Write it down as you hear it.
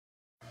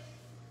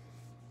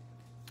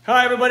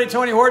Hi everybody,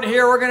 Tony Horton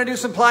here. We're going to do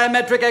some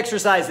plyometric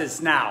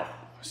exercises now.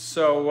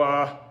 So,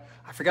 I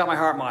forgot my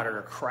heart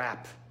monitor,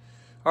 crap.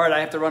 All right, I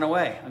have to run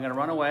away. I'm going to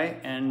run away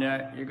and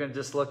you're going to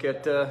just look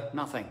at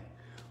nothing.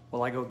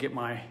 While I go get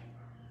I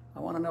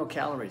want to know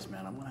calories,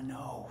 man. I want to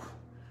know.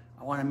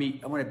 I want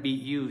to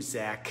beat you,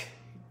 Zach.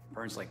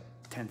 Burns like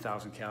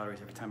 10,000 calories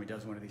every time he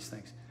does one of these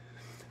things.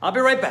 I'll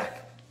be right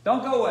back.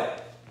 Don't go away.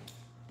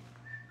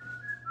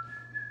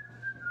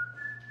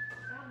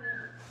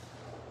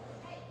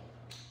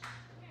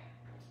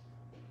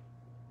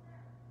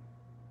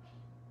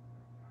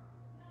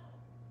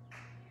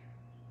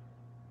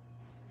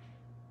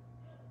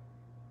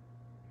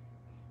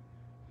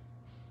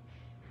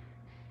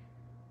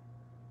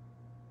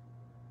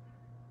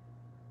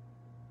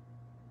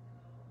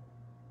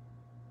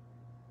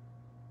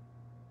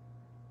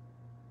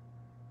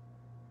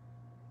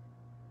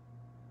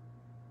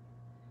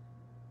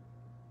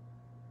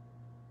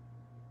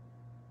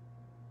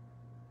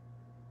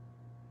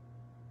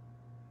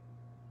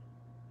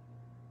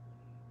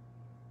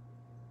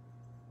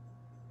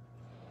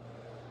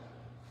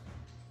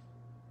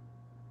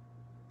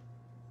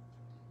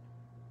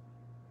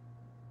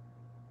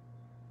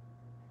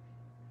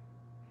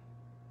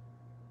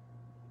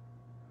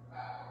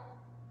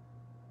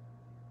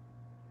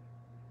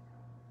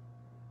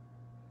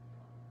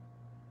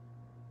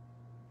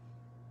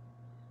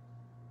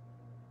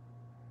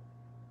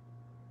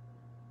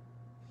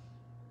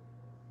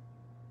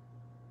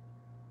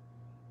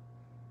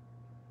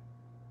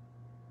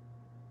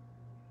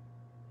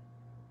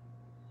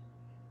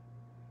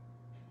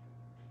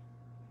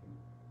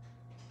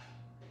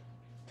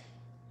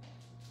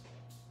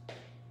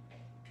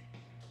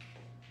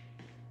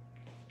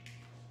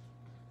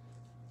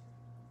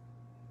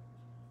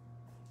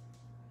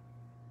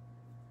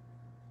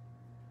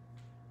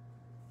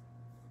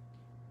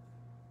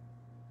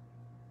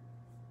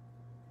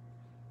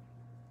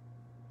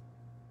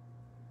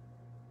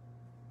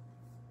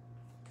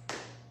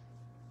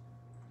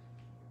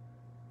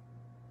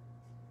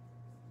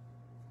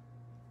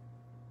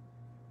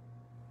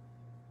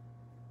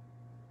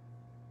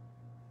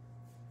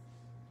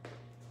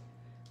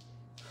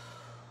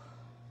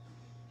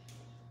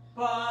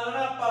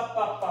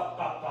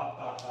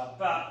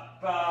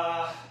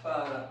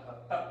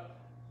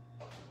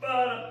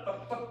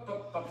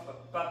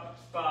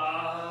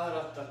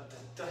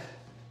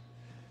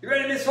 You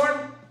ready, Miss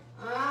Horton?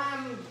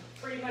 I'm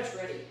pretty much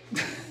ready.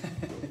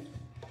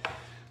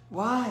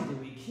 Why do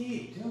we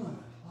keep doing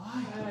it?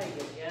 Why?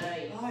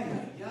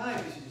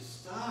 Ay. We should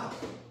just stop.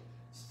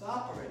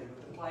 Stop already with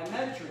the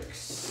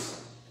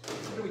plyometrics.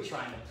 What are we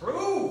trying to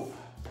prove?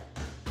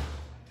 I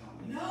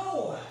don't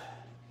know.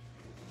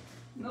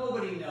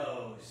 Nobody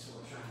knows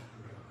what we're trying to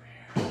prove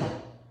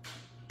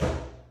here.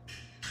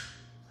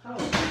 How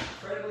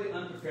incredibly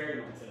unprepared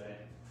you are today.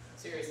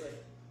 Seriously.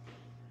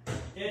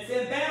 It's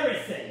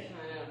embarrassing.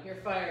 I know. You're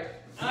fired.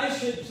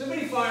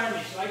 Somebody fire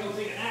me so I go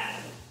take a nap.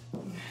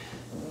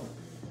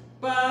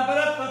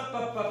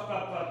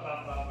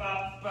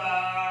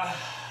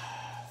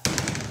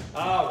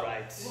 All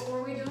right. What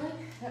were we doing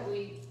that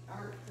we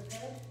aren't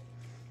prepared?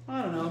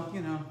 I don't know,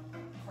 you know.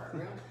 Fart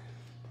around.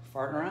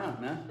 Farting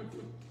around, man.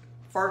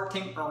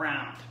 Farting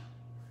around.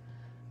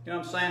 You know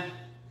what I'm saying?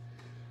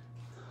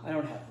 I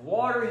don't have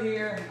water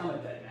here. I'm a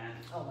dead man.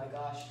 Oh my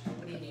gosh.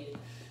 What do you need?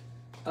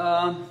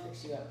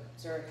 Fix you up.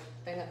 Is there a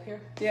thing up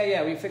here?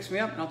 Yeah, will you fix me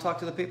up and I'll talk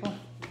to the people?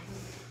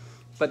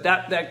 But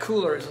that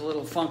cooler is a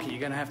little funky. You're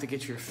gonna have to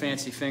get your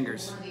fancy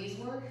fingers. One of these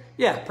work?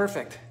 Yeah,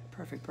 perfect.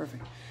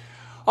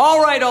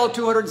 All right, all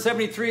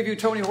 273 of you,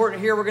 Tony Horton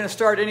here. We're gonna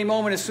start any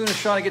moment as soon as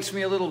Shauna gets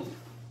me a little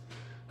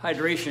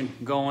hydration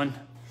going.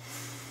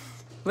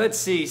 Let's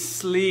see,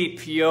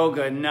 sleep,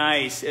 yoga,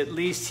 nice. At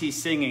least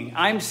he's singing.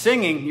 I'm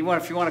singing,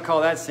 if you want to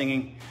call that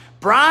singing.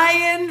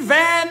 Brian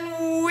Van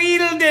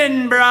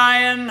Wielden.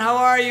 Brian, how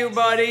are you,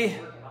 buddy?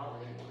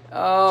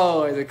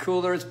 Oh, the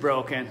cooler is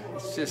broken.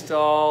 It's just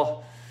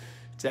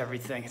it's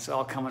everything. It's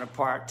all coming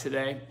apart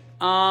today.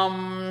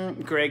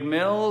 Greg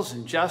Mills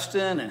and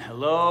Justin and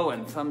hello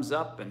and thumbs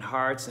up and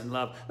hearts and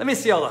love. Let me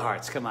see all the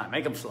hearts. Come on,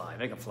 make them fly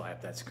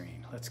up that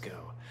screen. Let's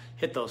go.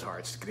 Hit those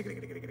hearts.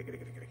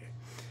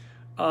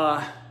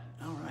 All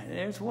right,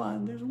 there's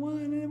one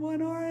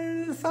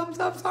heart. Thumbs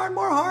ups are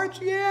more hearts.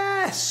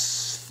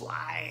 Yes,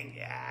 flying.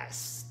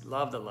 Yes,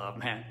 love the love,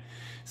 man.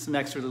 Some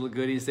extra little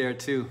goodies there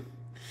too.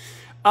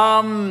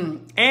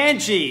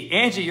 Angie,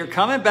 you're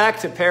coming back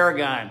to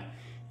Paragon.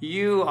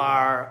 You're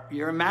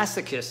a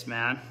masochist,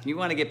 man. You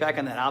want to get back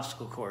on that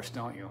obstacle course,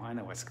 don't you? I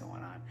know what's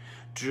going on.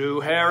 Drew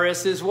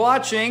Harris is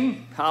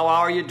watching. How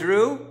are you,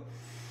 Drew?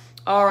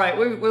 All right,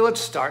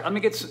 let's start. Let me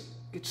get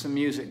some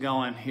music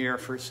going here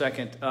for a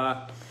second.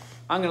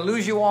 I'm going to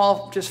lose you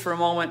all just for a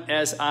moment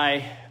as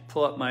I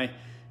pull up my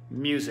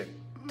music.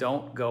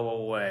 Don't go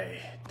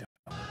away.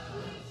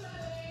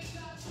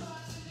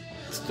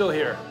 Still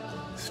here.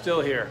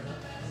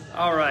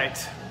 All right.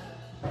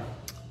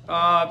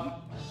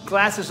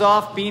 Glasses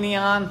off, beanie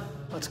on.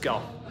 Let's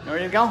go. You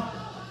ready to go?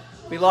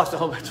 We lost a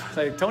whole bunch.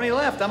 Tony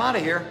left. I'm out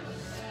of here.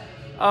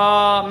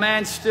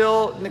 Man,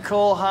 still,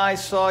 Nicole, hi,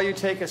 saw you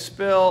take a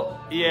spill.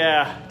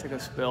 Yeah, took a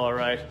spill, all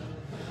right.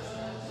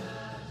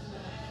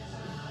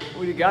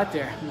 What do you got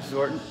there, Mrs.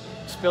 Horton?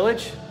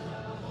 Spillage?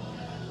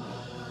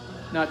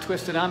 Not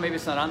twisted on? Maybe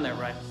it's not on there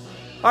right.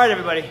 All right,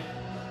 everybody.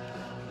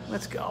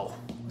 Let's go.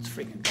 Let's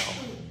freaking go.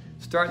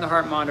 Starting the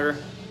heart monitor.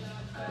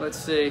 Let's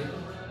see.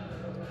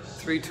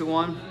 3, 2,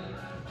 1.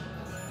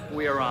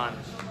 We are on.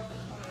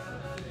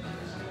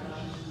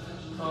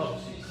 Oh,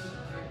 jeez.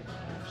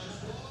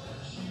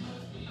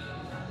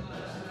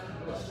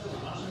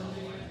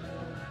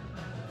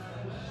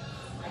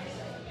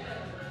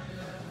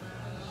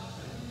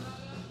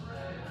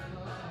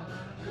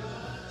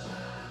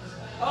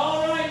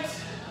 All right.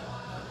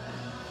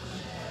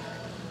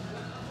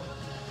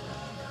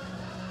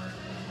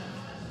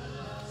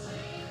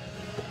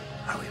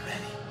 Are we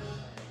ready?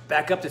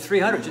 Back up to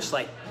 300, just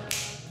like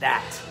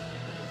that.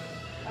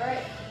 All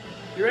right.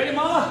 You ready,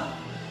 Mama?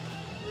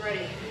 I'm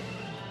ready.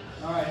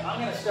 All right, I'm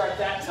gonna start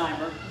that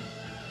timer.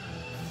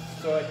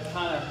 So it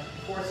kind of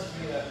forces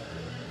me to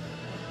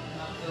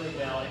not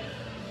dilly-dally.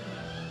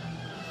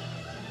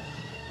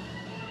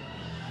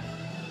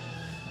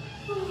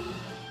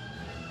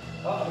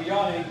 Oh, we're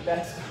yawning.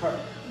 Bad start.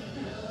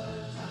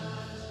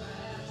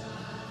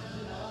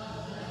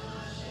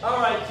 All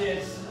right,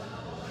 kids.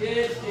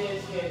 Kids.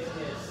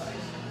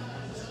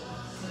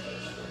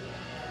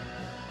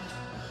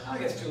 I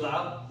think it's too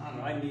loud. I don't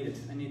know. I need it.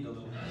 I need the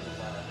little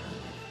loud.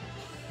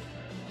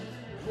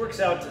 It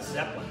works out to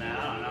Zeppelin now.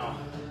 I don't know.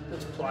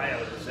 Let's plyo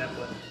with the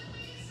Zeppelin.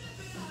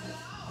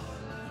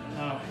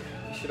 No,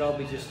 we should all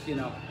be just, you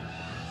know,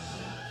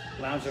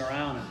 lounging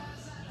around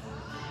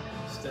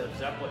instead of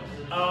Zeppelin.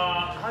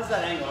 How's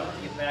that angle? I'm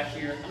gonna get back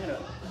here. I'm gonna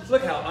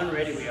look how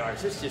unready we are.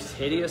 Is this just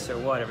hideous or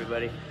what,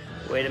 everybody?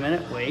 Wait a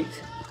minute. Wait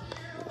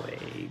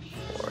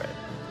for it.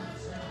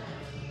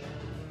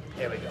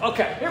 Here we go.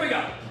 Okay, here we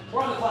go.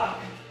 We're on the clock.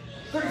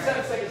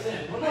 37 seconds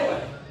in. We're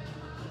moving.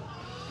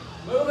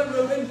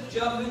 Moving,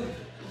 jumping,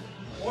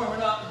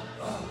 warming up.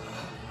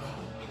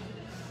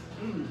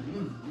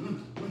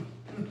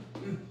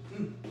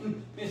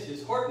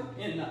 Mrs. Horton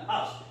in the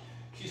house.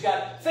 She's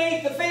got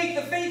faith, the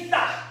faith.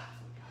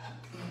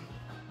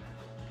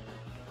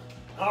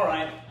 All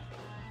right.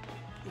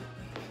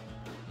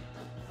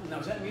 Now,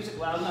 is that music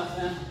loud enough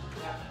then?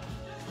 Yeah.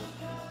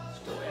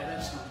 Still, yeah,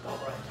 that sounds about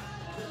right.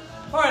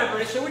 All right,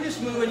 everybody, so we're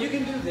just moving. You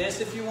can do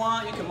this if you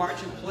want. You can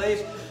march in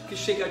place. You can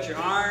shake out your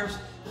arms.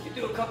 You can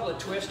do a couple of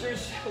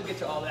twisters. We'll get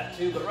to all that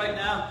too. But right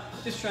now,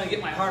 just trying to get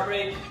my heart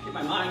rate, get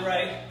my mind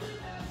right.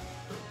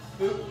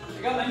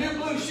 I got my new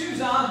blue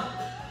shoes on.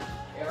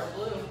 They are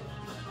blue.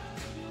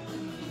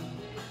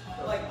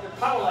 They're like, they're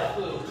Power Life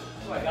blue.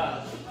 That's what I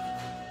got.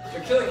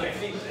 They're killing my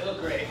feet, but they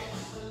look great.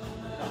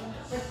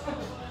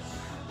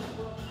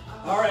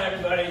 All right,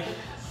 everybody.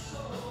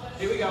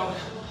 Here we go.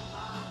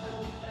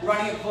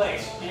 Running in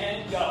place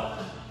and go.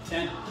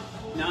 10,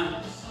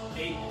 9,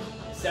 8,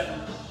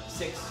 7,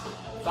 6,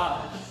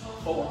 5,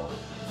 4,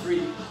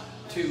 3,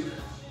 2,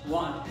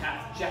 1.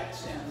 Half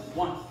jacks and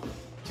 1,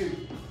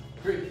 2,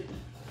 3,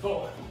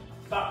 4,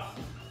 5,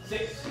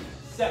 6,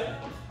 7,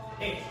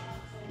 8,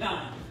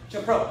 9.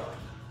 Jump rope.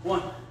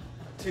 1,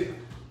 2,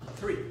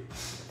 3,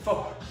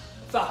 4,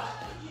 5,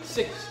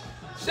 6,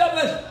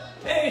 7,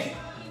 8,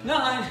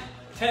 9,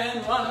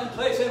 10. Run in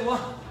place in 1,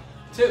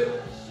 2,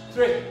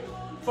 3,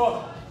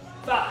 4,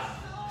 5,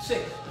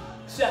 6,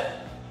 7,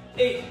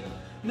 8,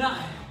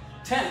 9,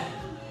 10.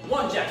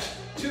 1 jacks,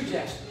 2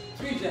 jacks,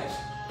 3 jacks,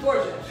 4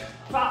 jacks,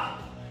 5,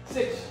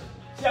 6,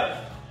 7,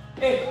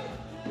 8,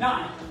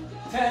 9,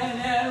 10,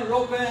 and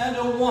rope and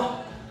a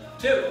 1,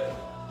 2,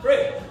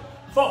 3,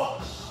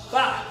 4,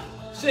 5,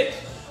 6,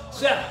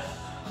 7,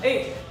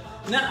 8,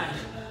 9.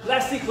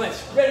 Last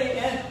sequence. Ready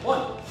and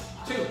 1,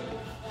 2,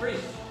 3,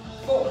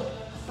 4,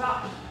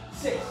 5,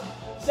 6,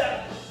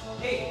 7,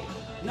 8,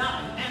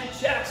 9, and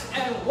jacks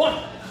and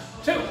 1,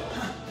 2,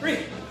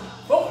 3,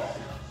 4,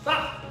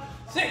 5,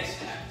 6,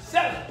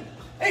 7,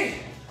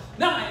 8,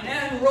 9,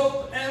 and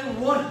rope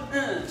and 1,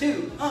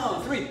 2,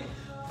 3,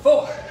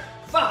 4,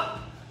 5,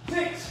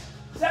 6,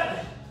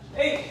 7,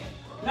 8,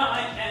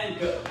 9, and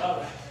good. All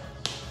right.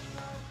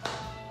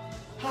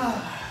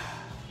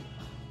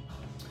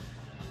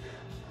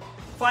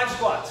 5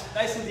 squats,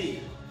 nice and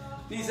deep.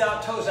 Knees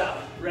out, toes out.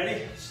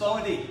 Ready? Slow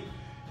and deep.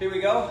 Here we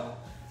go.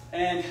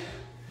 And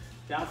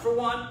down for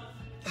 1.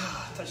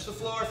 Touch the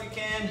floor if you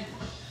can.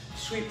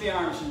 Sweep the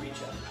arms and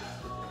reach up.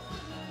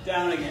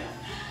 Down again.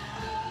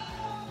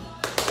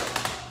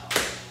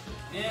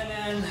 And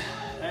then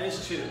that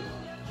is 2.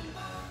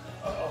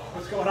 Uh-oh,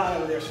 what's going on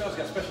over there? Show's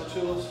got special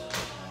tools.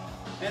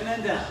 And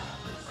then down.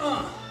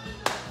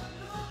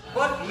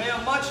 But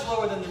much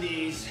lower than the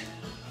knees.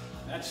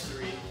 That's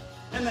 3.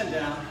 And then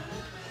down.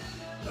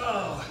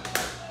 Oh.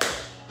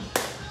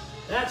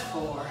 That's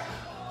 4.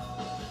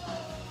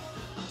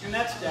 And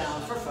that's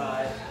down for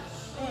 5.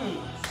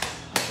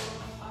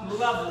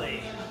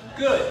 Lovely.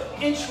 Good.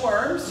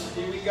 Inchworms.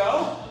 Here we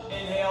go.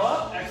 Inhale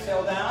up,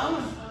 exhale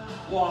down,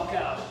 walk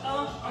out.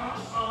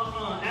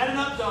 Add an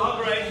up dog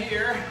right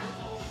here.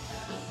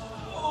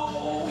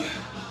 Oh.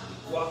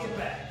 Walk it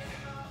back.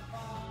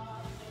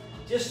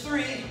 Just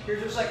 3.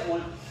 Here's your second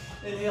one.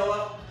 Inhale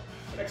up,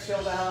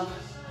 exhale down.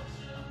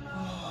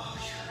 Oh,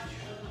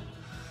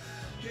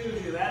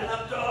 do that.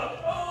 Up dog.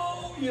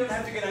 Oh, you don't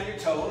have to get on your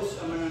toes.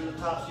 I'm going on the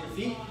tops of your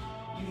feet.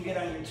 You can get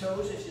on your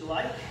toes if you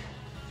like.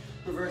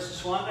 Reverse the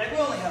swan dive. We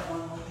only have one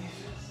more of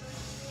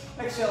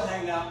these. Exhale,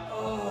 hang down.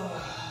 Oh.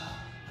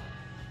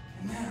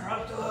 And then our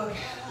up dog.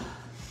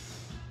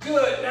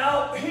 Good.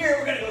 Now here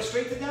we're going to go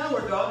straight to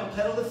downward dog and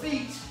pedal the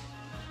feet.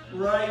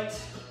 Right,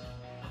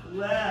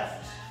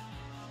 left,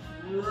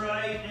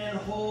 right and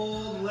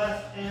hold,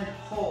 left and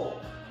hold.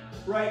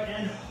 Right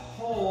and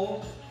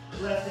hold,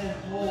 left and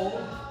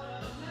hold.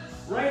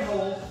 Right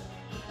hold,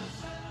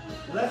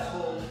 left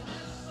hold.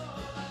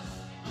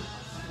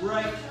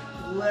 Right,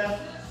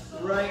 left,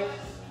 right,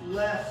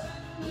 left,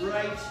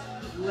 right,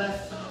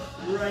 left,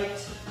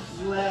 right,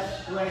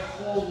 left, right.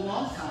 Hold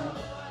long time.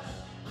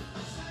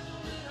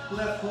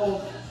 Left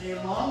hold a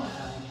long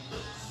time.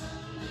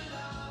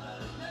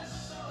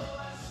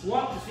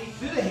 Walk the feet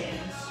through the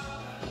hands.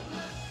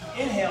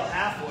 Inhale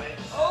halfway.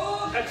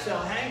 Oh, exhale,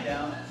 hang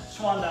down.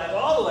 Swan dive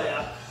all the way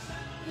up.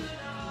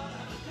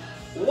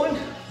 1,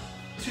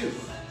 2,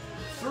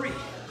 3,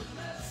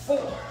 4,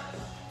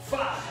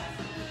 5,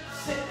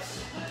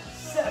 6,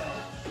 7,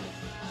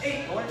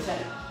 8,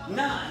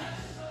 9,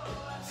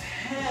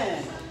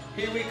 10.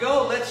 Here we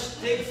go. Let's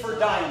dig for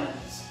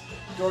diamonds.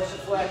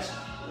 Dorsiflex.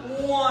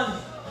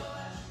 1,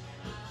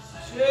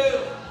 2,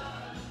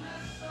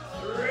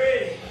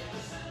 3,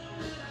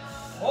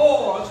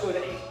 4. Let's go to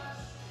 8.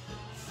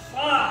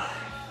 5,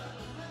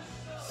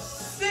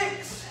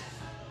 6,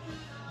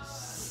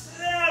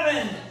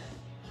 7,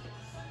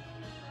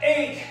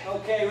 8.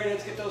 Okay, ready?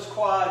 Let's get those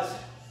quads.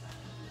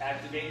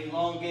 Activate,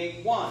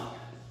 elongate. 1.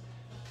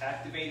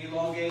 Activate,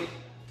 elongate.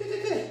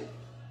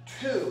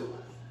 2.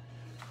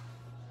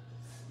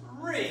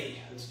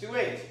 3. Let's do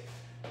 8.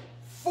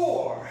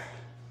 4.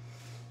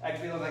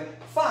 Activate,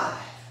 elongate. 5.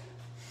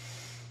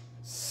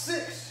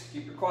 6.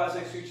 Keep your quads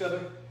next to each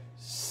other.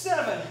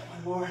 7.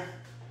 One more.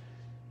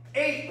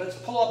 8. Let's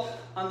pull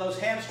up on those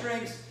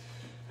hamstrings.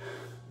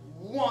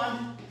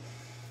 1,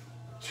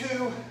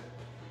 2,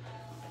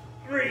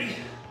 3,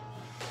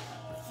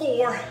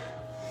 4,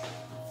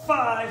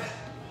 5,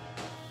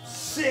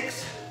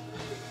 6,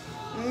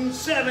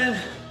 7,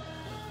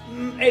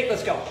 8.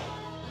 Let's go.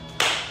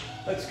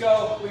 Let's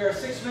go. We are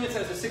 6 minutes.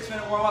 That's a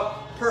 6-minute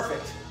warm-up.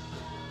 Perfect.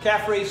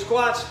 Calf raise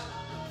squats.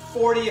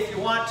 40 if you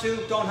want to.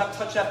 Don't have to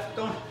touch that.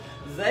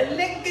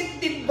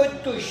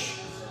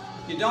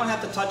 You don't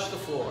have to touch the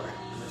floor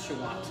unless you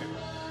want to.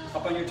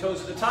 Up on your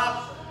toes to the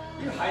top.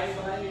 You're hiding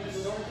behind you.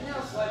 Just everything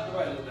else. Slide to the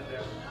right a little bit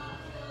there.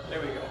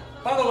 There we go.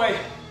 By the way,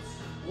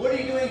 what are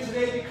you doing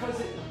today? Because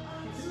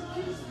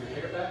your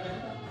hair back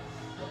there.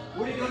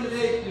 What are you doing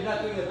today? You're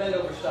not doing the bend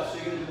over stuff, so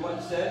you're going to do what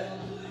instead?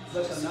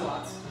 Let them know.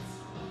 Squats.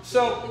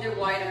 So either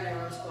wide or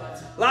narrow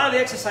squats. A lot of the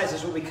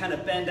exercises will be kind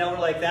of bend over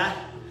like that.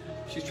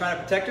 She's trying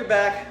to protect her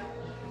back.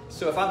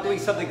 So if I'm doing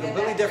something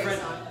completely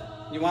different,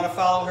 you want to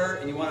follow her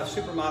and you want to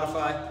super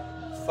modify,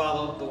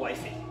 follow the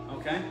wifey.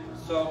 Okay?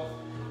 So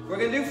we're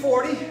going to do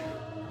 40.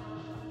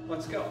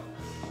 Let's go.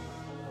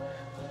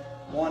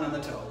 1 on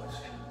the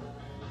toes.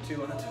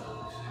 2 on the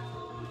toes.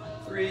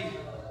 3,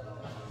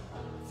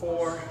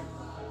 4,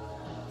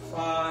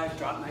 5.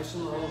 Drop nice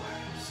and low.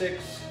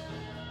 6,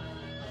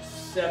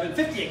 7.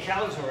 58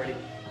 calories already.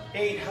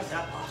 8. How's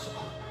that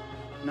possible?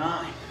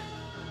 9.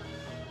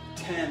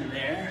 10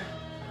 there.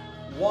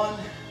 1,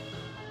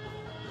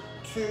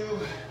 2,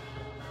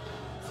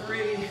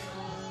 3,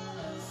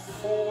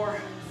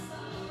 4,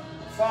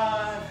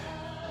 5,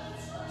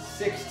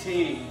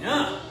 16,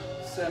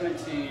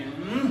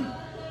 17,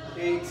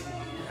 18,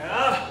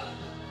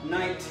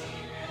 19.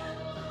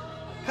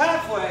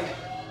 Halfway.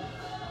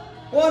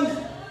 1,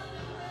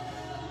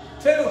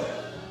 2,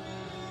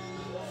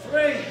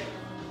 3,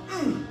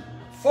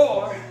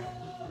 4,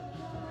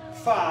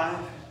 5,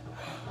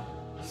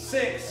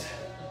 6,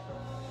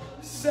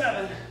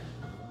 7,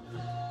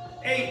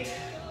 8,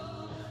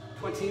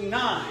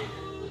 29,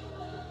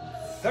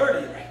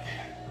 30 right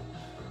there.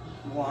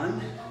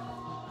 1,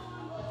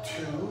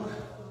 2,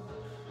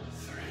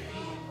 3,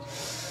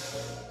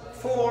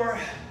 4,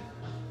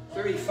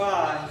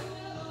 35,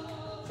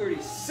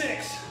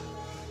 36,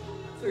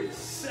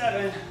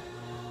 37,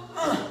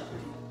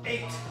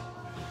 38,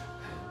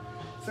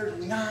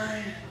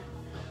 39,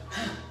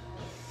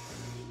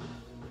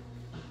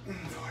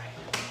 40.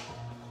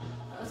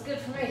 That was good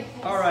for me.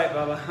 All right,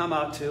 Bubba, I'm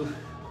out too.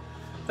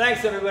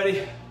 Thanks,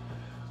 everybody.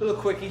 Little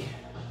quickie,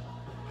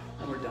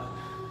 and we're done.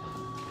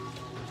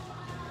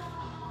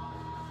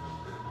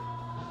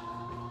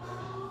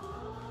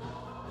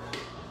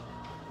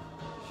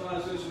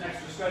 Shauna's doing some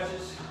extra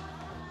stretches.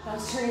 I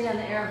was turning down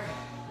the air.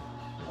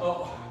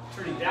 Oh,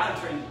 turning down,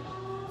 turning.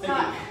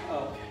 Stop. Oh,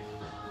 okay.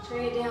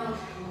 Turn it down.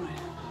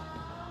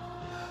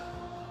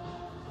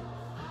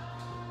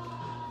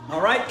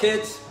 All right,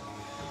 kids.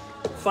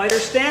 Fighter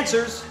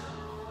stancers.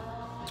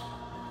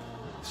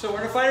 So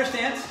we're in a fighter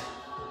stance.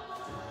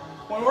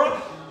 When we're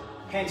up,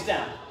 hands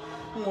down.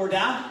 When we're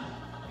down,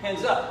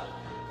 hands up.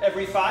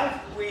 Every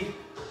 5, we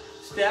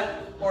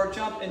step or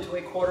jump into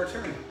a quarter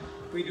turn.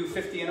 We do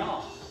 50 in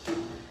all.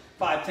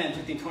 5, 10,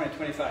 15, 20,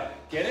 25.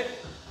 Get it?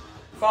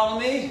 Follow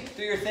me,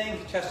 do your thing,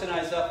 chest and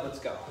eyes up, let's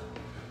go.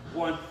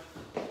 1,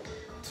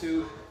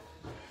 2,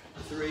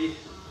 3,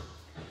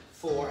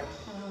 4,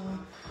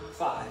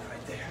 5,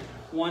 right there.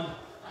 1,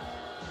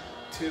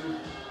 2,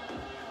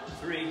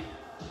 3,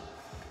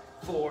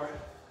 4,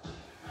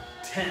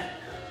 10.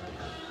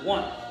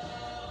 1,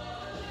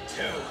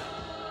 2,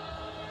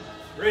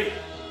 3,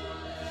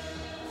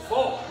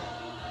 4,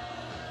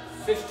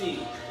 15.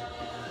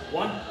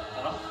 1,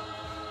 up,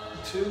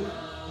 2,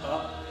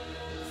 up,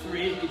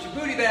 3, get your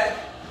booty back,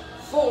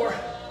 4,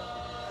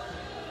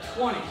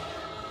 20.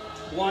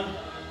 1,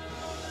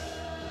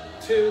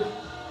 2,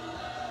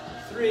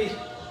 3,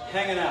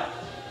 hanging out.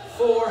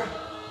 4,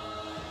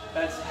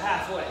 that's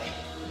halfway.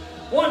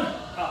 1,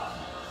 up,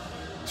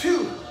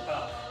 2,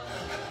 up,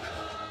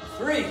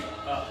 3,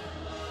 up,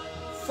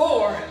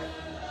 4,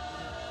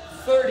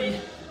 30,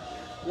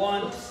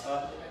 1,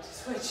 up,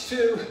 switch,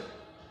 2,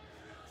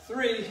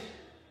 3,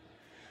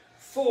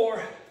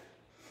 4,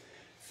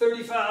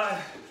 35,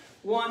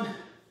 1,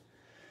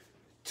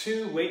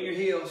 2, weight in your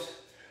heels,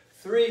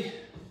 3,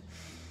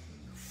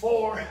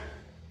 4,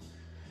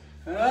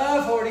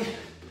 40,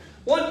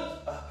 1,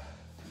 up,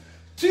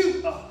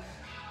 2, up,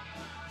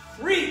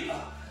 3,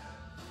 up,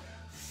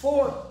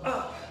 4,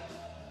 up,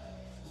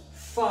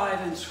 5,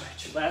 and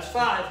switch. Last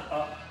 5,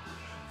 up,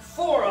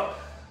 4, up,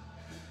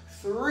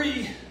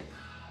 3,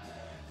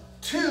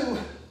 2,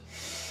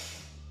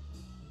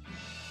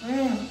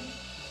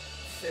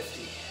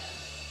 50.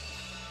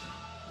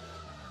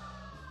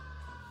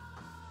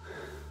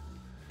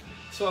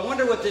 So I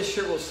wonder what this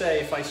shirt will say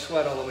if I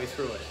sweat all the way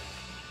through it.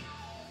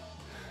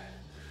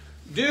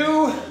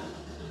 Do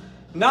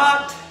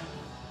not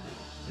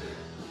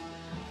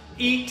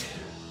eat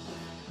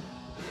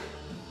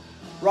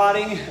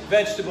rotting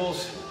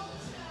vegetables,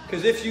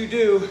 because if you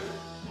do,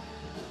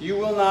 you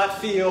will not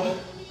feel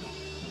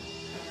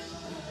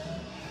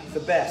the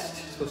best.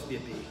 It's supposed to be a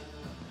B.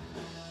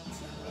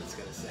 That's not what it's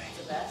going to say.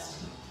 The best?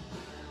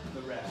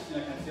 The rest. You're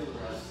not going to feel the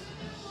rest.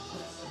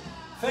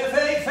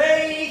 Fade,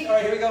 fade. All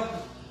right, here we go.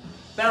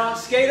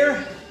 Balance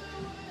skater.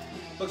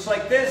 Looks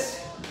like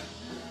this.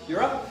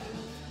 You're up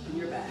and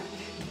you're back.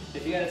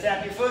 If you got to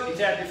tap your foot, you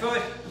tap your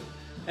foot.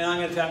 And I'm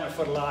going to tap my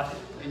foot a lot,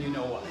 and you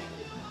know why.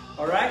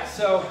 All right,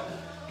 so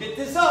get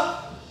this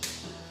up.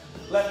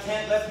 Left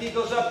hand, left knee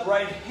goes up,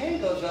 right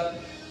hand goes up.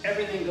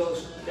 Everything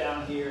goes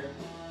down here.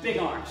 Big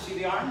arms. See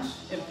the arms?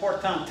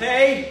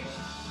 Importante.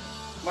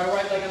 My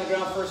right leg on the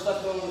ground first,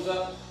 left elbow goes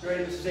up. You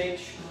ready, Mrs.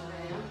 H?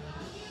 I am.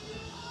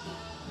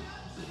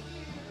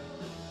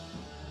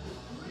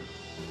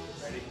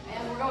 Ready?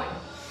 And we're going.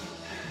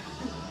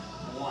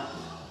 1,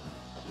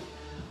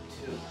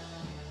 2,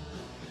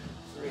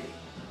 3,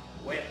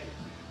 way up.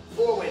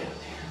 4, way up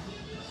there.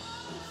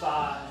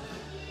 5,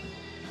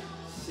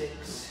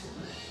 6,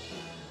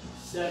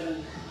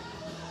 7,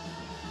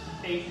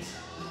 8,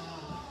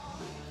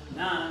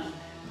 9,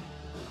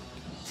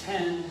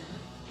 10,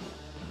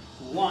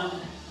 1,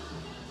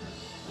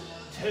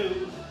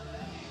 2,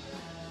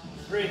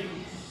 3,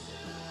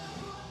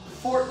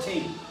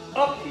 14,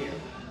 up here,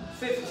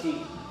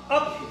 15,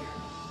 up here,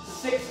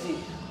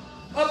 16,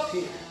 up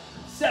here,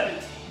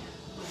 17,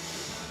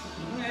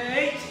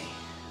 18,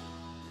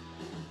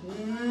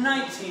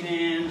 19,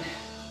 and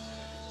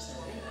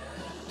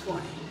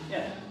 20.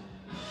 Yeah.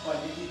 Why, do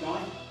you keep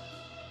going?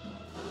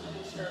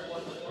 Start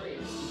one before you.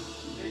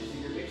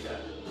 Your big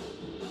shot.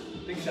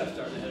 Big shot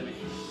starting ahead of me.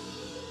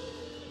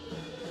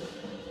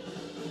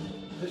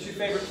 Is this your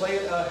favorite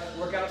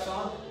workout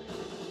song?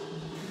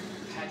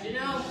 How'd you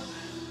know?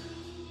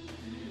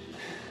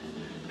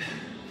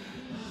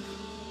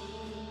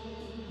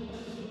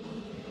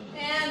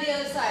 And the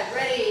other side.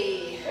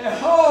 Ready?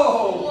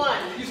 Oh!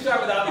 1. You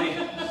start without me.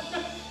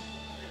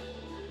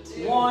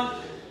 2. 1,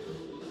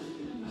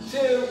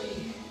 2,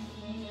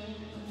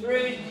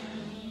 3,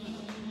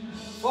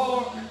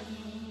 4,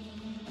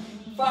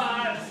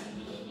 5,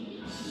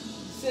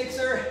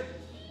 6er,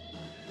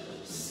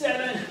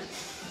 7,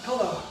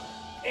 hello,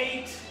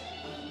 8,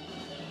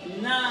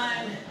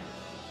 9,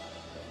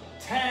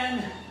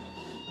 10,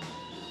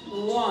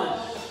 1,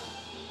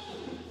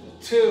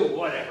 2,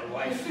 whatever,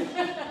 wife,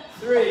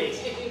 3,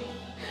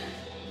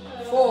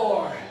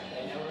 4,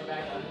 Okay, now we're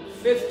back on.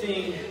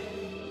 15,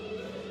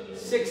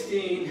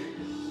 16,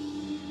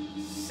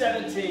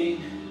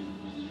 17,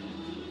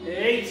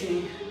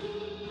 18,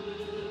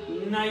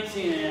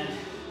 19, and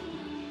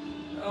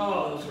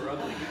oh, those were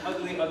ugly.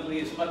 Ugly,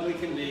 ugly as ugly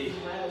can be.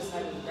 My other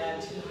side was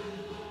bad too.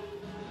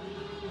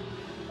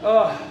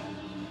 Oh,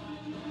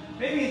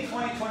 maybe in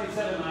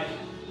 2027 my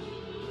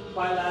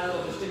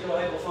bilateral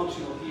vestibular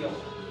hypofunction will heal.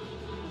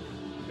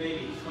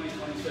 Maybe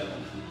 2027.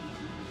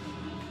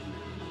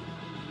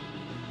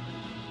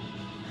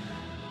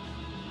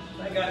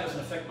 Thank God it doesn't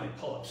affect my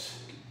pull-ups.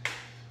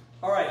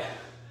 All right,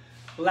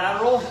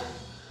 lateral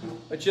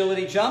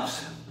agility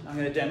jumps. I'm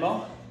going to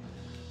demo.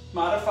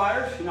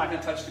 Modifiers, you're not going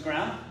to touch the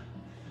ground.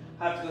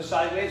 have to go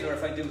sideways, or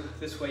if I do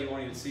this way, you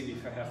won't even see me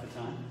for half the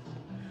time.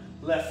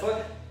 Left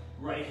foot,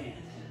 right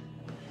hand.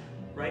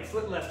 Right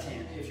foot, left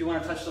hand. If you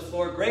want to touch the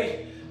floor,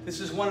 great. This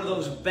is one of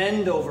those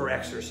bend over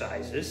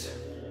exercises.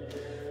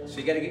 So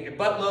you got to get your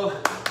butt low,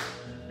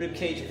 rib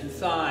cage and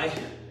thigh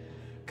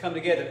come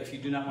together. If you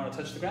do not want to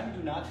touch the ground,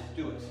 do not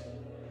do it.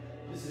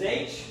 This is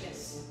H.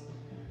 Yes.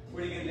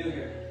 What are you going to do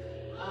here?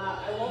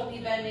 I won't be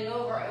bending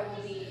over. I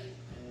will be.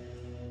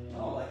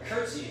 Oh, like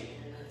curtsying.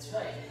 That's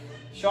right.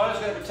 Shauna's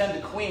going to pretend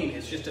the queen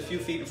is just a few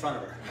feet in front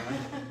of her. All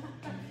right?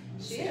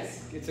 She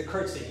is. It's a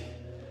curtsy.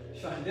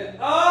 Shauna,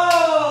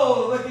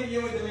 oh, look at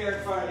you with the mirror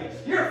in front of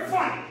you. You're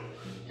funny.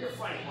 You're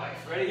funny,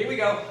 wife. Ready? Here we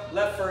go.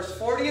 Left first.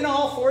 40 and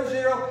all.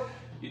 4-0.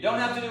 You don't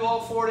have to do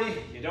all 40.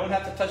 You don't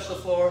have to touch the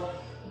floor.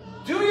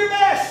 Do your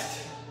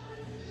best.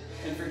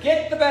 And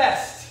forget the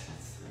best.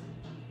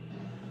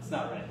 It's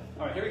not right.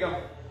 All right, here we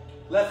go.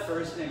 Left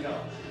first and go.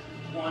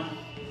 1,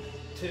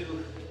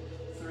 2,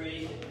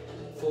 3,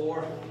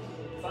 4,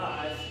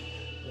 5.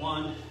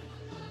 1,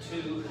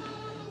 2,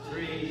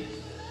 3,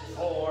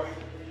 4,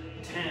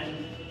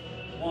 10.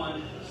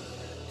 1,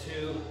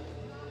 2,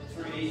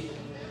 3,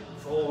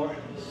 4,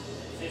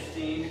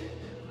 15.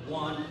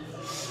 1,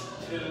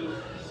 2,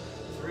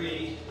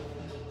 3,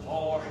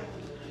 4,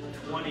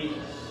 20.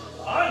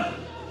 1,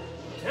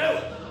 2,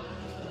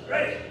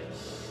 3,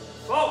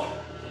 4,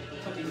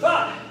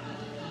 25,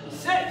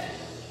 6,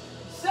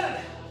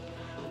 7,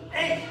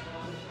 8,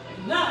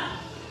 9,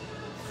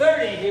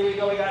 30. Here we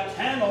go. We got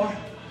 10 more,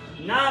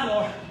 9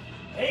 more,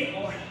 8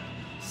 more,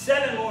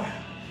 7 more,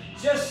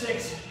 just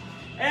 6,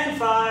 and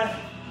 5,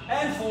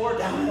 and 4,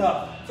 down and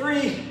up.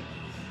 3,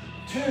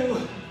 2,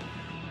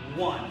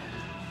 1.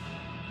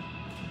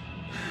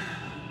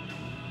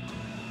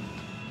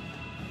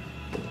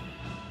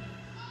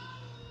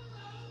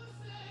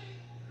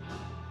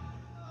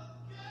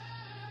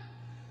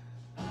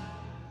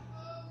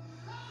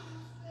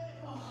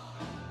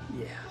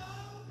 Yeah.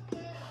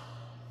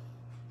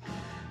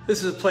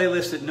 This is a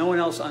playlist that no one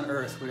else on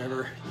earth would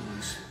ever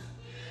use,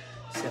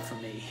 except for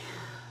me.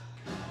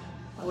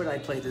 Why would I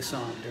play this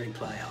song during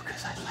plyo?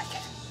 Because I like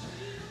it.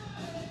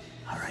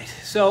 All right,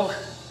 so,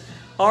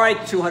 all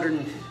right,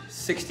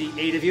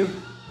 268 of you.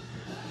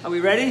 Are we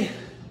ready?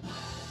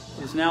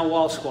 It is now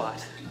wall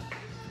squat.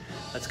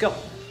 Let's go.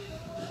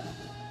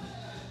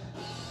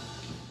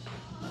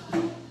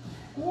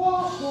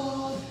 Wall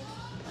squat.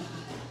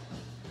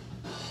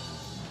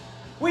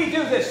 We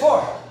do this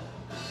for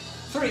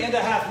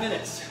 3.5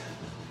 minutes.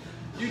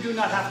 You do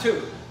not have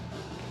to.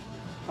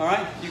 All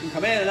right, you can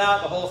come in and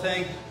out, the whole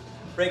thing,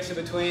 breaks in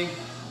between.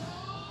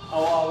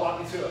 I'll walk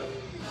you through it.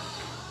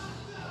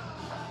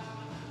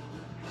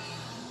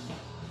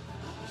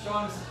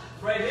 Sean's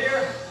right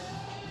here.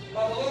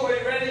 Babalu, are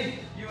you ready?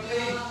 You and me?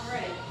 I'm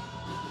ready.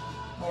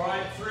 All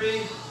right,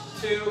 3,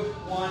 2,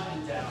 1,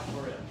 and down.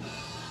 We're in.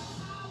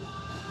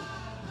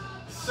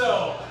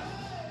 So,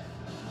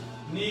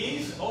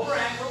 knees over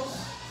ankles,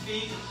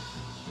 feet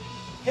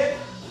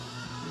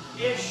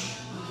hip-ish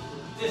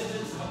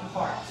distance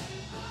apart.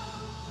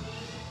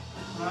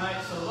 All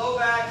right, so low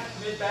back,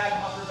 mid back,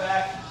 upper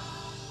back,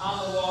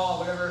 on the wall,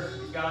 whatever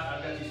you've got.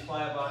 I've got these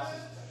plyo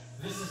boxes.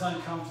 This is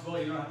uncomfortable.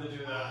 You don't have to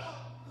do that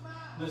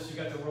unless you've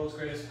got the world's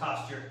greatest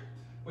posture,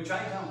 which I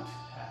don't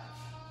have.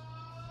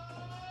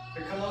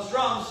 Here come those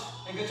drums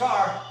and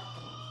guitar.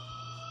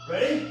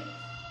 Ready?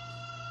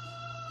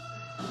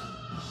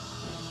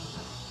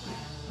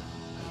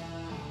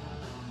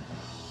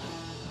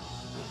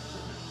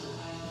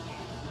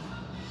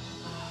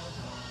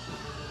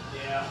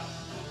 Yeah.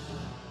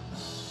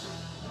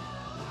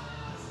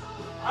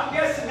 I'm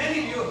guessing many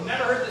of you have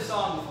never heard this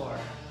song before.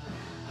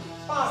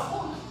 It's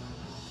possible.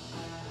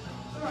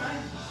 It's all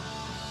right.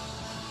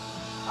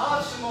 I'll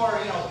have some more,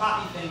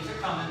 poppy things. They're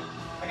coming.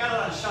 I got it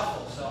on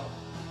shuffle, so.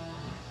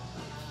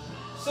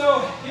 So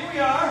here we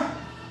are.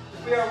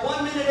 We are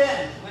 1 minute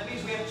in. That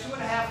means we have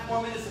 2.5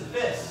 more minutes of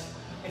this.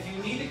 If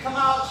you need to come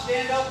out,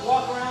 stand up,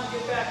 walk around,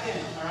 get back in.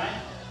 All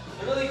right.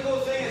 The really cool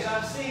thing is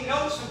I'm seeing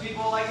notes from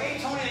people like, "Hey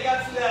Tony, I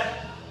got through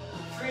that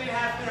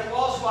 3.5 minute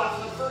wall squat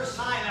for the first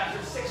time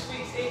after 6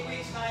 weeks, 8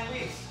 weeks, 9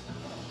 weeks,"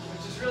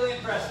 which is really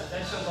impressive.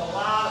 That shows a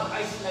lot of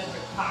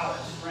isometric power,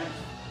 strength.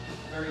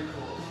 Very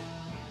cool.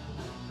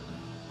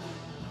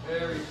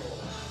 Very cool.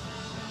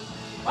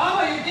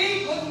 Mama, you're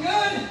deep, looking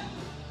good.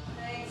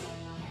 Thanks.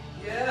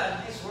 Yeah,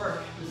 nice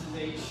work, Mrs.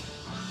 H.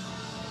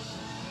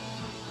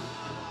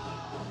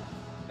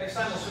 Next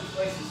time we'll switch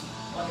places.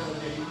 I'll go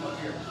there, you come up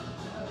here.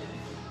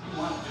 You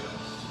want to do it.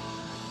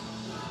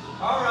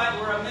 All right,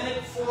 we're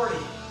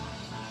 1:40.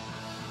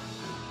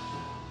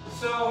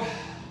 So,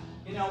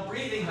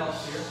 breathing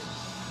helps here.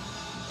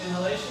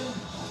 Inhalation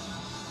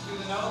through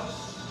the nose,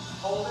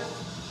 hold it.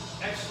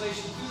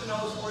 Exhalation through the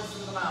nose or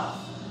through the mouth.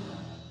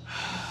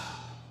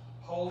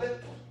 Hold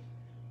it.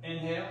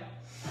 Inhale.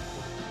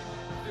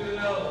 Through the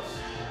nose.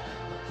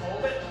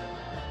 Hold it.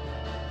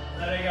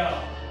 Let it go.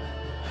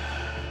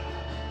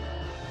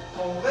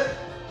 Hold it.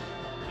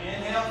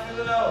 Inhale through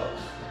the nose.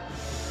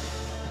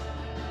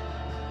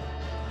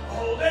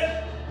 Hold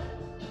it.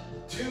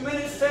 2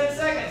 minutes, 10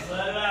 seconds.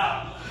 Let it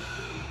out.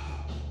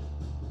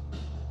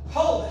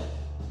 Hold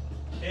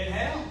it.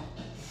 Inhale.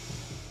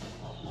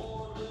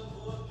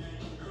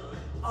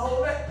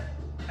 Hold it.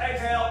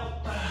 Exhale.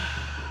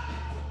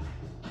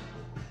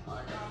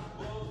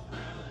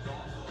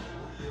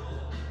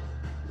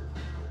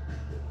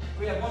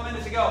 We have 1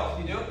 minute to go.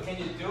 Can you do it? Can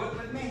you do it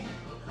with me?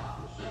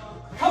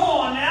 Come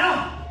on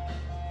now.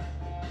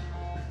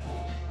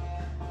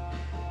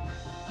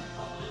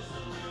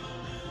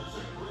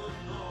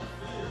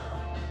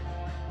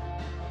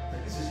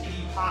 This is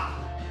E-pop.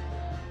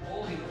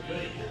 Holy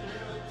goody.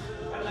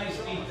 Got a nice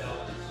beat though.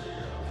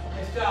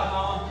 Nice job,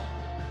 Mama.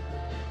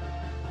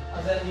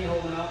 How's that knee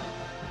holding up?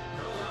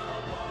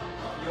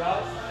 You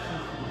out?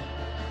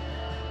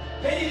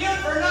 Can you do it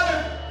for another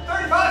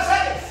 35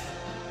 seconds?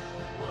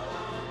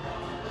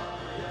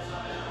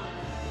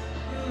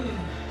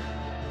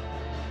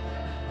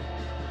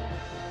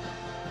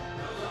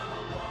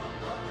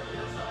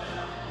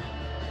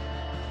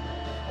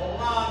 Hold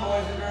on,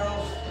 boys and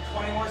girls.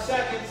 20 more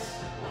seconds.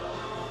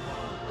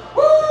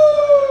 Woo!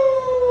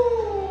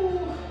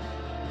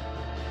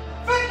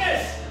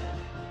 Fitness!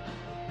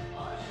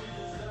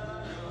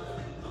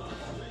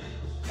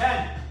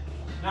 10,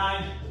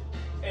 9,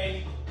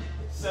 8,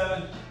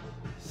 7,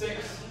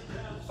 6,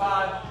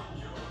 5,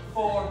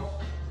 4,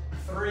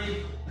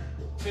 3,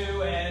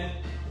 2, and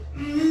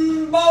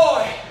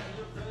boy!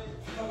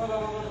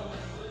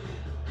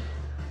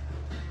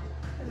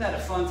 Isn't that a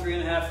fun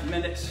 3.5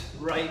 minutes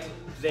right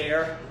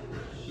there?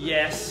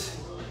 Yes.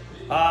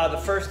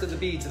 The first of the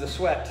beads of the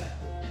sweat.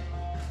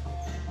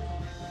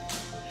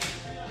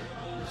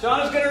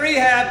 Shauna's gonna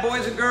rehab,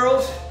 boys and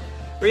girls.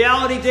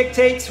 Reality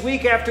dictates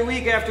week after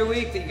week after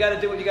week that you gotta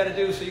do what you gotta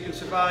do so you can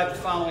survive the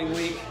following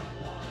week.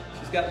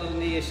 She's got little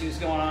knee issues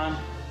going on.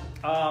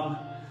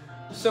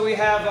 So we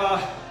have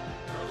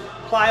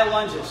plyo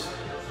lunges.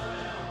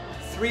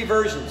 3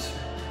 versions.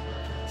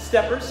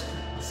 Steppers,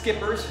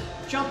 skippers,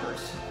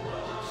 jumpers.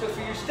 So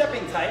for your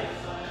stepping type,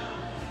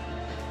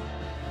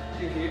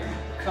 you're here,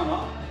 come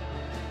up,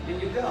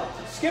 and you go.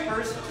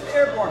 Skippers,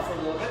 airborne for a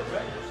little bit,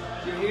 right?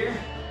 You're here,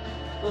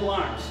 little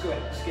arms, go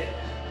ahead, skip.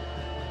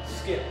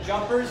 Skip.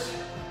 Jumpers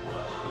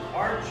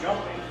are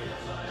jumping.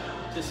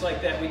 Just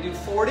like that. We do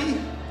 40.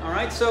 All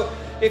right, so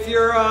if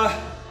you're a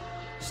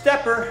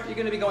stepper, you're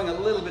gonna be going a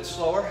little bit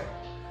slower.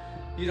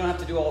 You don't have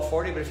to do all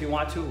 40, but if you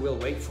want to, we'll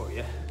wait for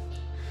you.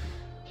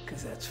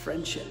 Because that's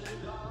friendship.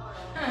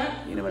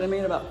 You know what I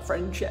mean about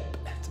friendship?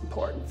 It's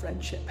important,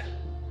 friendship.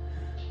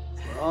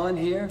 We're all in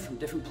here from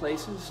different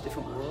places,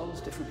 different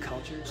worlds, different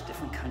cultures,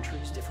 different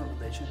countries, different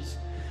religions.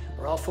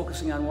 We're all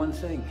focusing on one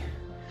thing,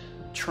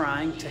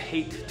 trying to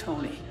hate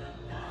Tony.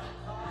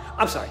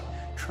 I'm sorry,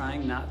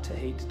 trying not to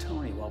hate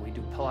Tony while we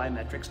do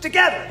plyometrics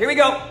together. Here we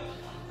go.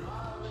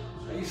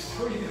 What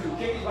are you doing?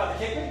 You about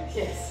to kick me?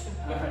 Yes.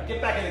 All right,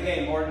 get back in the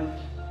game, Horton.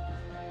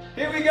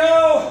 Here we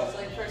go.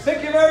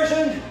 Pick your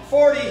version.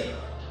 40.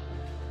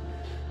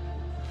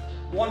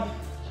 1,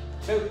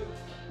 2,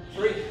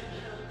 3,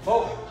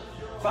 4,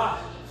 5.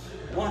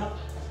 1,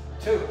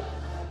 2,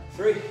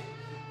 3,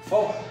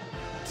 4,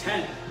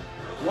 10.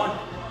 1,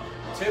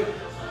 2,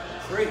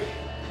 3,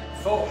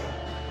 4,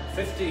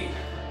 15.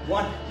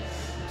 1,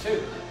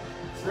 2,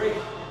 3,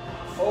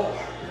 4.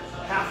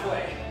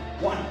 Halfway.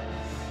 1,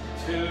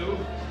 2,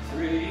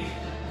 3,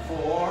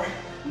 4.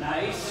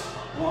 Nice.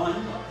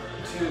 1,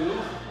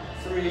 2,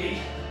 3,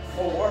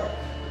 4.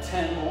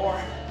 10 more.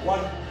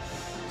 1,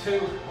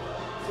 2,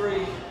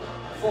 3,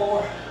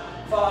 4,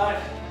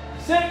 5,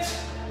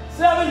 6,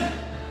 7,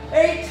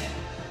 8,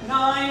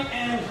 9,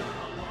 and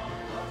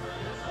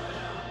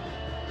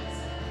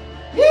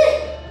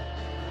yee!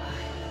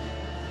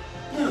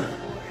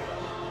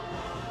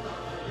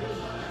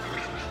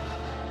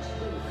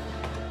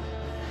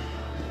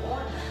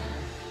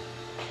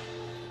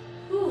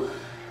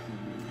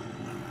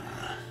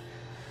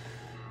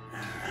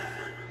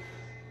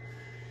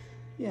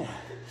 Yeah,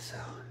 so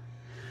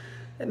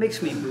that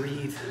makes me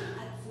breathe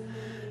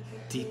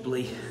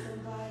deeply,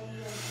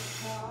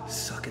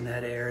 sucking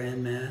that air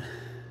in, man.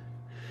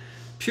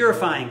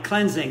 Purifying,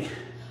 cleansing,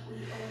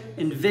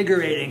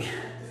 invigorating.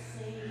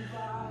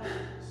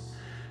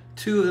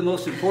 2 of the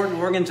most important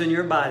organs in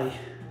your body.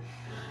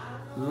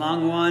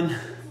 Lung 1,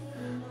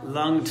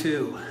 lung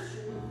 2.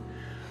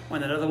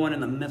 And that other one in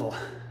the middle,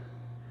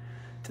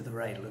 to the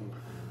right a little,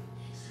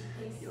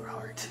 your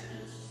heart.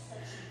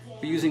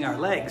 We're using our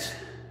legs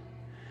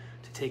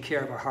to take care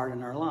of our heart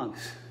and our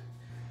lungs.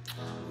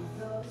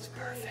 It's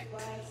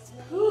perfect.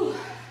 Whew.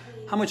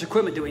 How much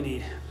equipment do we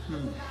need?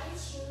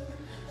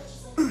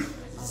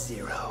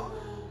 0.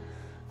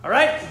 All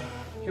right,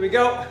 here we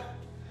go.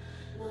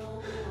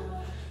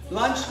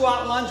 Lunge,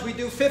 squat, lunge, we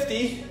do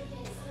 50.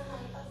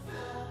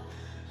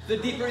 The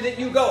deeper that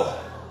you go,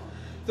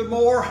 the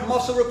more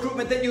muscle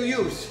recruitment that you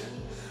use.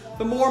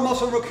 The more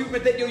muscle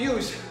recruitment that you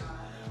use,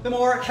 the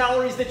more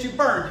calories that you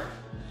burn.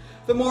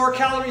 The more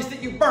calories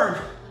that you burn,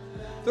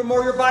 the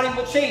more your body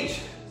will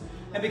change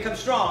and become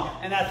strong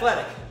and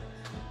athletic.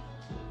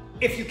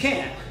 If you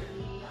can.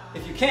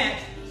 If you can't,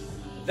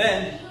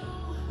 then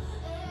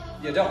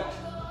you don't.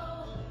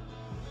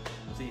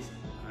 It's easy,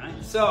 all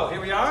right? So here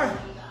we are.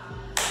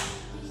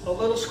 A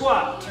little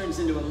squat turns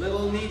into a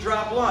little knee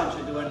drop lunge,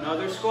 into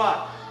another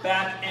squat.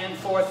 Back and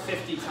forth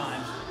 50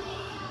 times.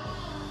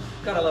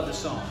 Gotta love the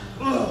song.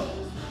 Ugh.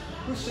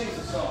 Who sings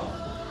the song?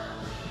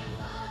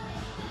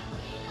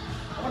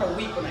 I want to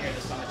weep when I hear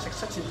this song. It's like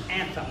such an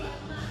anthem.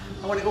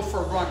 I want to go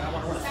for a run. I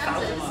want to run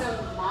 1,000 miles. Sounds like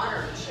some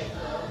modern chick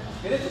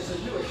though. It is. It's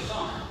a newish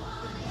song.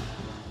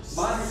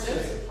 Modern So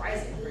chick.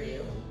 surprising for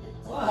you.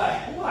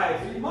 Why?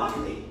 Why? You mock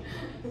me.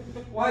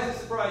 Why is it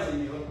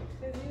surprising you?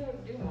 Because you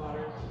don't do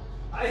modern.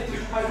 I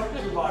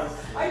don't do modern.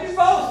 I do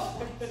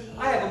both.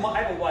 I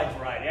have a wide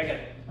variety. I got,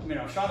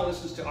 Shauna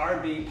listens to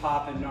R&B,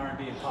 pop, and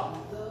R&B and pop.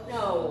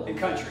 No. And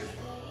country.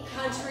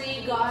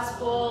 Country,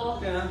 gospel.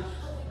 Yeah.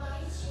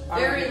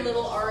 Very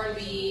little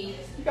R&B.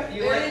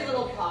 Very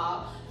little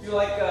pop. You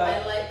like?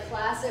 I like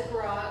classic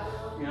rock.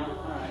 Yeah.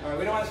 All right.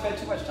 We don't want to spend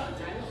too much time.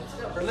 Let's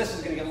go. Our list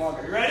is going to get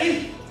longer. You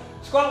ready?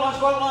 Squat lunge,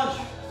 squat lunge.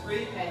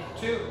 3, Okay.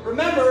 2.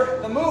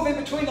 Remember, the move in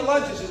between the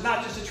lunges is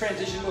not just a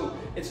transition move.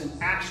 It's an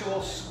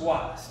actual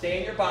squat. Stay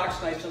in your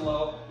box, nice and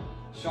low.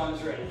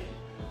 Sean's ready.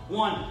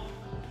 1,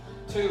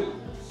 2,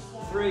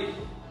 3,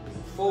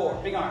 4.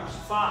 Big arms.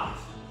 5,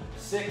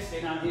 6.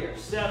 Stay down here.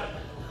 7,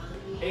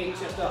 8.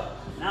 Chest up.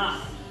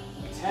 9,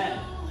 10,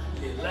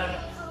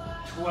 11,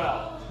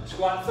 12.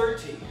 Squat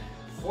 13,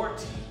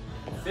 14,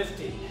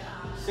 15,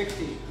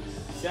 16,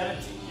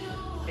 17,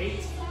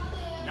 18,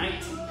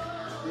 19,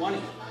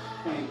 20,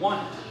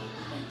 21,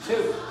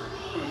 22,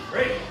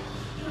 23,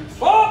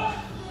 24,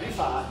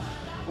 25,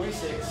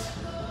 26,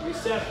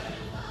 27,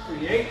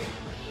 28,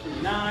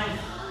 29,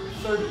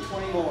 30,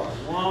 20 more.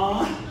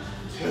 1,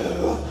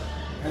 2,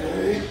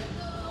 3,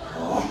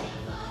 4,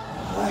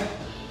 5,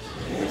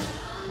 6,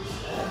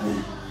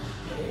 7,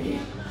 8,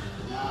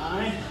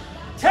 9,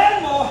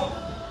 10 more.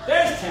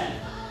 There's 10,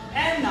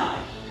 and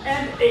 9,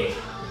 and 8,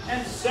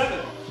 and 7,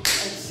 and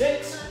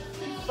 6,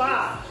 and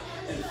 5,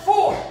 and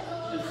 4,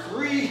 and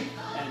 3,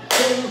 and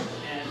 2,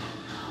 and...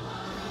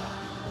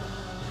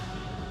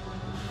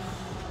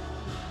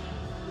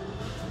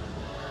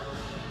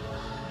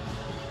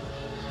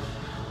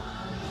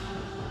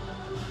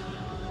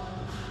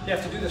 You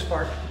have to do this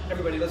part.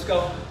 Everybody, let's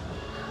go.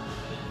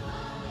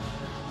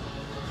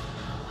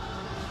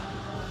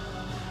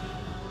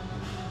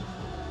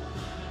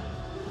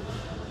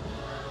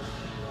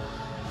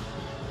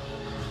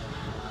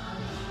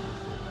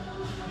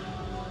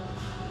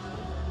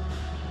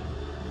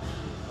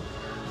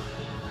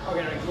 Okay,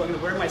 I'm going to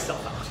wear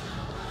myself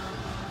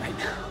out right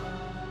now.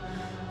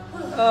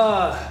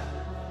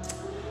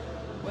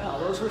 Well,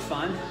 those were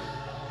fun.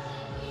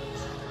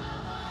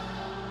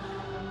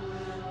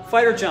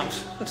 Fighter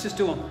jumps. Let's just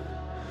do them.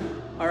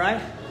 All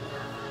right?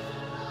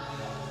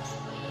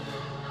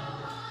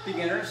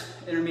 Beginners,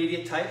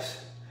 intermediate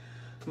types,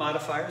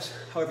 modifiers,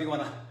 however you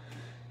want to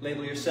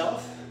label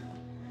yourself.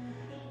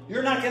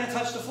 You're not going to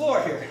touch the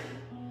floor here.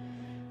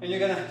 And you're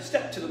going to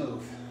step to the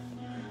move.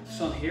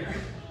 So I'm here.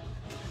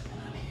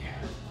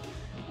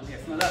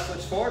 My left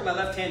foot's forward, my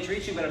left hand's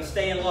reaching, but I'm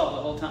staying low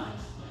the whole time.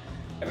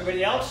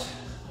 Everybody else,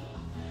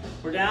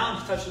 we're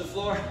down, touching the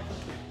floor,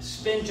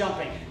 spin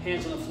jumping,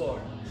 hands on the floor.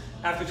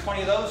 After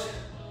 20 of those,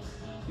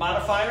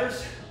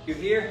 modifiers, you're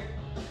here,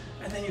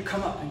 and then you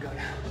come up and go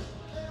down.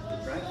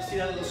 Right? See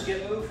that little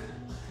skip move?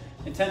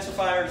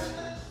 Intensifiers,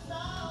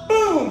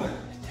 boom! Down.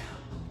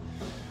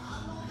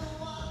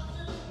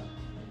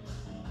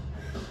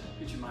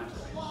 Get your mind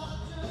right.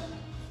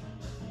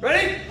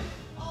 Ready?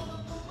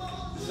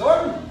 This is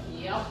Horton.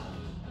 Yep.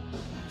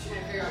 Trying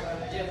to figure out what I'm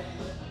going to do.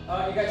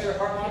 You got your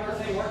heart monitor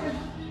thing working?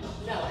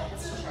 No,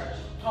 it's to charge.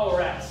 Oh,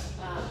 rats.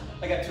 Um,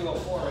 I got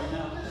 204 right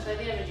now. So I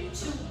think I'm going to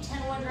do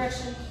 10 one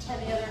direction, 10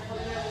 the other. How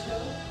many are the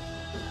total?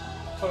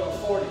 Total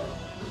 40. Yeah,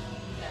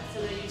 so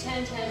I'm going to do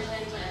 10, 10,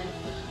 10, 10.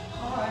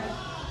 All right.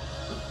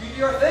 You do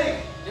your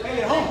thing. Make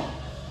it home.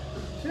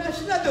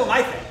 She's not doing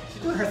my thing.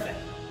 She's doing her thing.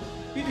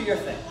 You do your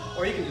thing.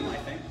 Or you can do my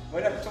thing.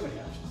 Whatever. So many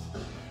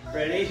options.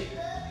 Ready?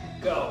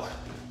 Go.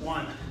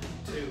 1,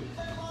 2,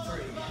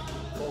 3,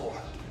 4,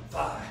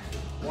 5.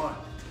 1,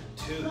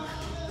 2,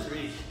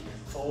 3,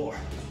 4.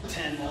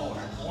 10 more.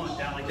 1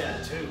 down like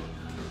that. 2,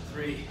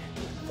 3,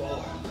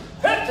 4.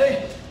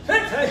 50,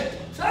 60,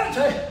 70,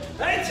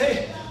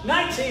 80,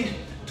 19.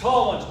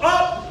 Tall ones.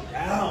 Up,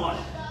 down. 1,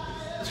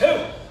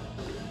 2,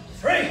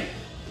 3,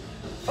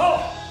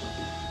 4,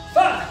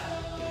 5,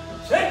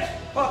 6,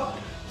 up,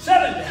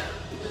 7 down.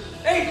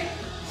 8,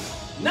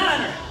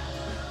 9,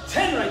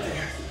 10 right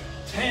there.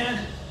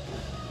 10,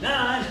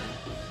 9,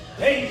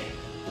 8,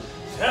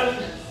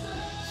 7,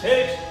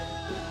 6,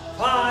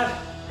 5,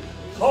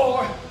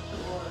 4,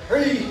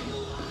 3,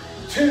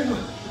 2,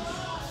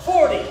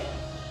 40.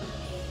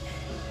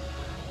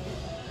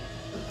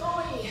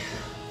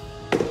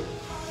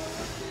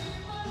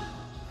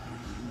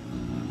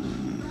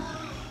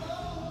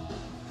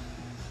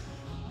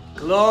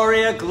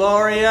 Gloria,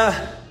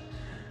 Gloria.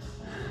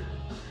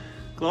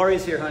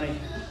 Gloria's here, honey.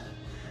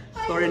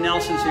 Gloria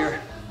Nelson's here.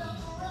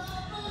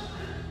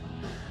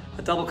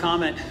 A double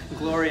comment,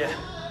 Gloria.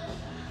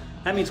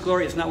 That means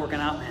Gloria's not working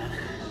out, man.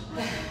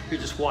 You're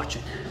just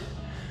watching.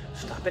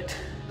 Stop it.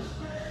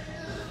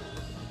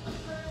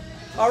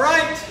 All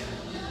right.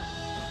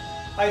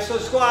 Iso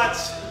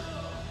squats.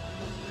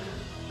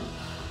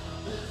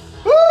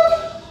 Woo!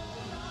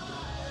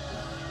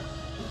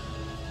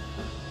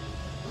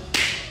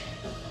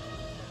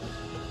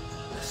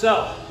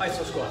 So,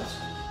 iso squats.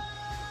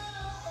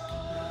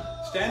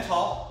 Stand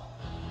tall.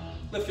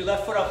 Lift your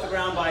left foot off the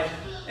ground by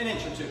an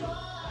inch or two.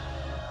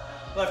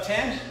 Left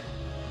hand,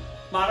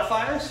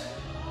 modifiers.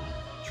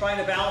 Trying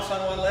to balance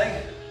on one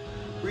leg,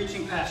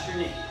 reaching past your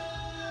knee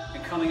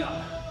and coming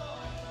up.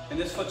 And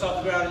this foot's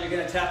off the ground and you're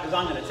gonna tap as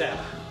I'm gonna tap.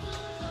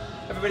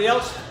 Everybody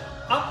else,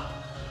 up,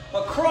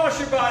 across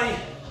your body,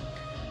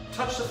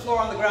 touch the floor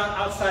on the ground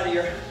outside of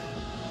your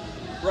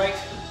right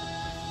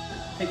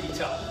pinky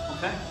toe,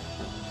 okay?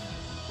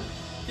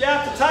 You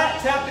have to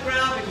tap the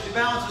ground because your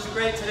balance isn't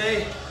great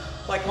today,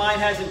 like mine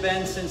hasn't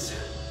been since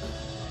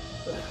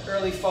the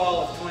early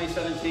fall of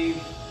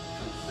 2017.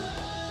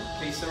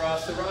 Que sera,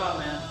 sera,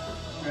 man.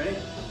 Ready?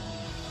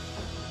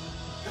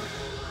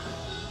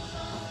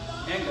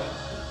 And go.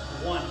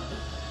 1,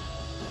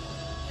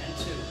 and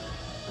 2,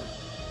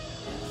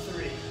 and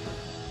 3,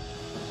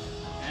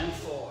 and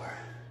 4,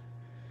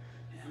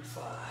 and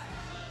 5,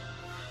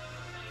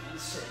 and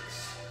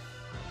 6,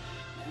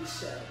 and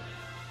 7,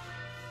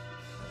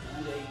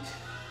 and 8,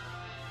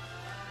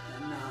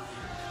 and 9,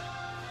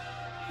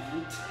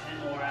 and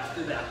 10 more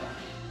after that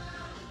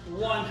one.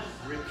 1,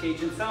 rib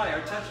cage and thigh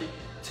are touching.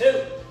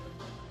 2,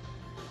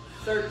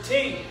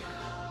 13,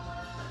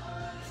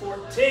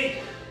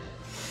 14,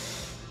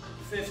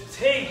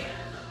 15,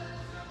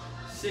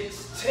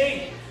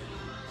 16,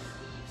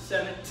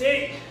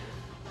 17,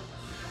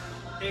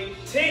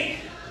 18,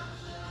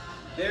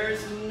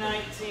 there's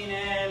 19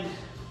 and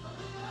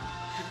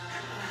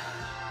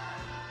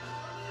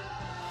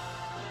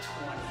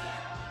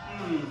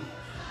 20.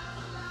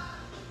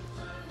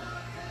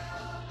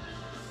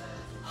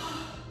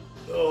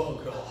 Oh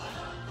God.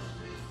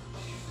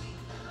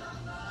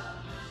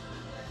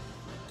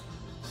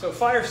 So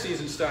fire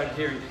season started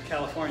here in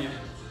California.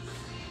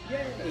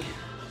 Yay!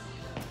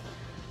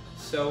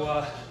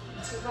 So,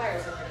 2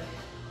 fires already.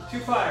 2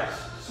 fires.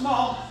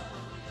 Small,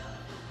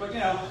 but you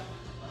know,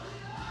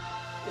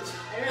 it's...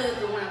 I didn't really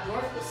think the one up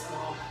north was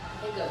small. I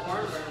think the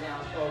barn burned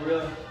down. Oh,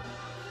 really?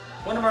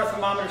 One of our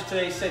thermometers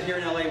today said here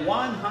in LA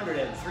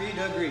 103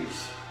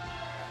 degrees.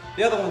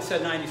 The other one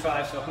said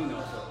 95, so who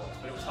knows what it was,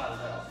 but it was hot as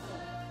hell.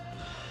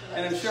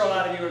 And I'm sure a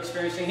lot of you are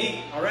experiencing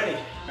heat already,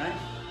 right?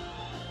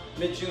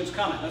 Mid-June's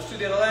coming. Let's do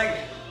the other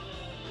leg.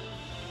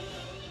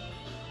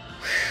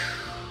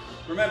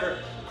 Remember,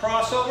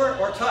 crossover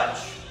or touch.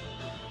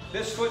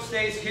 This foot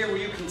stays here where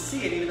you can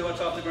see it even though it's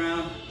off the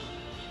ground.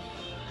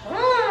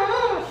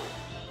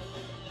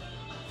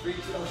 3, 2,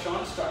 oh,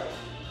 Sean started.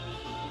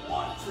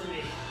 1 for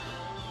me.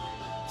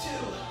 2,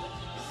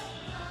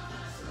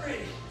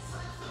 3,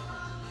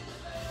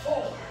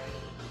 4,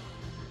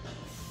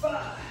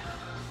 5,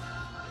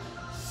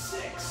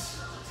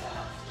 6,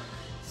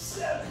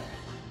 7,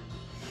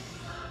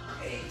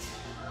 8,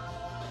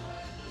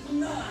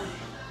 9,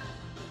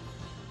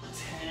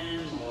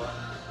 10 more.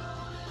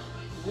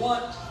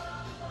 1,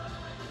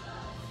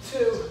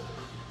 2,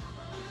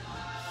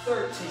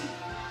 13,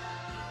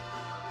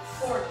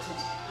 14,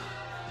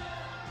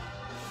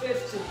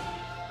 15,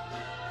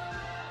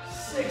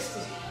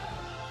 16,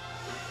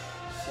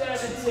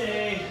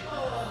 17,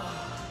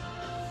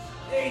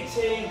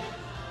 18,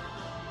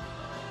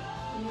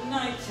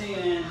 19,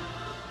 and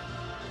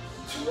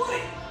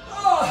 20.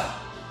 Oh.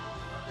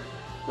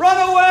 Run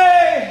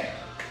away!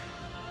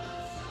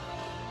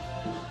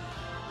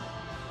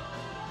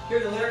 Hear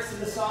the lyrics of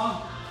the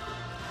song?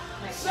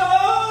 So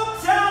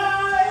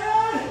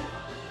tired!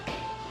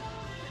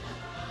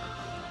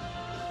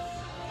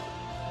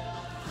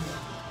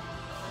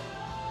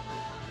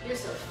 You're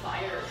so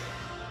fired.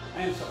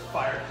 I am so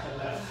fired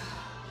by that.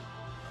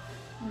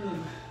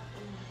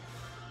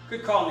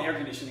 Good call on the air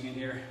conditioning in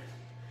here.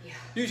 Yeah.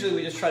 Usually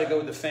we just try to go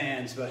with the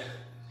fans, but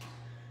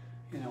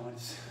you know,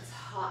 it's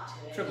hot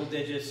today. Triple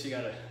digits, you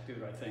gotta do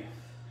the right thing.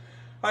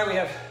 All right, we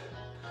have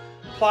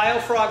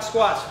plyo frog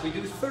squats. We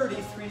do 30.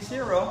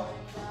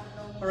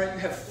 All right, you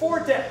have 4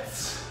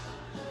 depths.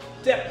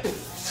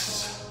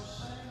 Depths.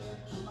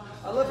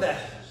 I love that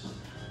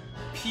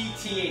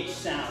PTH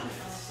sound.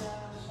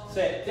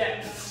 Say it,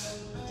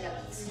 depths.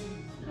 Depths.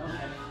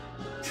 Okay.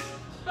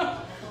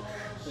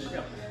 There you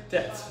go,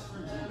 depths.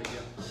 There we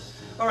go.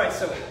 All right,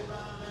 so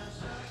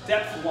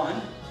depth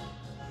 1.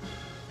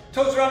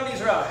 Toes are out,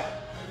 knees are out.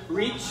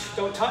 Reach,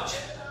 don't touch.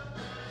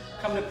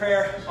 Come to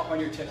prayer, up on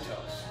your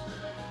tiptoes.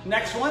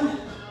 Next one,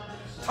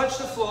 touch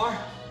the floor,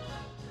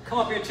 come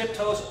up your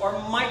tiptoes or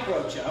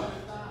micro jump.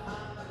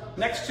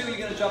 Next 2, you're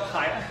gonna jump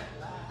higher.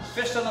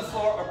 Fist on the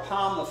floor or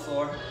palm the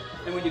floor.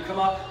 And when you come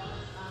up,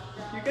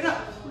 you get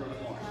up a little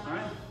bit more, all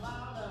right?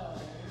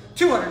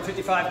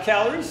 255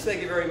 calories,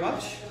 thank you very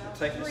much.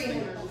 Take this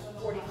thing.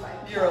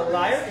 345. You're a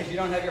liar if you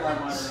don't have your arm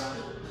monitor on.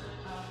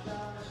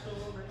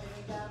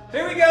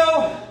 Here we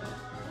go.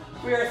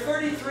 We are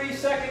 33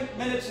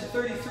 minutes and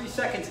 33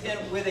 seconds in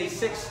with a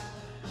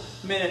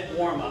 6-minute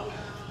warm-up.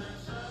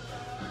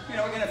 You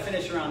know, we're gonna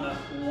finish around the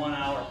 1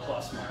 hour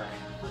plus mark.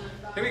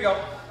 Here we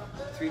go.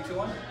 3, 2,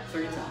 1,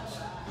 30 times.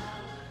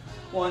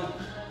 1,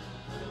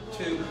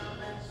 2,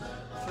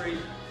 3,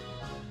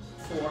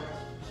 4,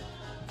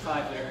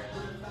 5 there.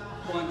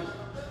 1,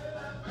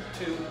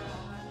 2,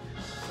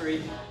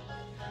 3,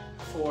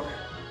 4,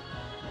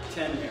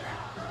 10 there.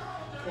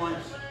 1,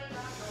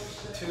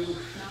 2,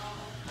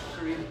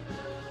 3,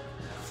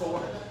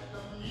 4,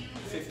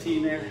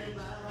 15 there.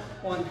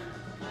 1,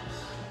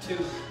 2,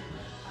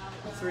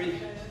 3,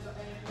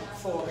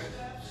 4,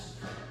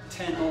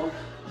 10 more.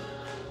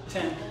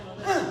 10,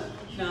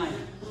 9,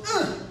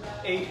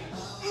 8,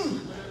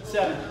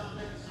 7,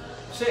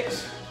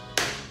 6,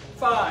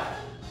 5,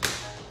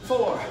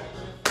 4,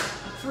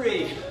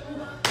 3,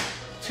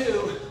 2,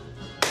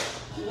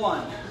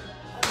 1.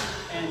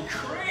 And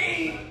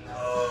cream.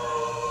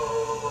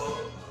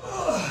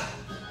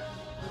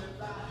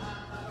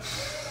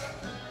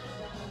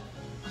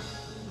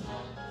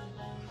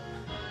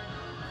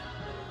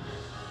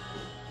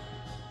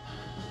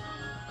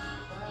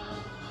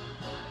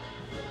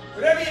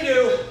 Whatever you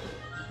do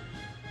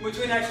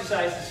between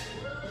exercises,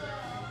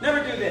 never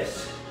do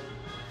this.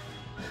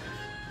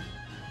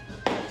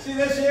 See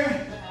this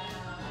here?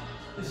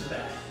 This is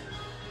bad.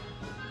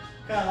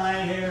 Kind of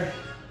lying here.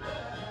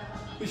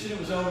 Wishing it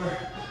was over.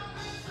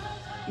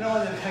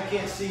 Knowing that I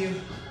can't see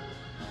you.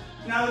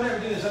 No, I would never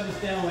do this. I'm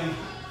just demoing.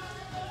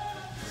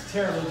 It's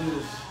terrible to do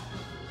this.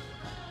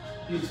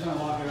 You just want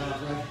to walk it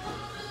off, right?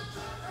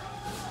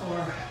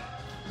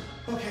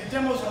 Or, okay,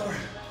 demo's over.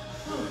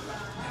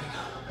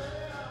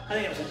 I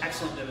think it was an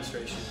excellent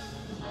demonstration.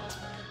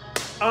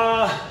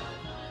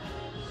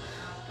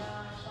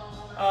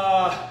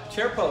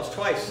 Chair pose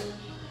twice.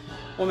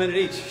 1 minute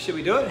each. Should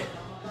we do it?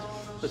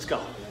 Let's go.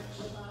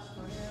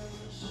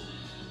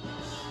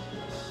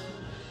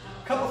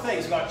 Couple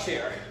things about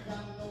chair.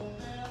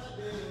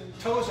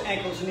 Toes,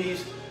 ankles,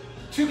 knees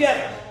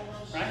together,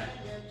 right?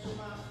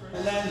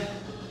 And then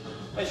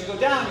as you go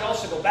down, you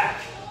also go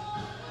back.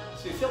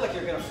 So you feel like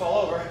you're going to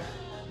fall over.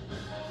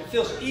 It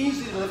feels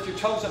easy to lift your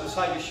toes up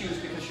beside your shoes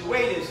because your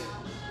weight is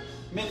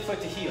mid-foot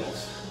to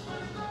heels.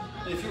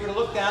 And if you were to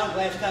look down,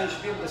 glance down, you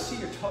should be able to see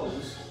your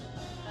toes.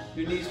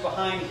 Your knees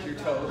behind your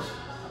toes.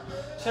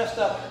 Chest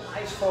up,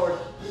 eyes forward.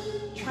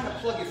 Trying to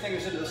plug your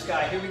fingers into the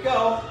sky. Here we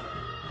go.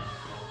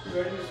 You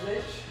ready, Ms.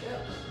 H?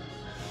 Yep.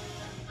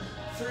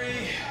 3,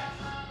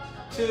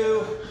 2.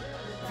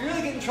 If you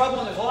really get in trouble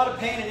and there's a lot of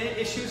pain and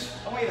issues,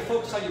 I want you to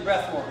focus on your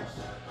breath more.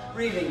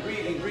 Breathing,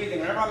 breathing, breathing.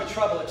 Whenever I'm in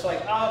trouble, it's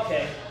like, oh,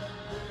 okay.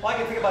 All I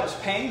can think about is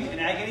pain and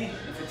agony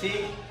and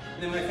fatigue.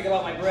 And then when I think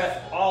about my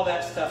breath, all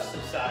that stuff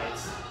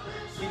subsides.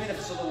 Even if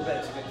it's a little bit,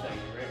 it's a good thing.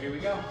 Right, here we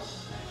go.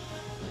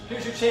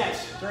 Here's your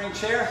chance. During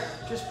chair,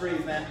 just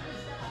breathe, man.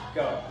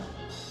 Go.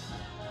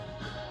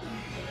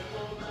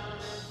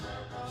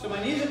 So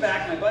my knees are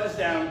back, my butt is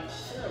down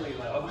fairly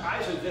low.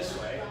 Eyes are this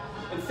way.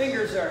 And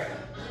fingers are,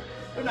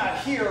 they're not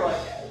here like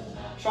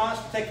Shauna's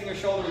protecting her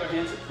shoulder with her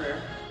hands at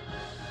prayer.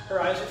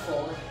 Her eyes are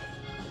forward.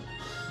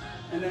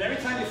 And then every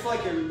time you feel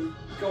like you're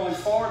going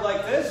forward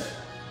like this,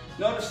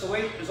 notice the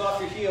weight is off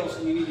your heels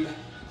and you need to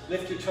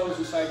lift your toes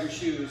inside your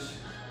shoes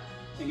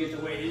and get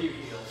the weight in your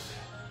heels.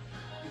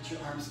 Get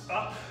your arms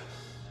up,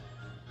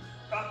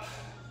 up,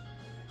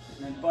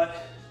 and then butt,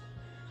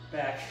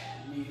 back,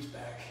 knees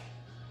back.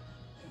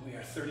 And we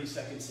are 30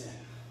 seconds in.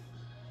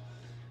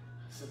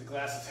 So the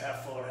glass is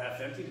half full or half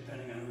empty,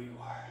 depending on who you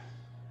are.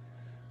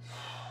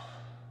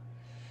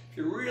 If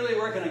you're really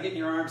working on getting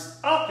your arms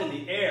up in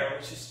the air,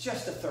 which is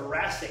just a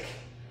thoracic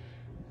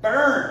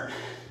burn,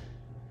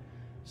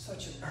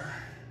 such a burn.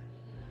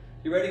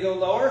 You ready to go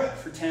lower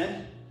for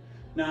 10,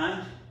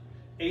 9,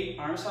 8,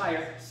 arms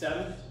higher,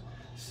 7,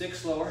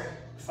 6 lower,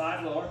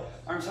 5 lower,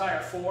 arms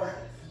higher, 4,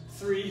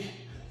 3,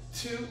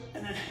 2,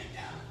 and then hang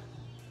down.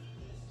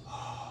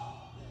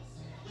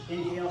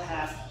 Inhale,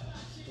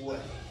 halfway.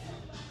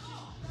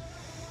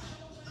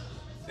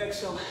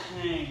 Exhale,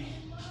 hang.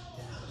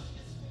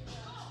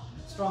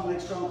 Strong leg,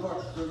 strong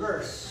core,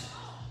 reverse.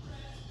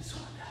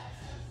 Swan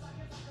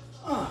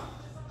dive.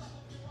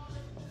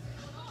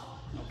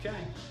 Okay.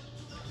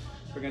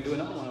 We're going to do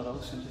another one of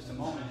those in just a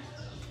moment.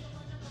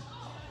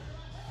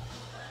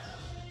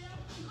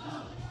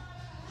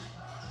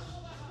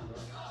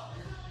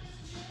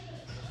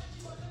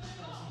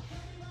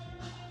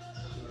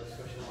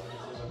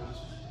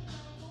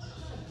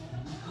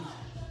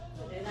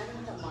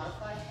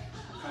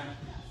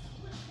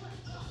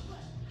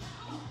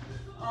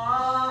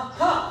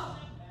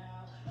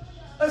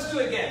 Let's do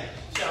it again,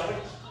 shall we?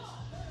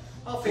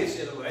 I'll face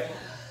the other way.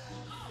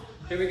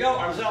 Here we go,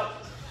 arms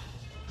up.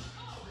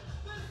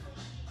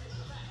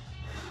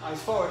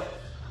 Eyes forward.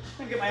 I'm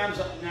gonna get my arms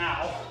up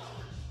now.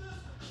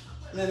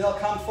 And then they'll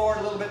come forward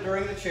a little bit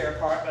during the chair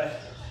part, but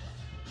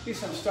at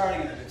least I'm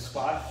starting in a good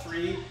spot.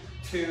 3,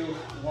 2,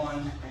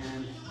 1,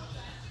 and go.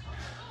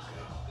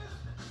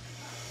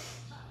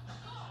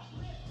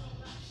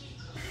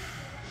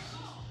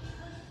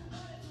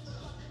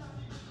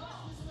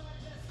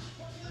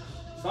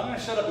 So I'm going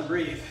to shut up and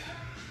breathe.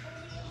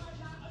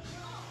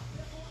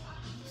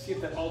 See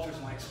if that alters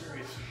my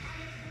experience.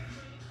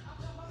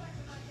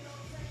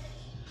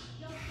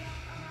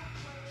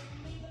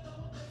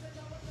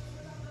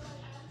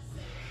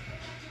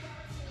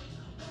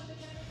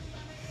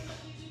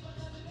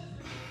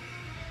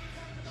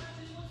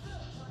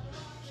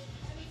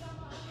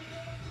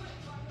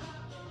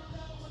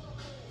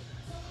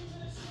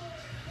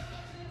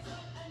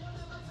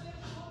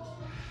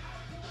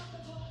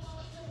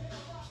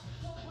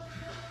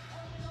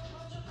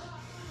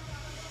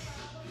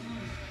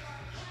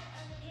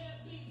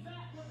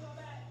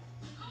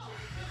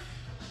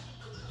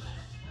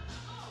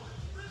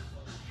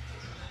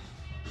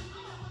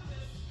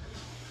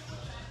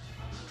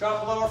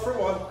 Drop lower for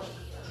 1,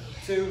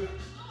 2,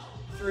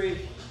 3,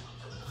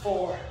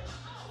 4,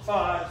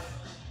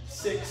 5,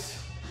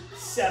 6,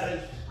 7,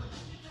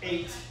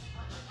 8,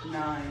 9,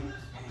 hang down.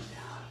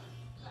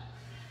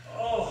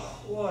 Oh,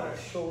 what a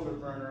shoulder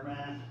burner,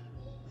 man.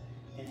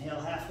 Inhale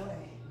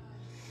halfway.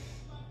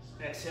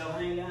 Exhale,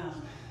 hang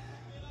down.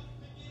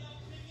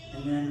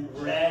 And then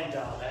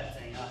ragdoll that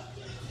thing up.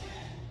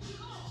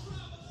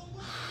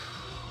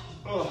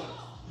 Oh.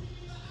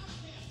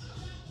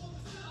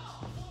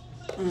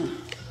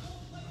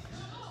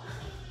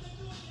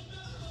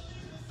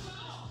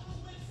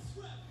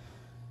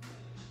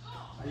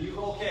 Are you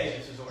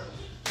okay, Mrs. Horton?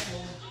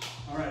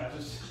 All right, I'm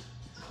just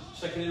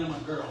checking in on my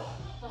girl.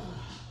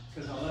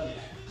 Because I love you.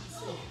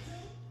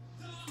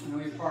 I know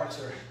your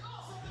parts are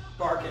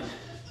barking.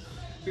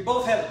 We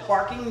both have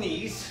barking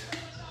knees.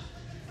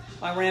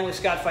 I ran with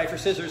Scott Pfeiffer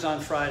scissors on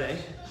Friday.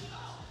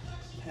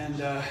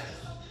 And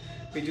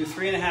we do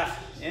 3.5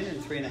 in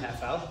and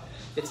 3.5 out.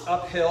 It's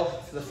uphill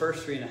for the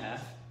first 3.5.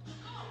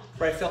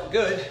 Where I felt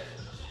good.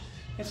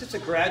 It's just a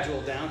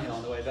gradual downhill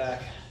on the way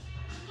back.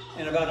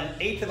 And about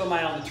 1/8 of a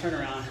mile in the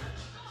turnaround,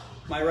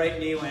 my right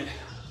knee went,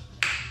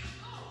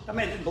 I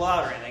mean, it didn't blow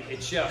out or anything. It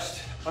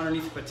just,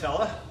 underneath the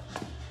patella,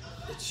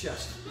 it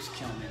just was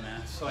killing me,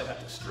 man. So I'd have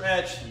to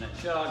stretch and then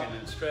jog and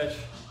then stretch.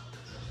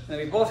 And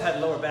we both had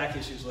lower back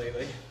issues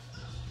lately.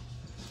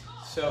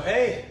 So,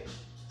 hey,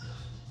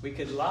 we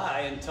could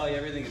lie and tell you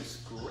everything is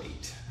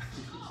great.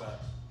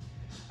 But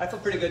I feel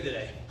pretty good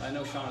today. I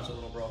know Shauna's a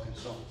little broken,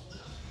 so.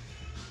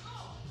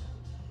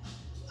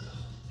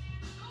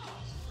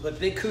 But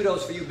big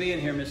kudos for you being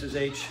here, Mrs.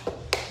 H.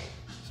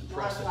 It's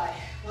impressive.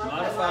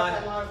 Modify.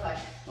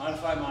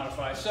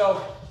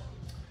 So,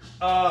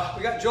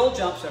 we got Joel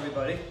jumps,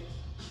 everybody.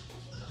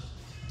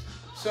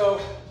 So,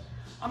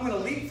 I'm going to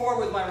leap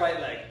forward with my right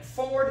leg,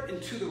 forward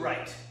and to the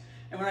right.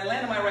 And when I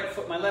land on my right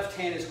foot, my left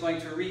hand is going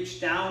to reach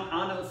down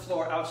onto the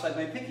floor outside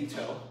my pinky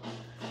toe.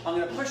 I'm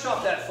going to push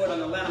off that foot, I'm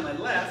going to land on my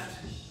left,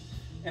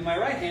 and my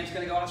right hand's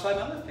going to go outside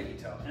my left pinky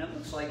toe. And it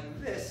looks like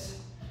this,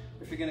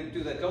 if you're going to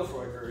do that go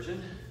for it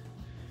version.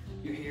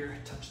 You're here,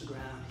 touch the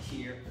ground,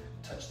 here,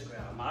 touch the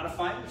ground.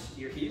 Modifiers,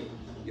 you're here,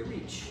 you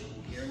reach,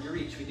 here and you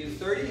reach. We do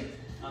 30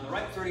 on the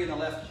right, 30 on the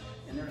left,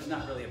 and there's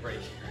not really a break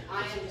here.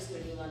 I am just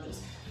going to do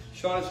lunges.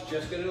 Shauna's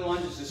just going to do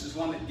lunges. This is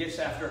one that gets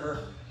after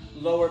her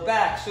lower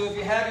back. So if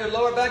you have your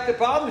lower back that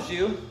bothers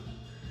you,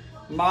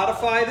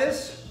 modify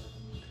this,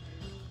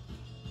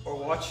 or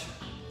watch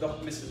the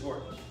Mrs.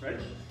 Horton.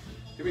 Ready?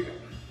 Here we go.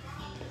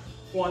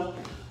 1,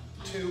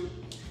 2,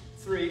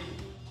 3,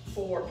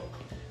 4,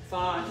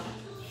 5,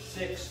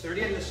 6,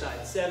 30 on this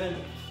side,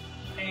 7,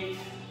 8,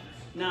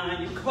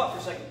 9, you can come up for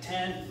a second,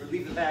 10,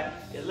 relieve the back,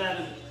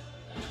 11,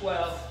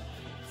 12,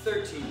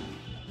 13,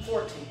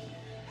 14,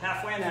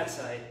 halfway on that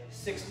side,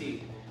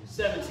 16,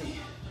 17,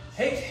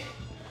 18,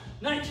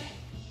 19,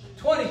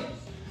 20,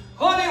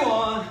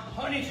 21,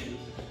 22,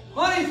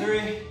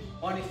 23,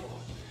 24,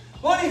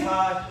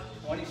 25,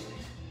 26,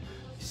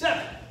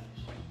 27,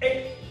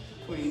 28,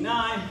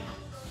 29,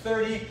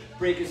 30,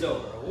 break is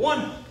over.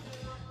 1,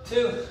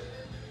 2,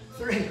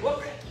 3,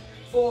 whoop.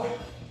 4,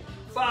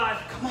 5,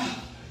 come on,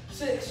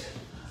 6,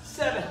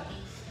 7,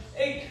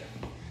 8,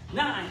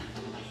 9,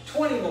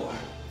 20 more.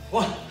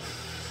 1,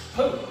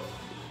 2,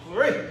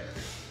 3,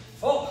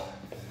 4,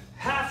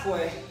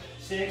 halfway,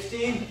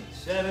 16,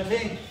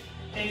 17,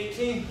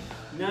 18,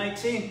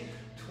 19,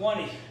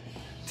 20,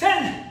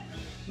 10,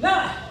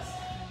 9,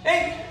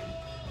 8,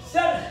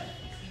 7,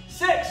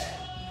 6,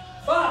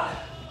 5,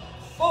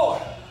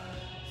 4,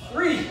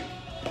 3,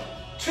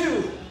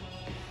 2,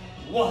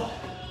 1.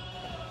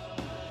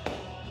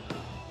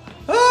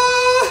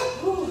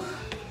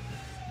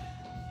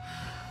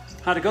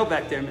 How'd it go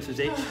back there, Mrs.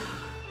 H? I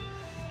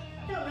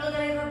don't know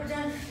that I've ever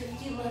done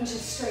 50 lunges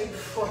straight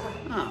before.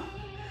 Oh,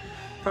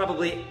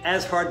 probably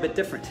as hard but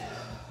different.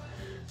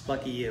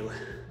 Lucky you.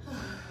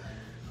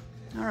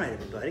 All right,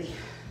 everybody.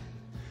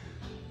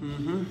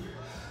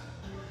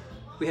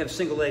 We have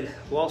single leg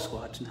wall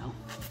squats now.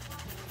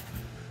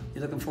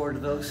 You looking forward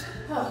to those?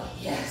 Oh,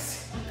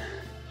 yes.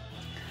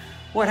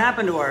 What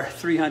happened to our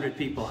 300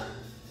 people?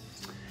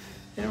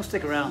 They don't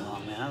stick around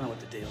long, man. I don't know what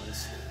the deal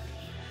is.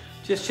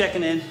 Just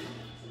checking in.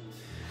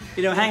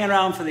 You know, hanging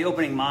around for the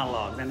opening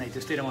monologue, then they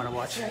don't want to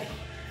watch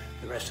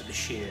the rest of the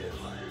show.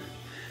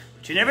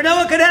 But you never know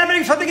what could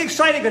happen. Something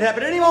exciting could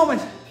happen at any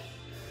moment.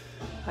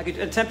 I could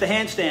attempt a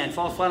handstand,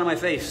 fall flat on my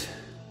face.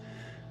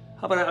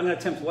 How about I'm going to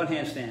attempt one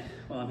handstand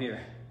while I'm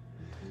here.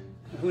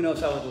 Who knows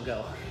how it will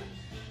go.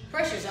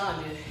 Pressure's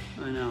on, dude.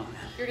 I know.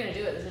 You're going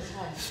to do it this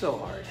time. So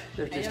hard.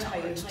 They're just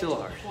hard. It's still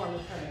hard.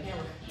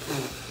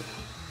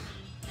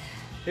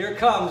 Here it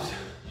comes.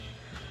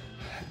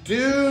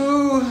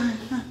 Do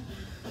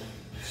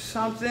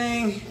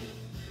something.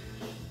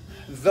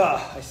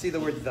 I see the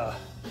word the.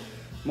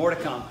 More to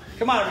come.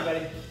 Come on,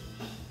 everybody.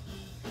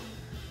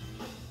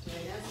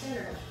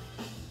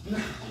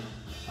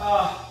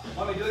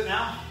 Want me to do it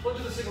now? We'll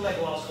do the single leg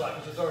wall squat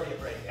because there's already a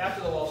break.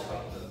 After the wall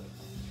squat, we'll do it.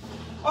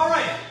 All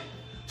right.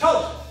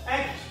 Toes,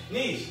 ankles,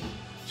 knees,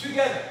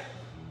 together.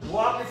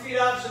 Walk your feet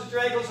out so that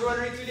your ankles are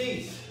underneath your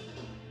knees.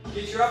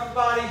 Get your upper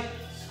body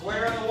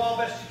square on the wall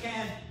best you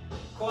can.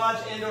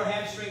 Quads and or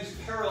hamstrings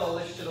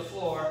parallel-ish to the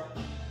floor.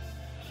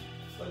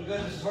 Looking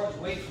good. Mrs. Horton's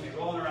waiting for me,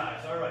 rolling her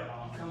eyes. All right,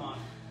 Mom, come on.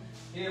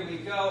 Here we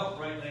go.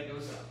 Right leg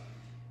goes up.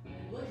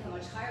 Look how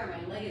much higher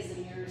my leg is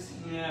than yours.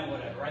 Yeah,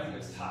 whatever. I think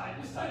it's tied.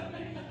 It's tied to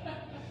me.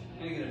 I'm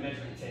going to get a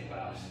measuring tape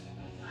out.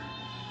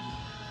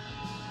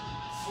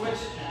 Switch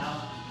it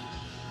now.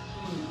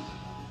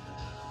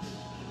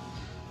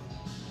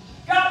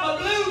 Got my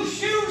blue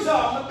shoes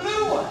on, the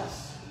blue ones.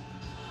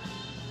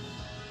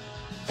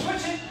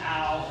 Switch it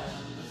now.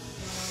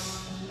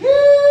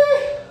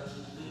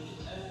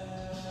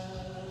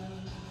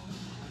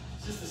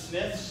 Is this the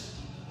Smiths?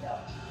 No.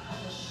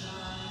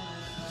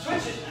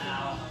 Switch it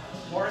now.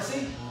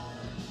 Morrissey?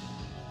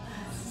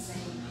 That's the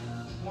same.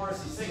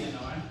 Morrissey singing,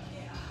 though, right?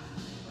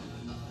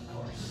 Yeah. Of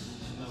course.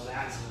 You know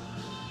that.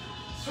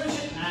 Switch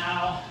it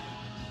now.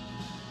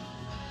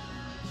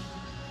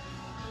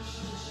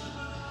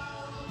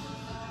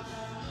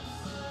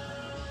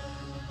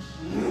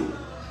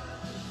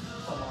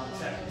 That's a long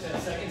second,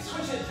 10 seconds.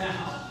 Switch it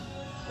now.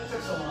 That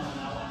took so long on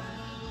that one.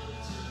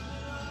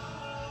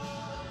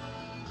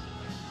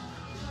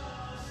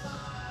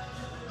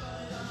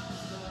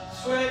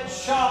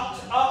 Switch,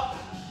 chopped up.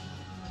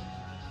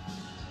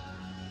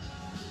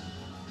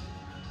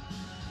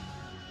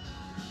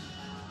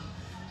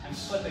 I'm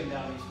slipping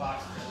down these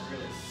boxes. That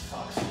really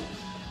sucks.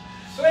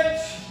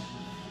 Switch.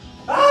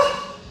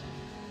 Ah!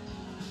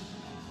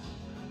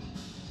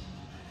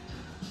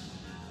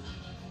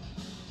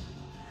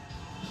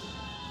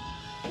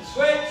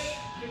 Switch.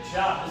 Good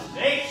job, Mrs.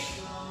 H.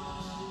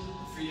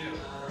 For you,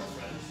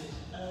 girlfriend.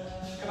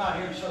 Come out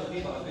here and show the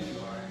people how good you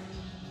are.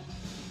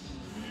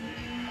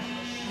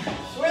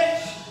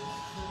 Switch.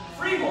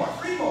 Three more.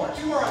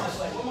 Two more on this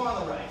leg, one more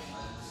on the right.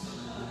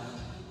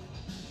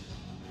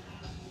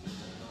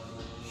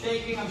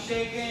 Shaking, I'm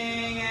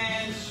shaking,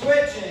 and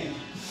switching.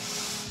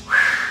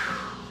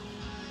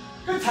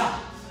 Good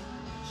time.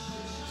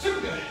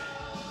 Super good.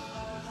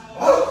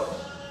 Whoa.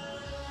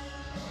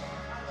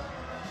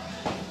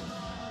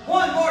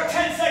 One more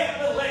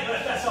 10-second little leg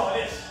lift, that's all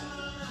it is.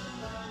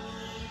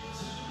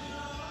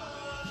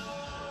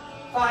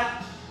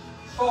 5,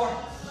 4,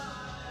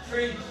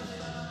 3,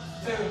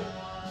 2,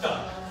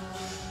 done.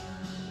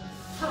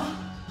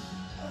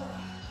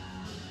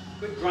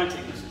 Good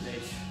grunting, Mrs.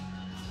 H.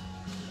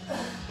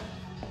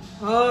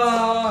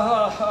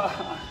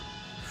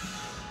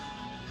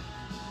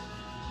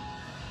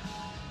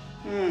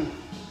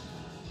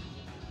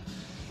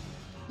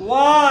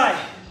 Why?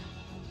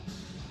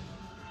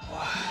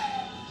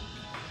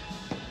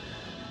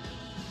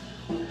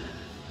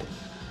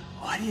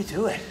 Why do you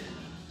do it?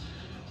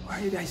 Why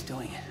are you guys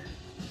doing it?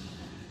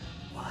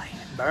 Why?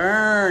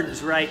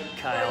 Burns, right,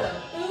 Kyle?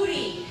 For the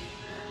booty.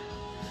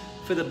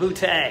 For the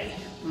bootay.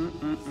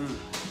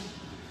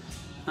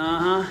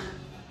 Uh-huh.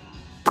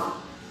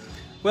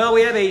 Well,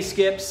 we have A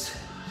skips.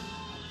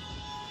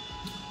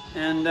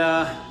 And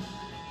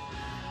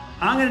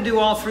I'm going to do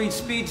all 3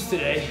 speeds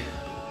today.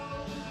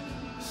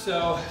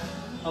 So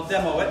I'll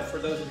demo it for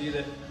those of you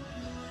that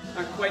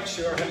aren't quite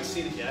sure, haven't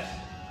seen it yet.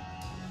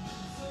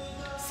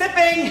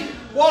 Sipping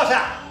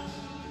water.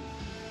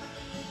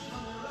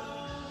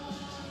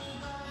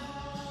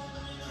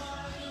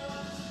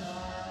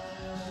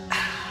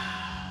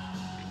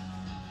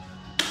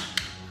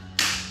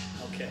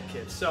 Okay,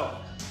 kids, so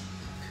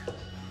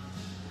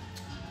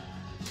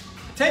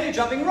pretend you're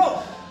jumping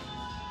rope.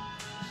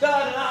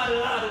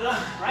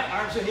 Da-da-da-da-da-da, right?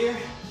 Arms are here.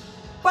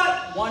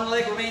 But one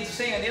leg remains the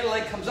same and the other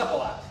leg comes up a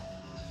lot.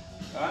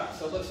 All right,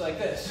 so it looks like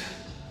this.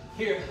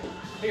 Here,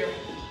 here,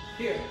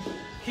 here,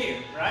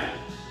 here, right?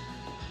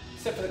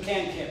 Except for the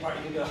can part,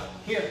 you can go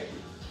here,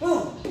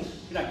 boom.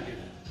 You're not gonna do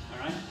that, all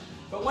right?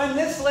 But when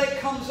this leg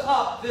comes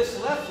up, this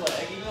left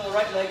leg, even though the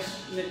right leg's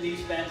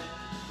knees bent,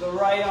 the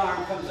right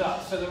arm comes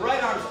up. So the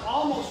right arm's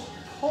almost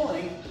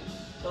pulling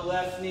the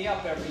left knee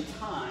up every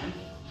time.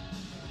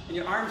 And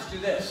your arms do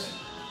this,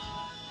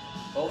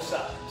 both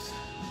sides.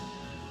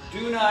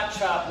 Do not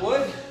chop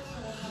wood.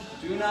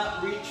 Do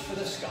not reach for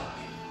the sky,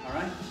 all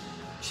right?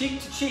 Cheek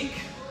to cheek.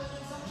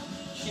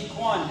 Cheek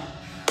 1,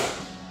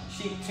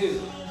 cheek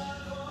 2.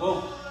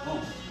 Boom,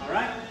 boom, all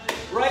right?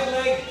 Right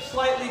leg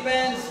slightly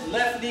bends,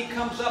 left knee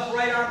comes up,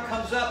 right arm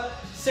comes up,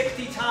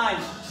 60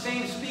 times.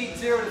 Same speed,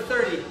 0 to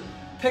 30.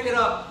 Pick it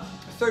up,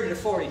 30 to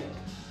 40,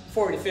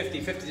 40 to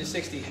 50, 50 to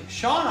 60.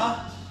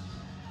 Shauna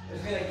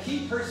is gonna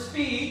keep her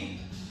speed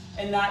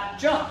and not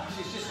jump.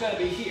 She's just gonna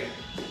be here,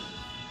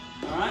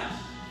 all right?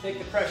 Take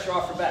the pressure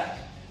off her back.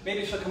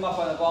 Maybe she'll come up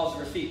on the balls of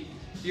her feet.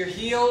 Your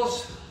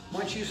heels,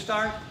 once you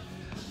start,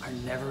 are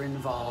never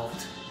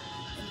involved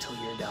until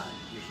you're done.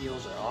 Your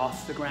heels are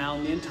off the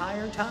ground the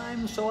entire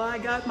time, so I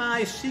got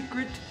my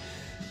secret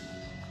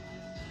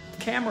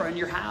camera in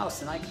your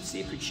house and I can see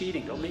if you're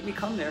cheating. Don't make me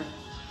come there.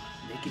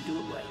 Make you do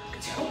it right.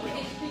 Don't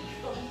make me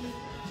go.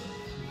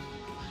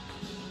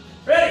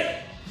 Ready?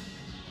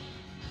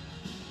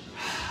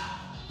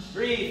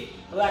 Breathe,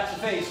 relax the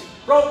face.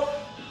 Rope.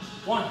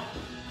 1,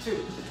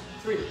 2,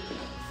 3,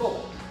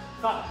 4,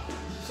 5,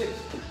 6,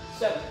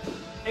 7,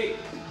 8,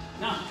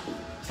 9,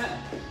 10.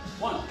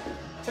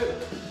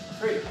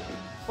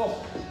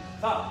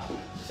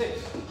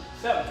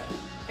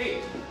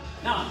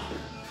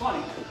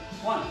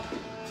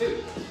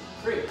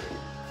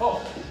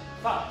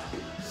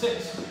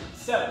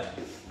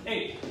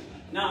 8,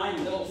 9,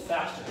 a little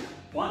faster.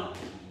 1,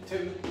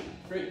 2,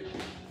 3,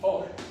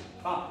 4,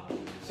 5,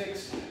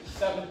 6,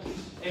 7,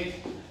 8,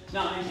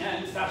 9,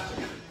 and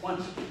faster.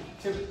 1,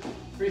 2,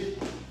 3,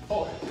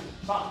 4,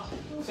 5,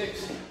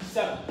 6,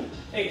 7,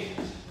 8,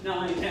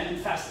 9, and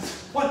faster.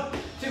 1,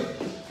 2,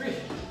 3,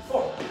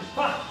 4,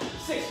 5,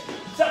 6,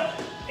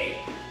 7, 8,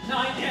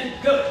 9,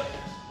 and good.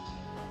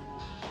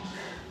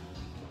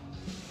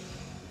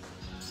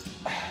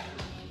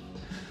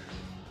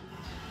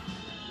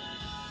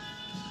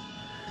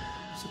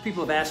 So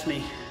people have asked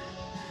me,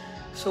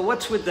 so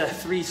what's with the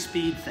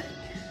 3-speed thing?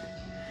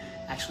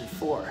 Actually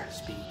 4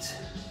 speeds.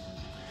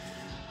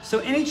 So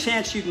any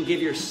chance you can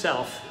give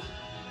yourself,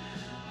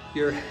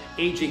 your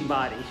aging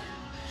body,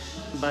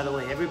 and by the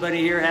way, everybody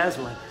here has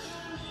one.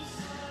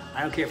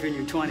 I don't care if you're in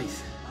your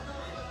 20s,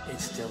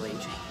 it's still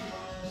aging.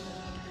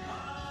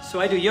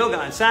 So I do yoga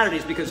on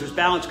Saturdays because there's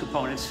balance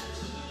components.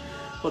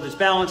 Well, there's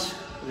balance,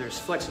 there's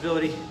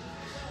flexibility,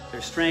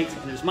 there's strength,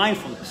 and there's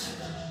mindfulness.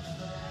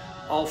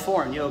 All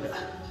 4 in yoga,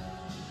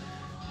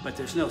 but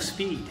there's no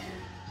speed.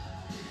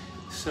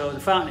 So the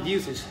fountain of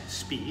youth is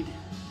speed,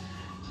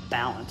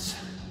 balance,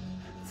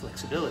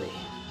 flexibility,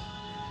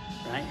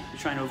 right? You're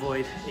trying to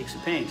avoid aches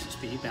and pains,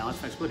 speed, balance,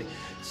 flexibility.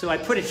 So I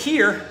put it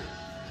here,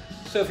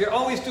 so if you're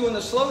always doing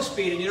the slow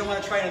speed and you don't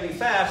want to try anything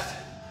fast,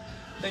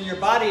 then your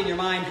body and your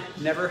mind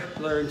never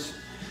learns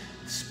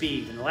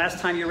speed. And the last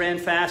time you ran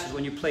fast is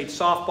when you played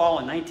softball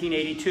in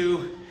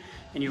 1982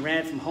 and you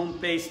ran from home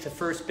base to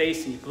first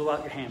base and you blew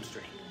out your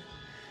hamstring.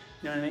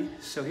 You know what I mean?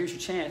 So here's your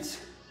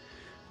chance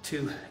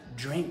to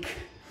drink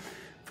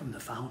from the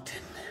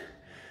fountain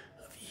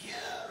of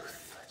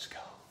youth. Let's go.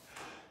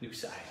 New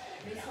side.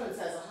 This one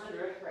says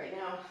 100 right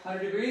now.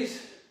 100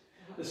 degrees?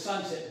 The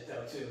sun's hitting it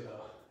though, too,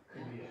 though.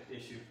 Could be an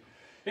issue.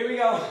 Here we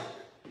go.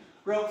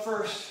 Rope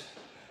first.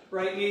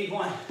 Right knee.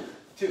 1,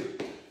 2,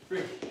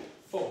 3,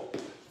 4,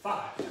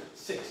 5,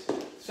 6,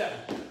 7,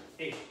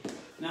 8,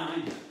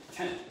 9,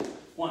 10.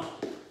 1,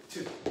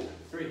 2,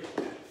 3,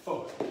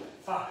 4,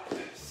 5,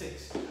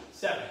 6,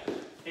 7,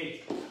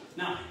 8,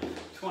 9,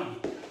 20.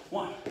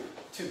 1,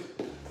 2,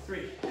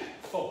 3,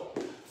 4,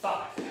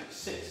 5,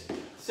 6,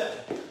 7,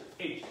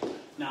 8,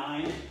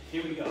 9.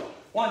 Here we go.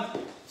 1,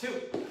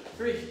 2,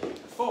 3,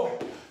 4,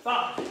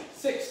 5,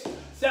 6,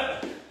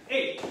 7,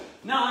 8,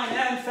 9,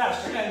 and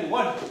faster. And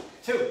 1,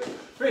 2,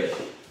 3,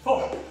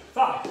 4,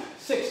 5,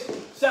 6,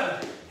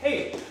 7,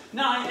 8,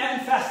 9,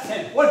 and fast.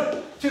 And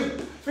 1, 2,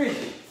 3,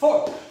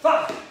 4,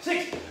 5,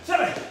 6,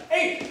 7,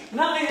 8,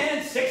 9,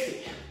 and 60.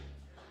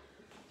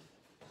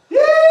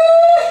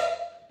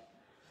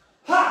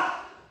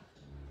 Ha!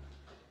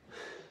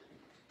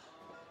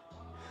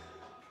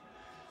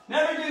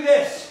 Never do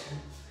this.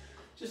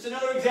 Just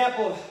another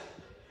example of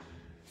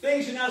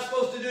things you're not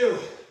supposed to do.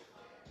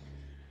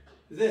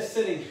 This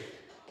sitting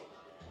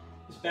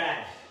is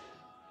bad.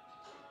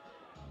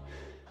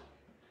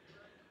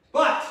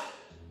 But,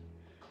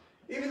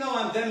 even though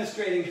I'm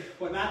demonstrating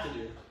what not to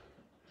do,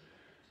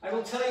 I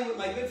will tell you what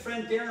my good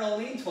friend Darren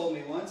Oline told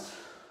me once.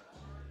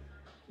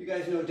 You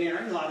guys know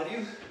Darren, a lot of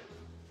you.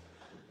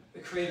 The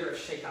creator of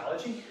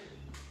Shakeology.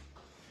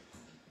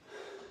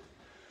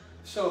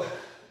 So,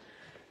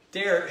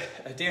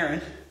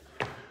 Darren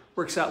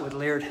works out with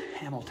Laird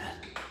Hamilton.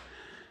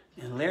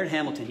 And Laird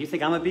Hamilton, you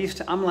think I'm a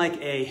beast? I'm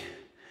like a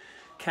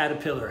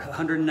caterpillar, a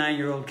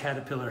 109-year-old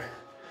caterpillar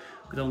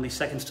with only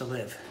seconds to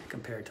live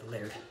compared to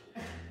Laird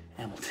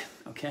Hamilton,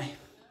 okay?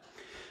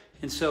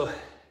 And so,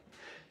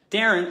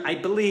 Darren, I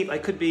believe, I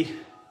could be,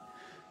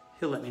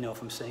 he'll let me know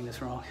if I'm saying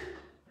this wrong,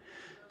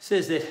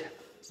 says that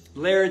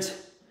Laird's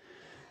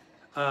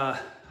high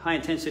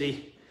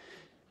intensity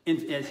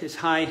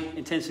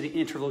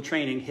interval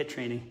training, HIIT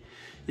training,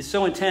 is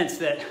so intense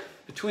that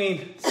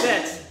between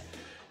sets,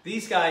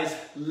 these guys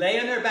lay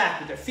on their back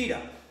with their feet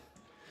up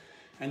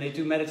and they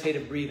do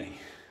meditative breathing.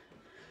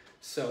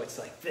 So it's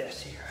like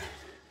this here.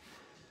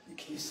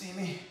 Can you see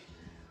me?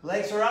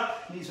 Legs are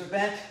up, knees are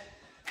bent,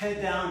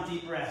 head down,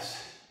 deep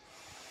breaths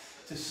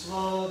to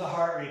slow the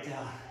heart rate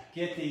down,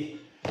 get the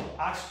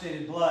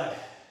oxygenated blood.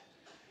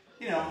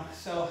 You know,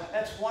 so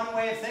that's one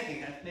way of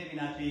thinking. That maybe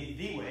not be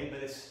the way,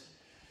 but it's,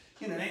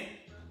 you know,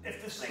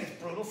 if this thing is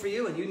brutal for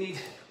you and you need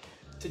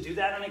to do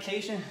that on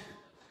occasion,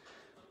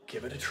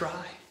 give it a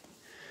try.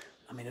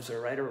 I mean, is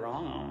there right or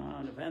wrong? I don't know.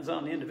 It depends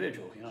on the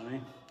individual, you know what I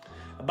mean?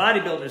 A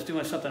bodybuilder is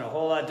doing something a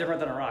whole lot different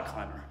than a rock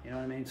climber, you know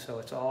what I mean? So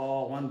it's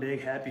all one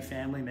big happy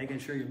family, making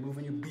sure you're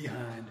moving your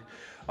behind.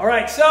 All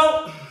right,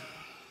 so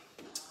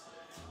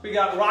we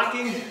got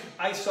rocking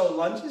iso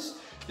lunges.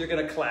 You're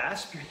gonna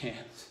clasp your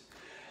hands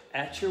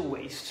at your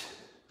waist.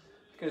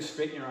 You're gonna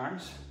straighten your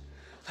arms.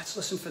 Let's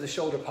listen for the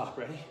shoulder pop,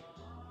 ready?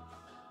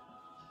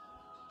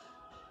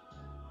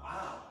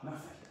 Wow,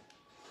 nothing.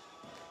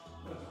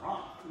 What is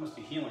wrong? It must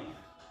be healing.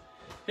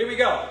 Here we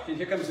go, and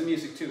here comes the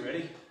music too,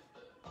 ready?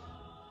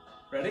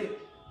 Ready?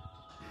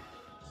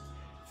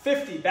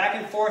 50, back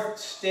and forth,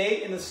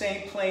 stay in the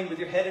same plane with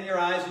your head and your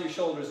eyes and your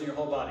shoulders and your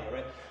whole body, all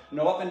right?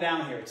 No up and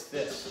down here, it's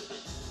this.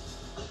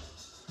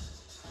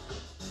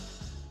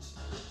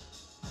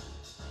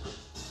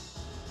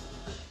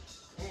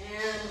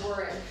 And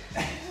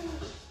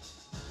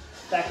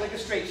Back leg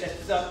is straight, chest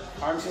is up,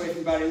 arms away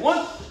from body.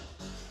 1,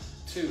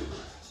 2,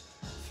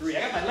 3. I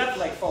got my left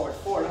leg forward.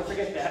 4, don't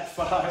forget that.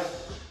 5,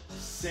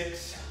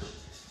 6,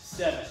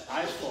 7.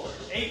 Eyes forward.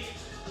 8,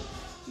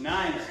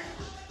 9,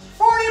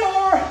 40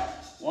 more.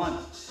 1,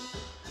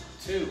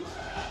 2,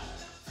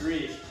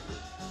 3,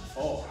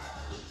 4,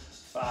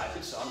 5.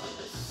 Good song.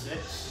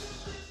 6,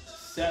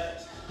 7,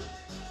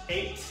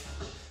 8,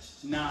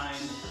 9,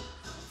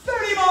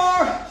 30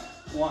 more.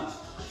 1,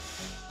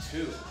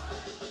 2,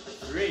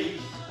 3,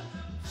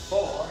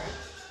 4,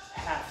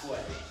 halfway.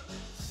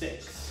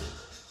 6,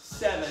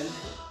 7,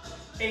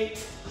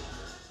 8,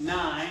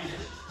 9,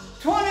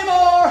 20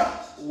 more.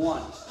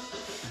 1,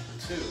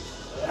 2,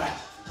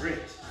 3,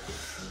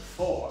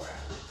 4,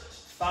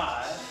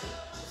 5,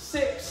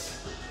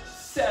 6,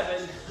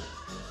 7,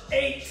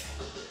 8,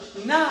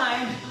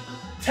 9,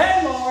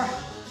 10 more.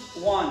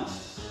 1,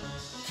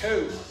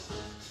 2,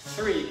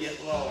 3,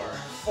 get lower.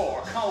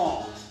 4, come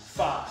on.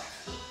 5,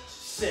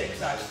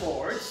 6, eyes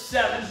forward.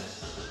 7,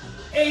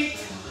 8,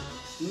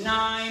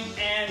 9,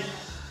 and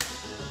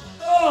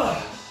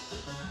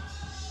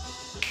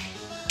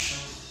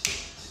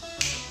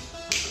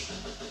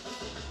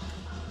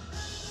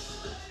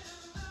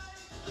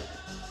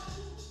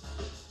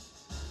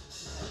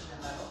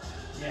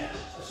yeah,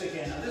 let's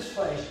again. Now this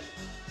play,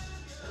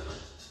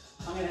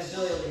 I'm going to have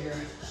Billy over here.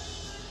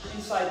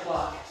 Inside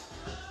block.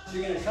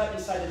 You're going to cut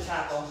inside the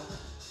tackle.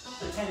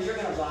 Pretend you're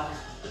going to block.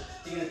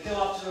 You're going to peel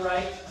off to the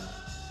right.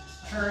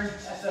 Turn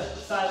at the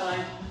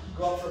sideline.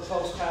 Go up for a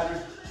post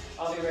pattern.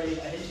 I'll be ready.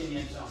 I hit you in the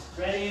end zone.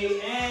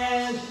 Ready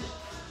and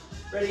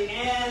break.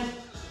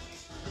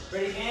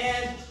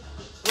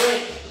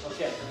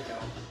 Okay, here we go.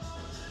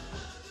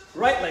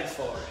 Right leg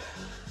forward.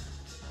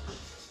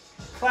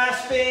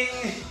 Clasping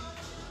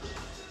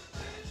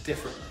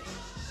differently.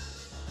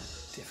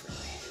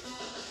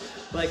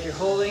 Like you're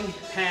holding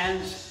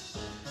hands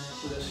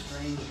with a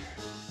stranger.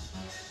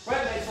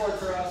 Right leg forward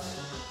for us.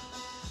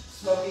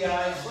 Smoky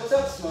eyes. What's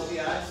up, smoky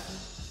eyes?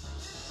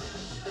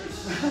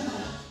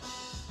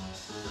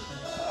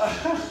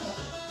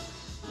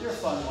 You're a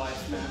fun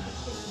wife, man.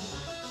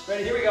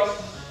 Ready? Here we go.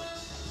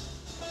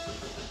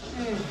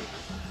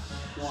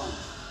 1,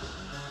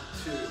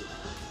 2,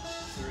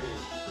 3,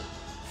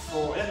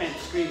 4. That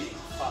man's screaming.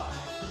 5,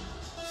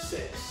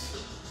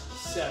 6,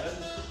 7,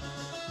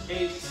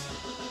 8,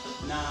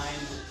 9,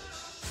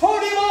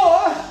 40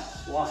 more.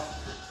 1,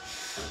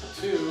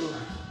 2,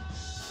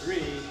 3,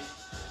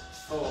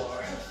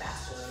 4,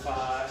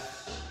 5,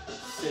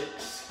 6,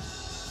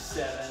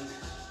 7,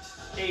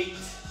 8,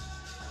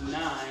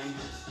 9,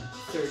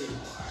 30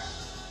 more.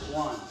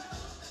 1,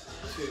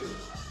 2,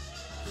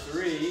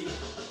 3,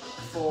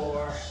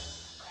 4,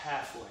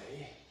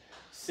 halfway.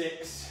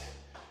 6,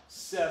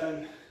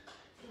 7,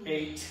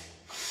 8,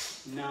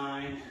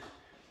 9,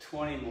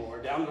 20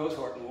 more. Down goes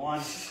Horton.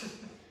 1,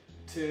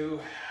 2,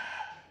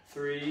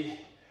 3,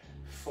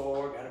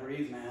 4. Gotta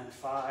breathe, man.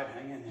 5.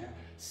 Hang in there.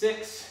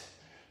 6,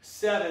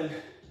 7,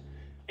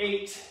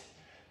 8,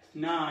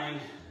 9,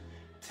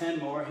 10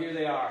 more. Here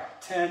they are.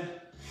 10,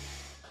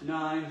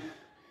 9,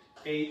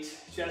 8.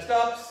 Chest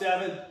up.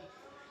 7,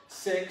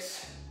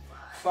 6,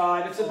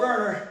 5. It's a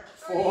burner.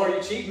 4.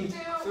 You're cheating.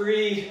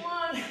 3,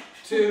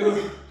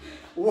 2,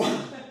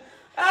 1.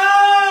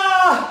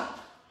 Ah!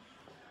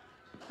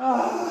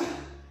 Ah!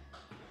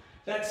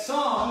 That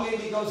song made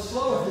me go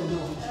slower than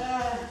normal.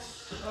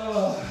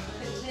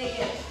 Couldn't take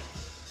it.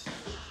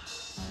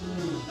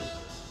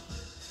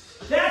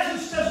 That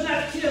which does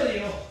not kill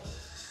you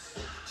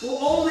will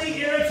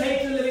only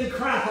irritate the living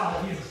crap out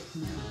of you.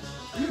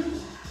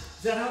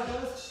 Is that how it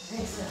goes? I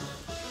think so.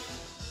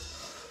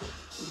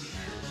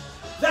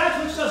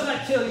 That which does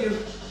not kill you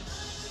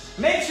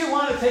makes you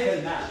want to take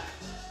a nap.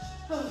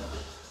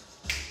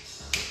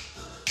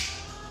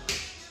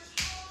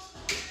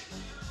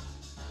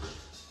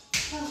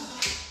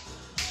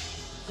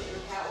 Is it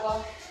your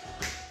catwalk?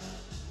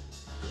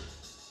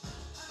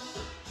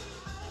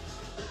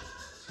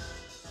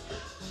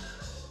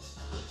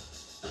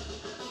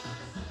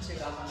 Took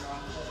off on the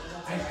wrong foot.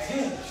 I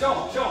did. Show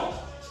him, show him.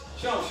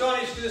 Show him. Sean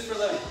needs to do this for a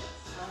living.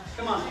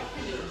 Come on. I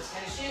could do it with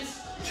tennis shoes.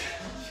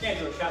 You can't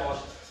do a catwalk.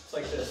 It's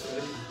like this,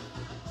 really.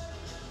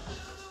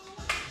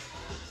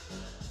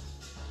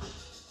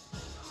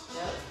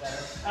 That was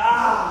better.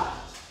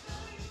 Ah!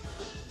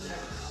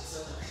 So,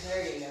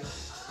 there you go.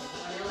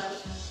 On your left.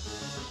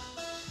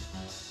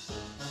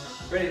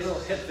 Ready, a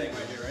little hip thing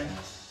right here, right?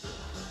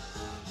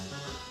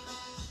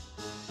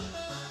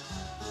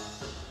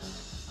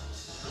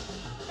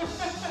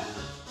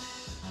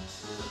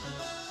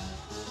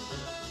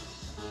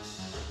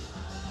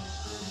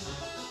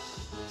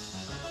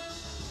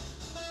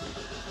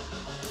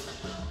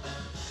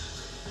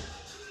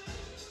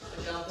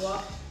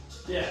 Walk.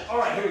 Yeah, all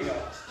right, here we go.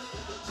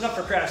 Enough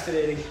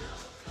procrastinating.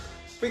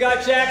 We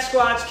got jack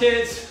squats,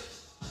 kids.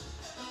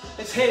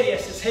 It's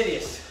hideous, it's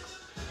hideous.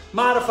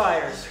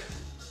 Modifiers.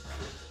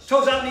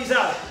 Toes out, knees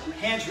out.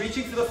 Hands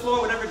reaching for the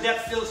floor, whatever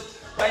depth feels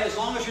right, as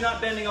long as you're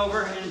not bending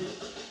over and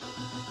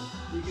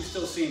you can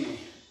still see me.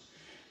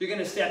 You're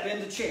gonna step in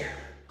the chair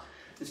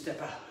and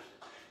step out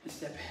and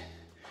step in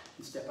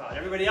and step out.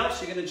 Everybody else,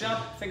 you're gonna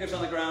jump, fingers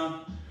on the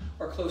ground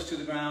or close to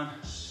the ground.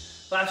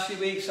 Last few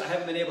weeks, I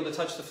haven't been able to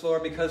touch the floor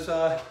because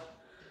of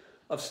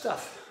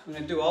stuff. I'm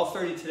gonna do all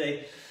 30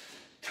 today,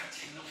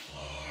 touching the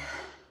floor.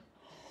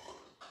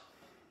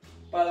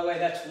 By the way,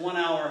 that's 1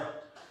 hour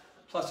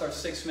plus our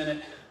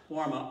 6-minute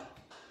warm-up.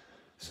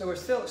 So we're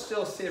still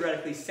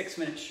theoretically 6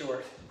 minutes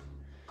short.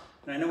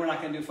 And I know we're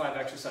not gonna do 5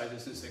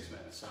 exercises in 6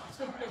 minutes, so it's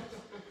all right.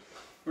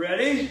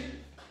 Ready?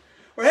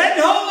 We're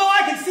heading home, though.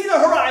 I can see the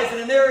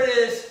horizon, and there it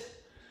is,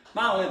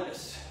 Mount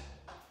Olympus.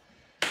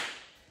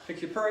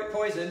 Pick your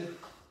poison.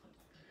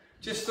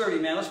 Just 30,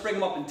 man. Let's bring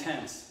them up in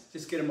 10s.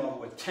 Just get them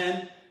over with.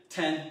 10,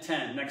 10,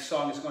 10. Next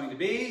song is going to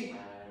be...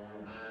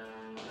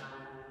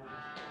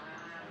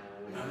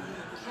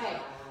 Okay,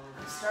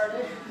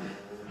 started.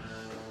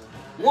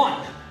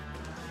 1,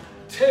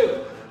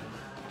 2,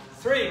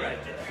 3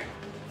 right there.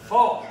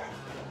 4,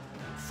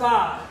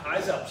 5,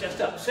 eyes up,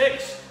 chest up.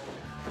 6,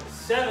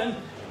 7,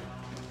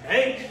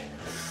 8,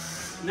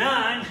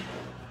 9,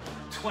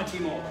 20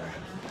 more.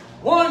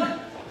 1,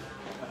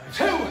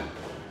 2,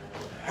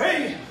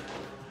 3,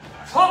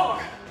 4,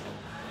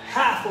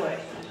 halfway.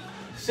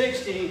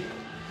 16,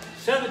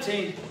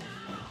 17,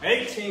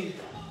 18,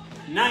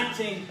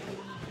 19,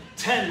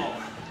 10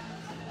 more.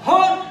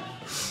 1,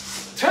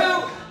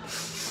 2,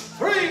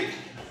 3,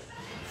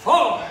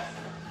 4,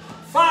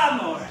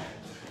 5 more.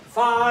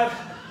 5,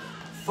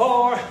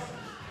 4,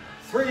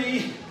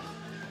 3,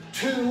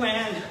 2,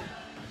 and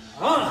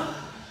 1.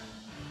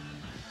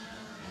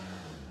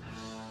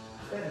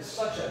 That is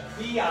such a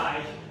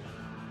VI.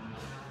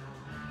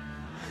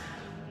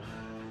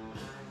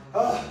 I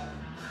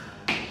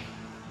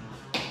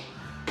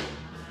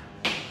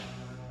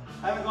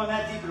haven't gone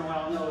that deep in a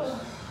while, no.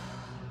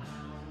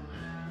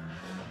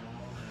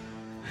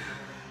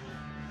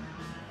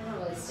 I don't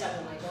really step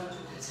when I don't do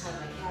that time.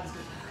 My calves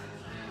get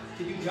back.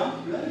 Did you jump,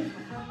 really?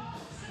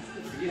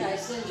 Yeah, I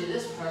just didn't do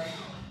this part.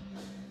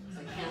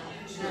 I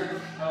can't. Sure.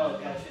 Oh,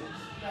 gotcha.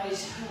 Right.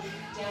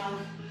 Down.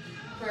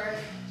 Bird.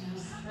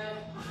 Down.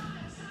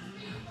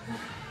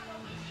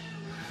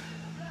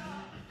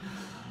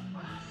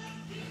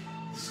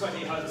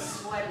 Sweaty husband.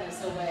 Sweating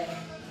us away.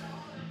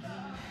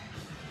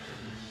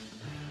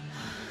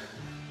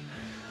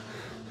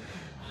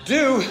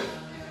 Do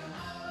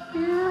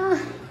your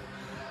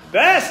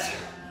best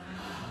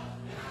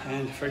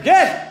and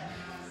forget.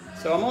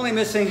 So I'm only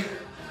missing.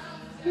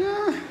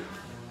 What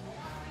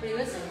are you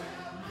missing?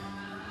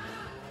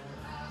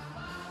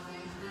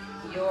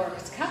 Your.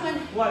 It's coming.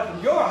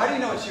 What? Your? How do you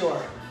know it's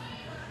your?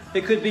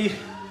 It could be.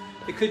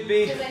 Because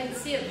I can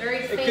see it very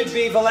faint. It could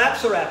be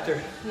Velociraptor.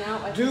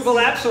 No, I Do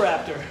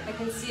Velociraptor. I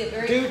can see it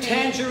very Do faint.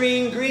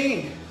 Tangerine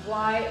Green.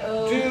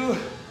 Y-O. Do.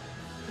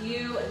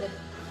 U and the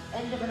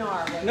end of an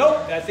R. Right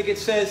Nope. there. I think it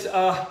says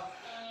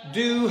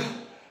do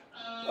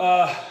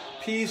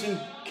peas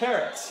and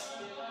carrots.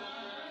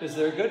 Because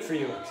they're good for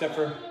you, except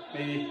for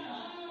maybe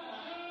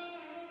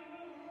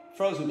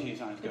frozen peas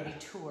aren't good. Could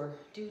be tour.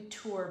 Do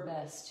tour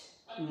best.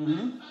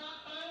 Mm-hmm.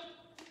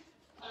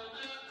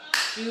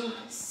 Do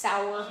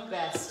sour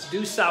best.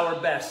 Do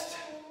sour best.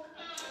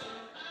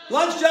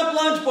 Lunge, jump,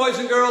 lunge, boys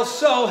and girls.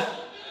 So,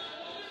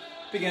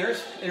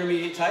 beginners,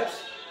 intermediate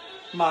types,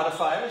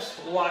 modifiers,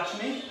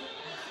 watch me.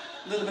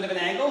 A little bit of an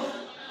angle.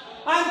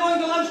 I'm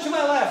going to lunge to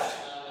my left.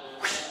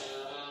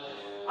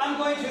 I'm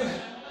going to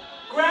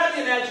grab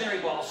the imaginary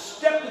ball,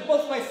 step with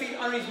both my feet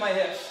underneath my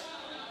hips.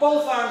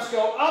 Both arms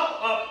go up,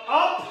 up,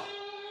 up.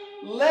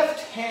 Left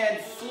hand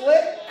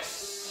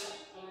flicks.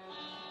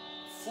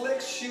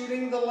 Flicks,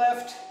 shooting the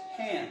left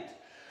hand.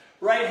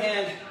 Right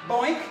hand,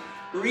 boink,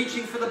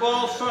 reaching for the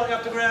ball, starting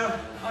off the ground,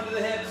 under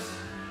the hips,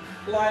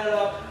 line it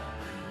up,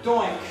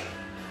 doink.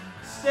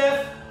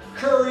 Steph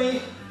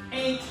Curry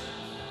ain't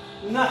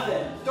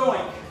nothing,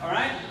 doink, all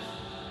right?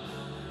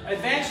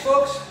 Advanced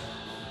folks,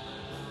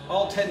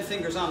 all 10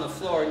 fingers on the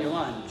floor in your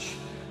lunge.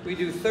 We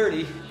do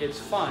 30, it's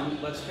fun,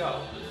 let's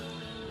go.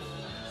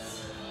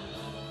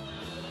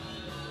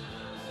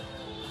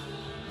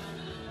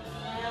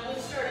 And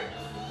we started.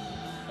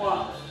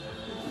 1,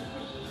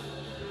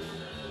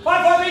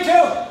 5, 4, 3, 2.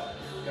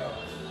 Go.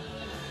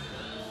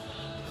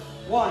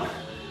 1,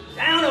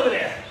 down over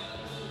there.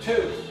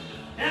 2,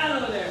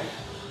 down over there.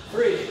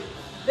 3,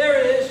 there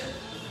it is.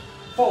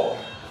 4,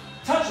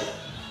 touch it.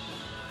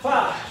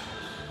 5,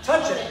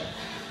 touch it.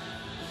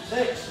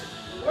 6,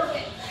 Work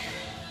it.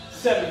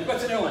 7,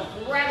 what's a new one?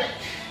 Grab it.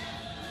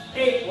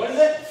 8, what is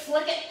it?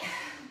 Flick it.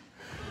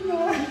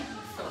 9,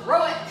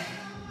 Throw it.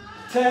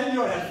 10, you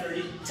don't have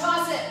 30.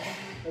 Toss it.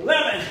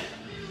 11,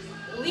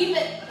 Leave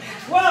it.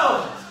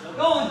 12, still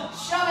going.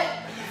 Shove it.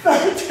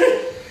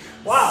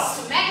 13, wow.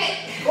 Smack it.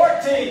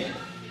 14,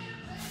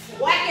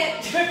 Whack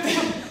it.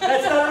 15,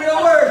 that's not a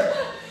real word.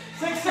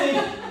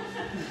 16,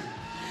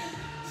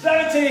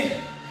 17,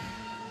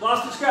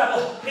 lost the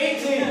Scrabble.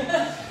 18,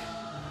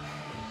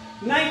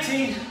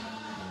 19,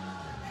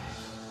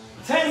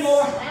 10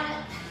 more. Slam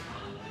it.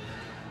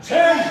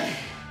 10,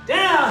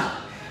 down,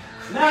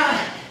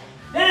 9,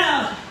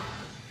 down,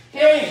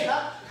 8,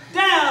 Up.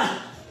 down,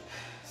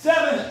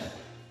 7,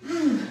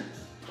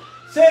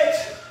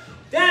 6,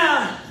 down,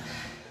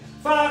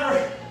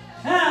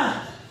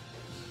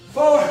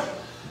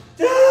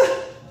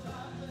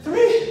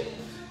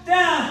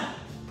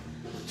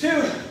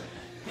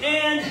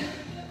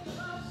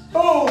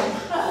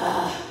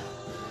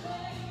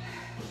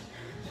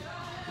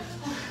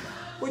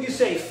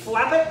 say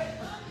flap it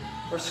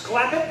or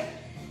sclap it?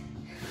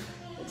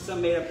 It's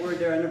some made up word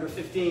there on number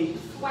 15.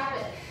 Flap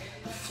it.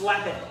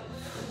 Flap it.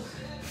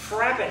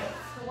 Frap it.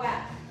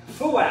 Flap.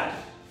 Fwap.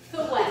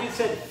 Flap. If you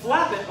said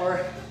flap it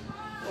or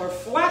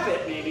flap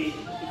it, maybe you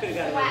could have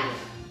got it right.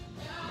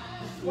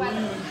 Flap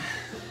it.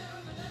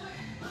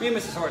 Me and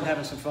Mrs. Horton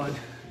having some fun.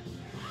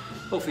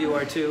 Hopefully you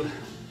are too.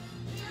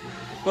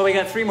 Well, we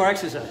got 3 more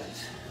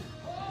exercises.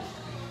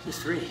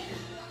 Just 3.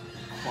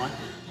 1,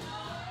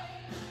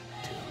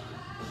 2,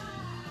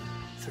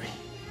 3.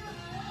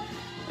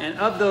 And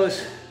of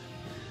those,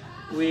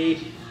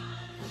 we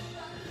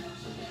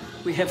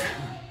have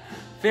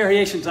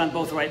variations on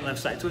both right and left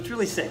sides. So it's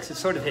really 6. It's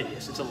sort of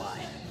hideous. It's a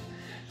lie.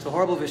 It's a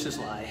horrible, vicious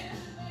lie.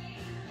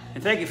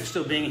 And thank you for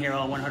still being here,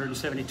 all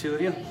 172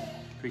 of you.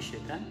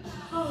 Appreciate that.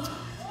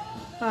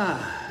 Are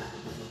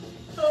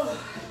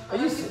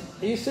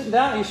you sitting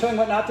down? Are you showing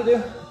what not to do?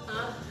 I'm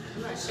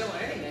not showing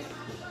anything.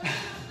 I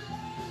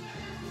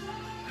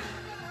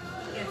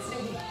can't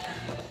see.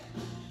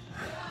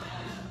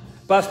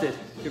 Busted.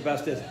 You're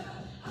busted.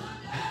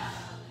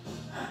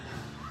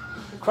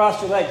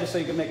 Cross your leg just so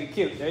you can make it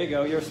cute. There you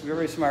go. You're a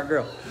very smart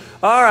girl.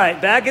 All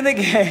right, back in the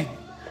game.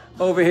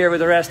 Over here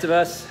with the rest of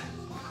us.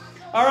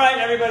 All right,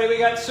 everybody, we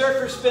got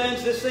surfer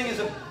spins. This thing is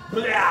a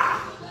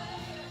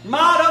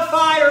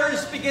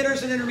modifiers,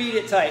 beginners and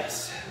intermediate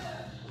types.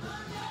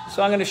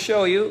 So I'm going to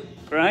show you,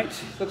 right?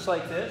 Looks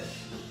like this.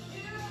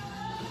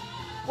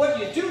 What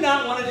you do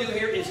not want to do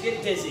here is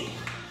get dizzy.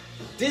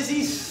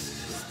 Dizzy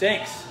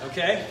stinks,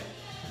 okay?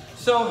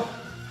 So,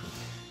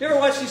 you ever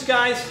watch these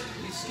guys,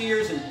 these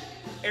skiers and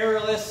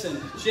aerialists and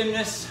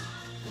gymnasts?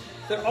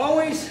 They're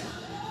always,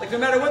 like no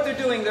matter what they're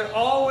doing, they're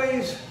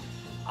always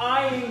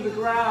eyeing the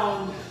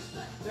ground.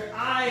 Their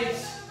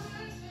eyes,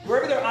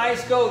 wherever their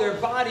eyes go, their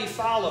body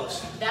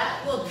follows.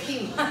 That will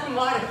be my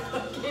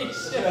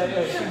modification.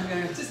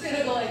 Okay. Just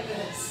gonna go like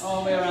this.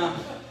 All the way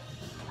around.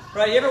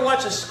 Right, you ever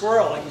watch a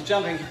squirrel, like he's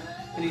jumping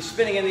and he's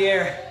spinning in the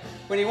air?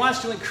 When he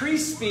wants to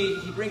increase speed,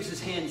 he brings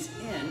his hands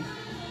in.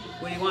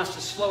 When he wants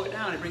to slow it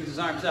down, he brings his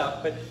arms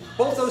out. But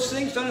both those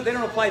things, they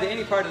don't apply to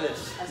any part of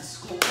this. A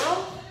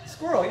squirrel?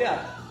 Squirrel,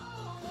 yeah.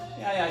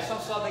 Yeah, I saw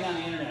something on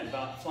the internet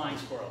about flying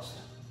squirrels.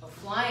 Oh,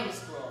 flying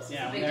squirrels.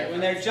 Yeah, when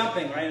they're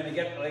jumping, right, and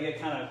they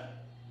get kind of,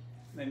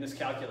 they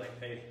miscalculate.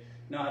 They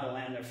know how to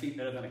land their feet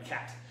better than a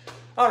cat.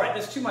 All right,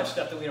 there's too much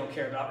stuff that we don't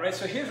care about, right?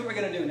 So here's what we're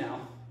going to do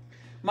now.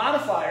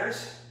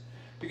 Modifiers,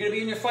 you're going to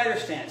be in your fighter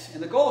stance.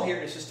 And the goal here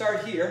is to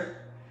start here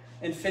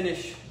and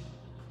finish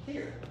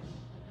here.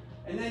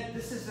 And then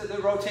this is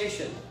the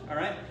rotation, all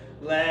right?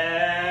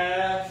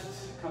 Left,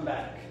 come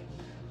back.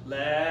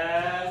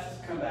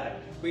 Left, come back.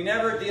 We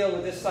never deal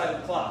with this side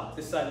of the clock,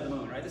 this side of the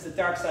moon, right? This is the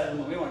dark side of the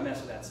moon. We don't want to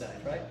mess with that side,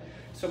 right?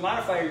 So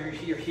modifier,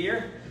 you're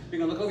here. You're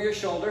going to look over your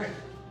shoulder.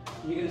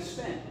 And you're going to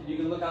spin. And you're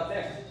going to look out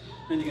there.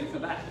 Then you're going to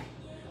come back.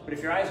 But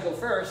if your eyes go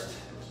first,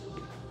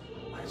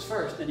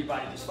 then your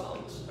body just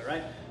follows, all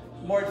right?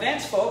 More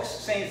advanced folks,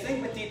 same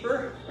thing, but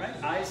deeper, right?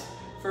 Eyes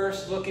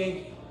first,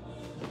 looking,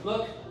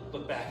 look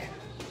back,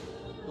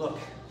 look.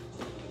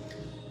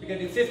 We're going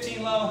to do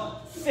 15 low,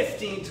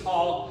 15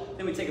 tall,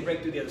 then we take a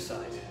break, do the other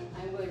side.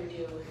 I'm going to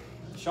do...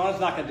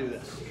 Shauna's not going to do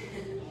this.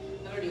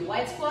 I'm going to do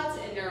wide squats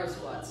and narrow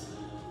squats.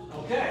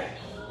 Okay.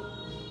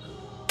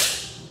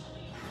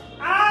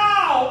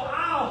 Ow!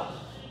 Ow!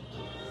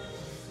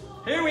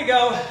 Here we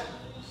go.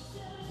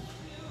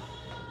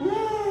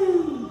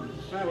 Woo!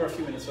 Right, we're a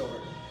few minutes over.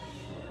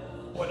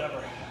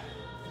 Whatever.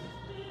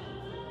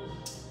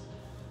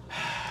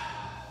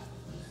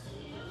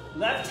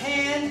 Left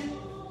hand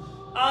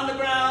on the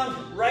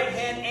ground, right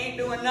hand ain't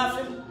doing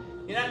nothing.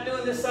 You're not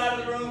doing this side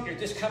of the room, you're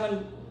just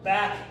coming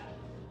back.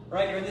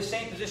 Right, you're in the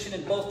same position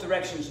in both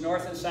directions,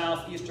 north and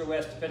south, east or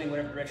west, depending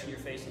whatever direction you're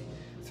facing.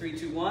 3,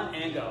 2, 1,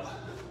 and go.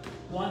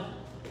 1,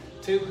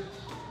 2,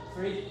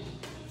 3,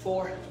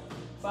 4,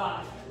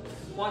 5.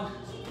 1,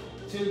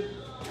 2,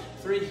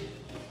 3,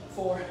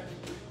 4,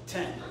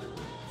 10.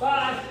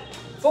 5,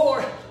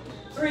 4,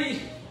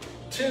 3,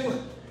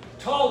 2,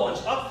 tall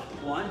ones. Up,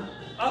 1,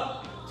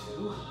 up,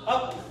 2,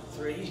 up,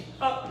 3,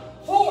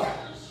 up, 4,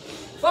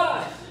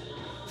 5,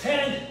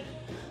 10,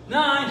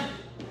 9,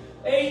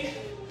 8,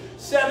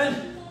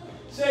 7,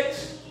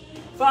 6,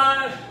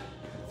 5,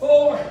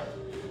 4,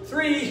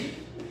 3,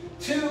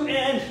 2,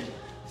 and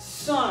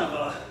son of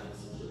a...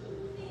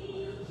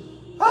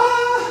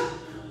 Ah!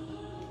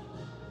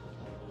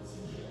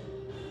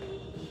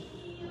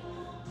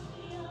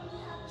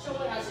 Show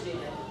what not to do,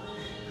 babe.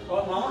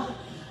 What, Mama?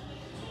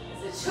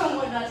 I said, show them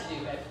what not to do,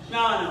 babe.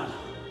 No.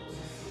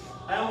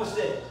 I almost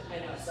did. I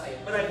know, I saw you.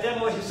 But I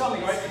demoed you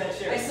something right for that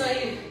chair. I saw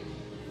you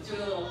do a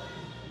little...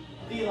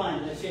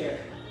 beeline in the chair.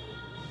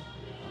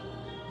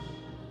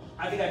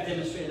 I think I've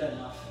demonstrated that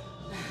enough.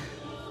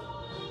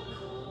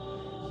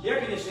 The air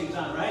conditioning's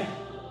on, right?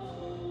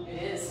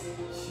 It is.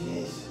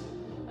 Jeez.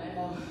 I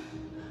know.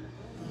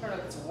 I don't know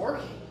if it's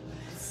working.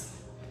 It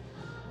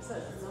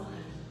says it's on.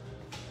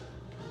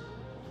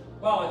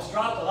 Well, it's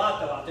dropped a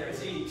lot though out there.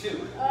 It's 82.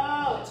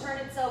 Oh, it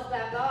turned itself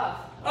back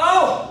off.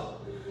 Oh!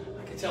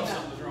 I could tell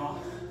something was wrong.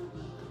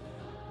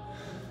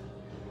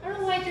 I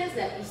is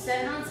that? You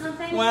set it on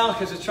something? Well,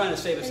 because it's trying to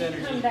save us and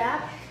energy. you come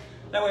back?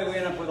 That way we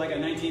end up with like a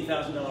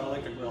 $19,000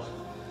 electric bill.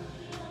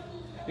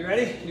 You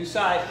ready? New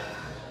side.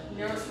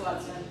 Neuro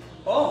squats in.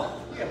 Oh,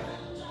 yeah.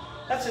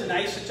 That's a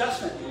nice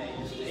adjustment you made,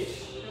 Mr.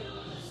 H.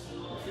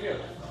 Good for you.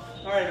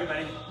 All right,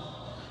 everybody.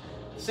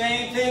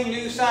 Same thing,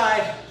 new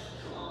side.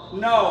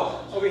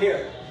 No. Over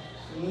here.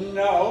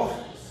 No.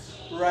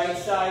 Right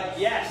side,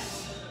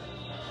 yes.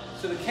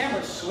 So the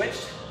camera's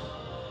switched.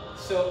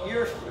 So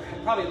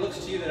it probably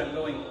looks to you that I'm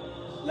going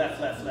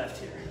left, left,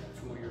 left here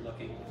from where you're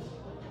looking.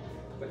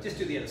 But just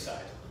do the other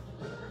side.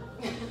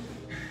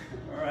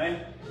 All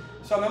right.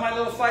 So I'm in my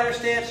little fighter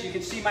stance. You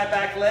can see my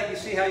back leg. You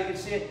see how you can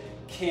see it?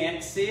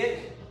 Can't see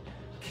it.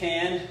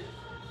 Can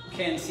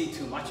see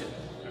too much of it.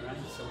 All right.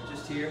 So we're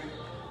just here,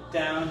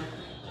 down,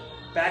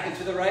 back and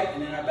to the right,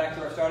 and then back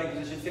to our starting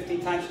position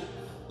 15 times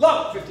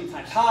low, 15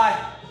 times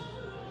high.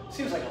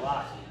 Seems like a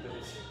lot, but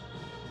it's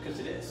because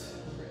it is.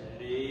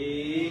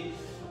 Ready?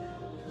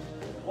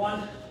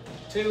 1,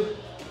 2,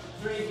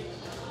 3,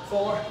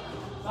 4,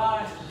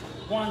 5.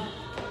 1,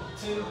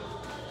 2,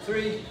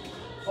 3,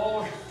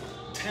 4,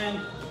 10.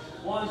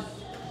 1,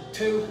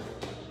 2,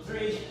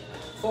 3,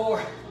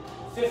 4,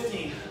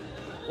 15.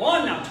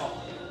 1 now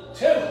tall.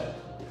 2,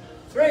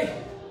 3,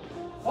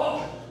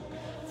 4,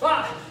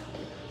 5,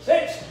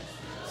 6,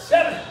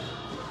 7,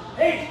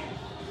 8,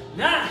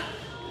 9,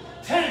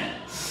 10.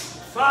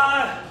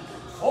 5,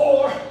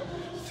 4,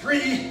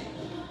 3,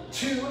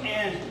 2,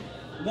 and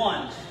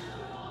 1.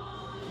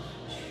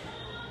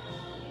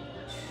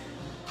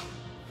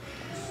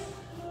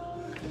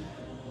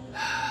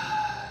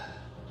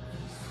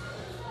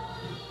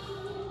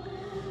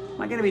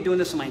 Am I going to be doing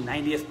this on my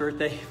 90th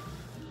birthday?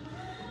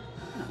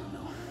 I don't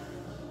know.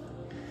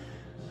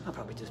 I'll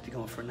probably just be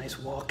going for a nice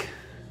walk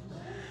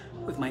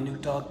with my new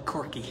dog,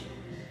 Corky.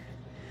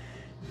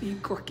 Me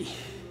and Corky.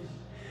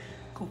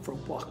 Going for a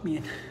walk, me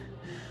and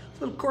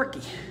little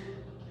Corky.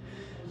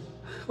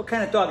 What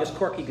kind of dog is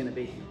Corky going to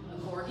be? A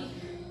corgi?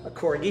 A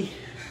corgi.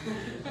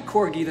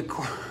 Corgi the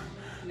cor...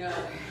 No.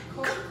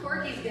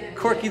 Corky's going to be...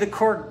 Corky the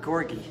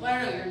corgi. Well,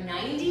 I don't know, you're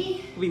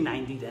 90? We'll be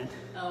 90 then.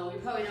 Oh, we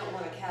probably don't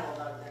want a cattle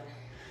dog then.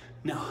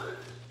 No.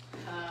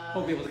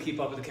 Won't be able to keep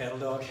up with the cattle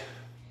dog.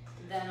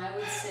 Then I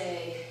would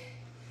say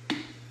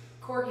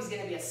Corky's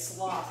going to be a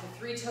sloth, a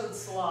three-toed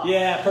sloth.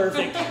 Yeah,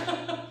 perfect.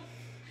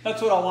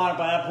 That's what I want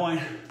by that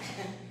point.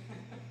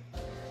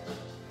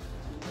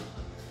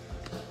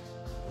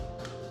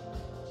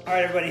 All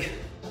right, everybody.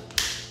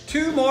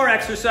 2 more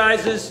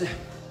exercises.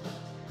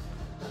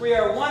 We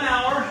are 1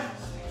 hour.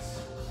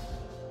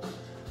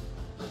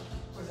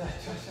 What's that?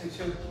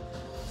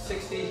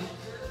 60.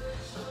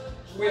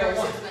 We are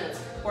 6 minutes.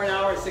 We're 1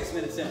 hour and 6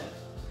 minutes in.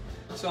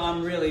 So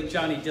I'm really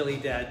Johnny Dilly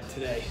Dad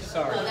today.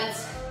 Sorry. No,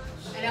 that's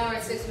an hour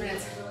and 6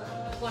 minutes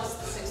plus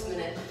the 6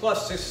 minute.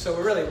 Plus 6, so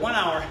we're really 1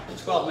 hour and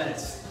 12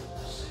 minutes.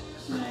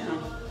 You know,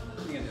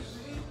 what are you gonna do?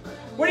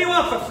 What do you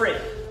want for free?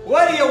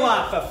 What do you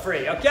want for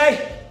free,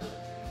 okay?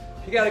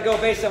 You gotta go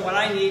based on what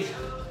I need,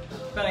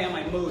 depending on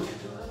my mood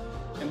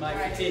and my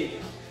fatigue.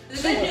 The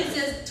good news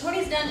is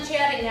Tony's done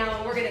chatting now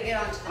and we're gonna get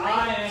on to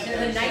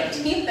the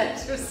 19th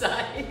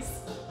exercise.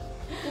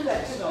 What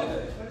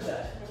is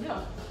that?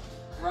 No.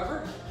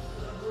 Rubber?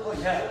 Oh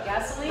yeah.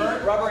 Gasoline?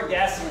 Burnt rubber and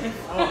gasoline.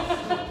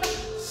 Oh.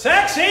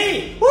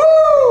 Sexy!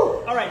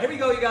 Woo! All right, here we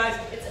go, you guys.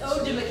 It's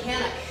ode to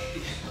mechanic.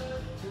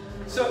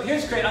 So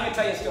here's great. I'm gonna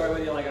tell you a story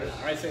whether you like it or not.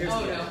 All right, so here's the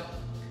deal. No.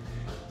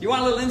 You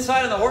want a little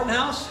insight on the Horton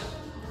house?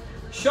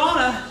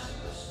 Shauna,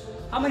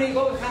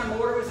 what kind of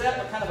motor was that?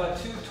 What kind of a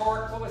 2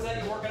 torque? What was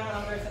that you were working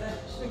on there today?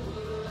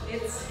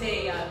 It's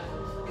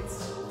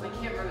I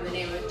can't remember the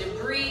name of it,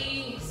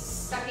 debris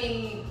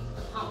sucking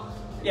pump.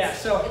 Yeah,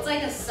 so it's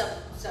like a sub.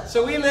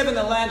 So we live in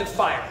the land of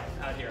fire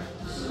out here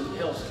in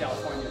Hills,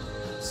 California.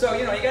 So,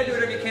 you know, you gotta do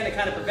whatever you can to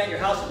kind of prevent your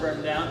house from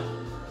burning down.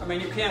 I mean,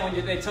 you can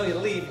when they tell you to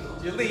leave,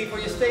 or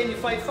you stay and you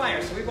fight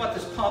fire. So we bought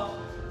this pump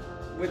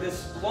with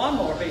this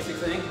lawnmower basic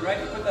thing, right?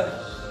 You put the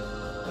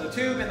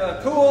tube in the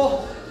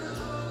pool,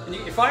 and you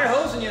get your fire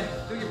hose, and you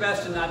do your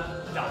best to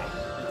not die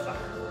in the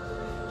fire.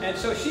 And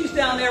so she's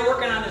down there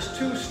working on this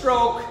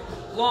 2-stroke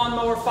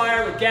lawnmower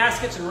fire with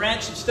gaskets and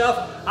wrench and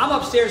stuff. I'm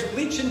upstairs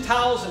bleaching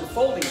towels and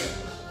folding them.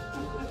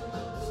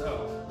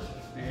 So,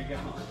 there you go.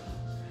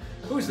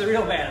 Who's the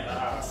real man of the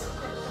house?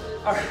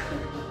 All right.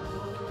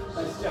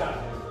 Nice job.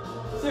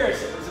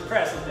 Seriously, it was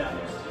impressive down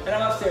there. And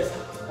I'm upstairs.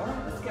 All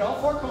right, let's get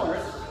all 4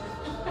 corners.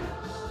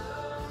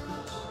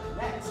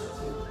 Next.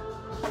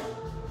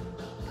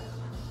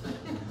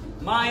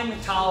 Mime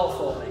towel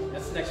folding.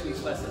 That's next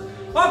week's lesson.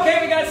 Okay,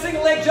 we got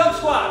single leg jump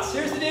squats.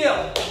 Here's the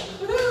deal.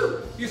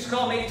 Woo-hoo. Used to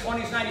call them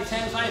 80-20s,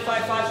 90-10s,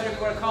 95-5s, whatever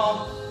you want to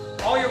call them.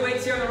 All your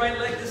weights here on the right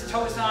leg. This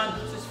toe is on,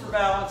 just for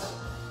balance.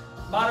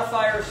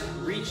 Modifiers,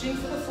 reaching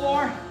for the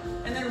floor,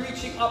 and then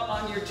reaching up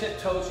on your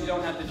tiptoes so you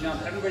don't have to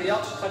jump. Everybody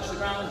else, touch the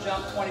ground and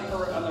jump. 20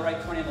 per on the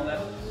right, 20 on the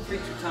left. 3,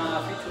 2,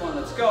 1,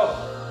 let's go.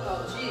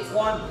 Oh, jeez.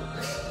 1,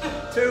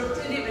 2.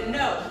 Didn't even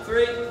know.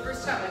 3.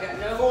 First time I got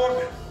no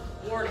 4.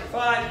 warning.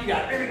 5. You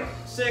got it. Here we go.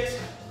 6,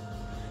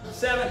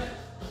 7,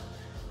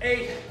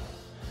 8,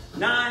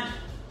 9,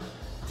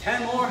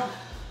 10 more.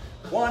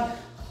 1,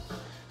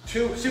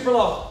 2, super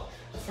low.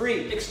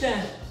 3,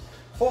 extend.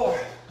 4,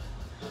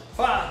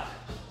 5,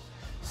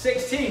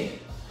 16,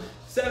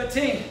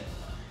 17,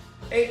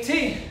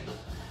 18,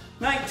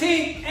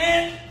 19,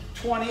 and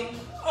 20.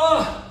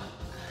 Oh.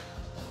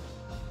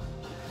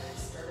 I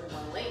started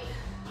one late.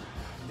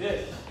 You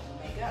did.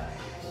 Wake up.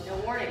 No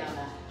warning on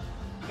that.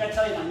 I gotta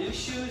tell you, my new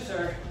shoes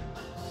are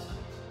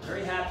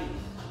very happy.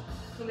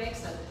 Who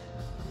makes them?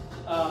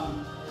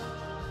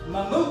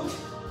 Mammut.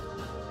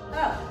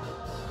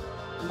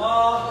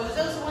 Oh. Was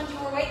those the ones you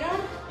were waiting on?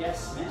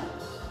 Yes, ma'am.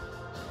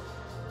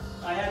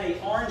 I had an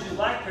orange and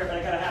black pair, but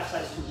I got a half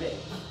size too big.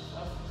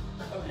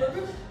 On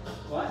purpose?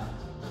 What?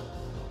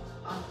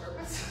 On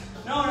purpose?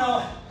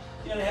 No.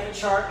 You know, they have a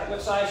chart. Like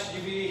what size should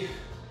you be?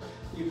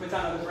 You put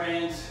down other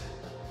brands.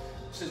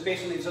 So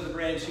based on these other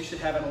brands, you should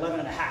have an 11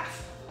 and a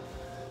half.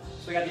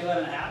 So I got the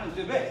 11 and a half, and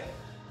it's too big.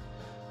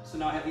 So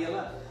now I have the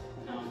 11.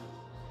 And now I'm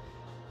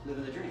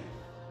living the dream.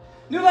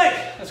 New leg.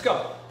 Let's go.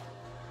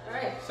 All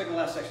right. Second to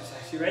last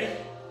exercise. You ready?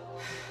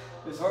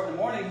 This is Horton in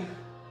the morning.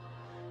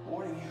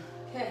 Morning.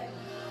 Okay.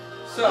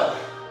 So,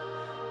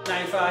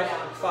 95,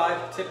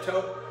 5,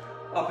 tiptoe,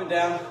 up and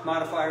down,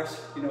 modifiers.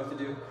 You know what to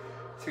do.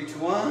 3, 2,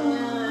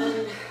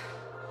 1.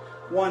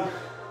 1,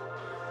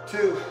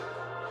 2,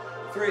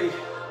 3,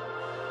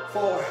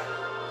 4,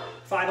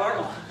 5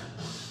 argon.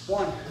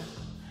 1,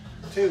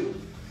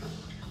 2,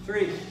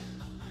 3,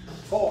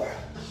 4,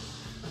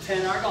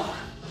 10 argon.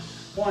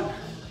 1,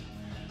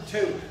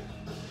 2,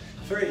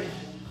 3,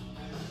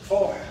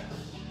 4,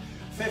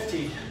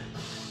 15.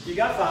 You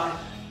got 5.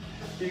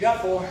 You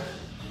got 4.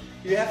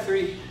 You have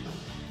 3.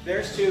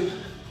 There's 2.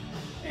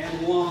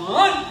 And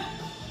 1.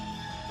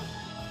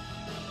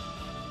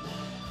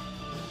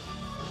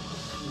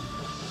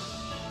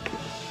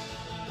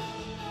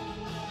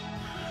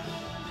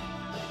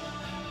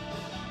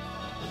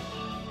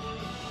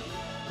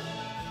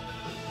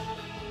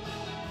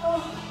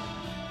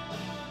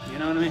 You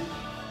know what I mean?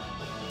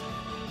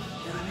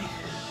 You know what I mean?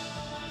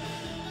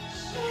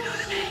 You know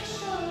what I mean?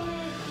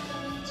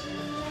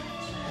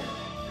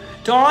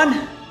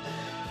 Dawn,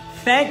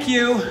 thank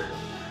you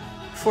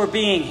for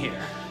being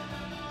here.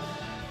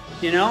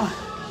 You know?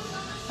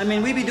 I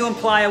mean, we be doing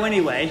plyo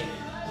anyway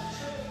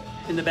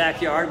in the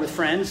backyard with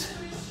friends,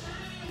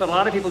 but a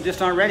lot of people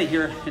just aren't ready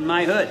here in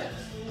my hood.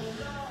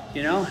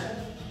 You know?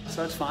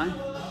 So it's fine.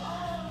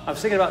 I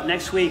was thinking about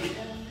next week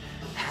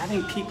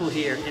having people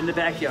here in the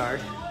backyard,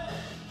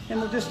 and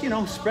we'll just, you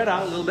know, spread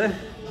out a little bit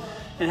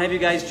and have you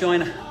guys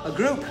join a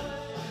group.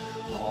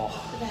 Oh.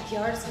 The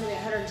backyard is going to be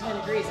 110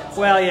 degrees outside.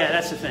 Well, yeah,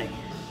 that's the thing.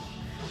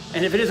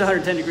 And if it is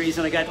 110 degrees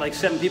and I got like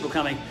 7 people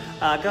coming,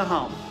 go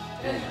home.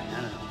 Anyway,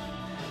 I don't know.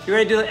 You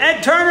ready to do it?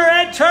 Ed Turner,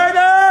 Ed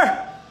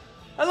Turner!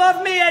 I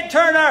love me, Ed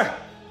Turner!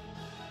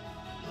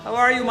 How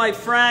are you, my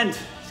friend?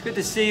 It's good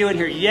to see you in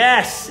here.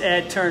 Yes,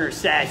 Ed Turner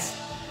says.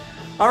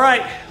 All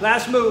right,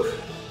 last move.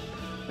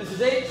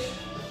 Mrs. H.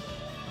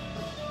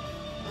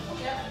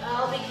 Yep,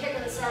 I'll be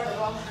kicking the start of the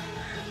ball.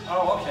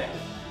 Oh, okay.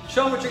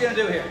 Show them what you're going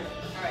to do here.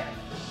 All right.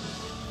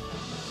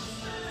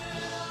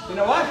 You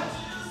know what?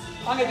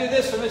 I'm going to do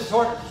this for Mrs.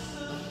 Horton.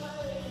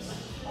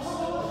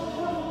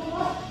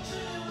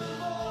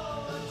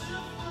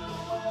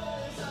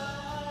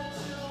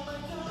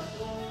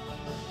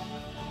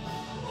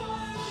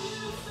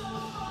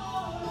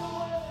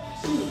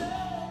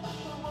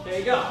 There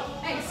you go.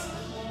 Thanks.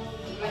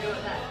 What am I doing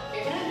with that?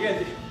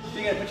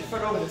 You're going to put your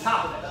foot over the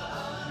top of it.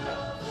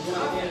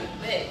 Oh,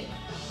 big.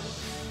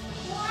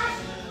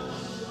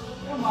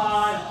 Come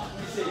on. Let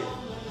me see.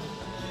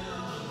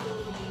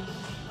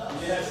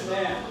 Yes,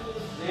 ma'am.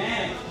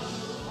 Damn.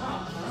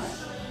 Wow, all right.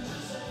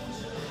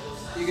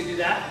 You can do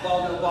that,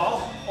 ball to the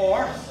ball,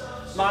 or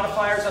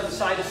modifiers on the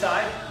side to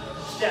side.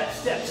 Step,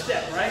 step,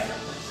 step, right?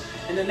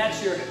 And then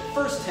that's your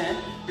first 10.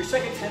 Your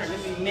second 10 are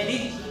going to be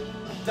mini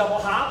double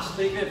hops,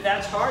 but even if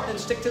that's hard, then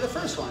stick to the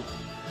first one.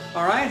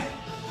 All right?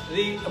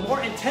 The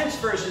more intense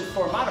version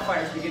for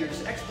modifiers,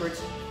 beginners,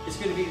 experts, is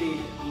going to be the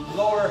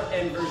lower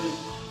end version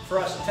for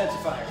us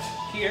intensifiers.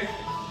 Here,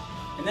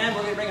 and then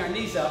we're going to bring our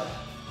knees up.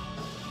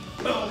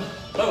 Boom,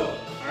 boom,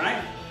 all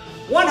right?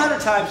 100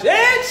 times,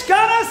 it's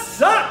gonna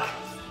suck!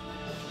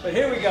 But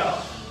here we go.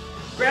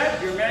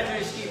 Grab your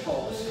imaginary ski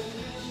poles.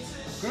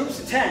 Groups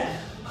of 10.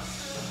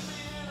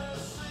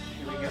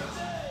 Here we go.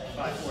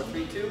 5, 4,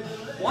 3, 2.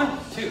 1,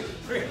 2,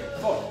 3,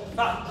 4,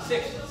 5,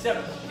 6,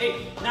 7,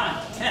 8,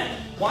 9, 10.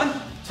 1,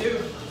 2,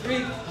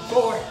 3,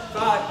 4,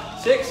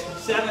 5, 6,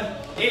 7,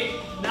 8,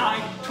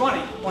 9, 20.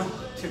 1,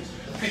 2,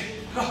 3,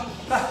 4,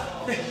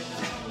 5, 6,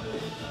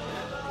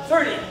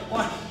 30.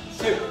 1,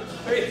 2,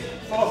 3,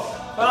 4,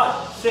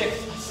 5, 6,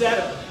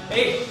 7,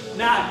 8,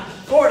 9,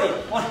 40.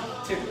 1,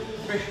 2,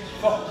 3,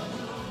 4,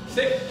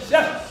 6,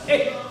 7,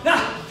 8,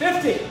 9,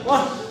 50.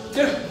 1,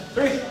 2,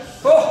 3,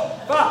 4,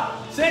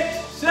 5,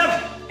 6,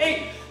 7,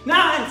 8,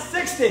 9,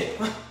 60.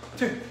 1,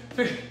 2,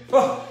 3,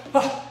 4,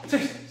 5,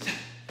 6,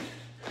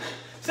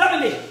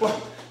 70.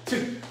 1,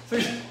 2,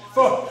 3,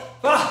 4,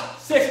 5,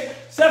 6,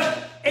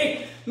 7,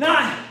 8,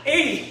 9,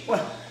 80. 1,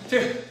 2,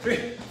 3,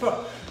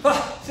 4,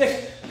 5,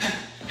 6.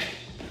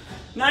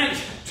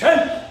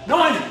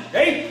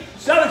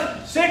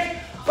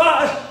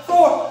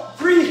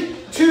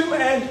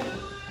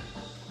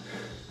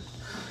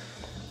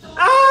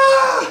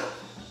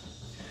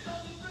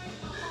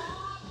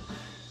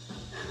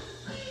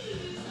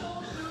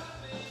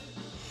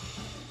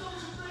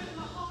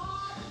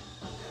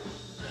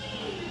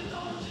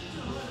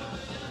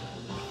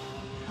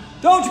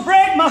 Don't you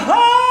break my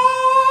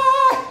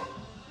heart.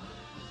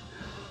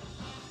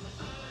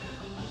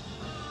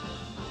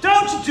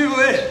 Don't you do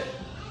it.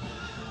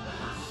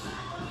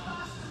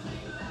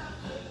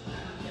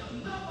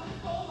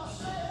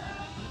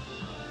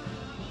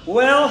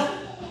 Well,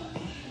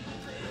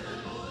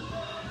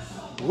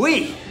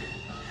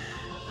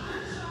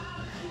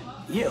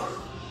 you,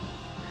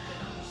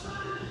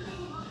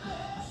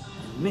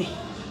 me,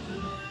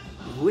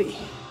 we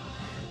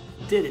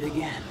did it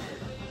again.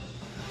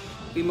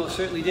 We most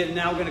certainly did, and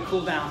now we're going to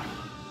cool down.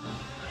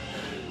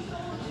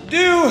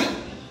 Do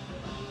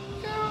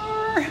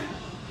your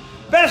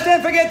best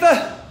and forget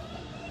the...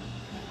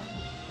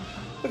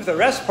 Look at the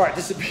rest part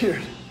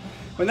disappeared.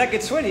 When that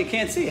gets sweaty, you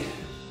can't see it.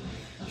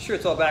 Sure,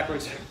 it's all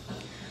backwards.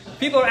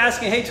 People are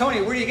asking, hey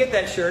Tony, where do you get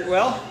that shirt?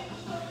 Well,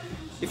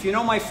 if you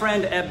know my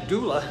friend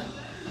Abdullah,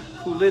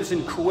 who lives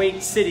in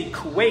Kuwait City,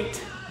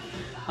 Kuwait,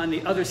 on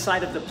the other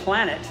side of the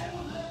planet.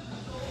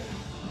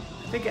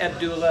 I think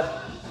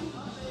Abdullah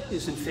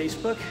is in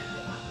Facebook.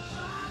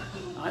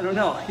 I don't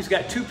know. He's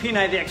got 2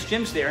 P90X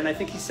gyms there, and I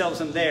think he sells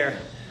them there.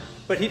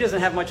 But he doesn't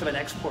have much of an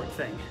export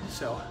thing.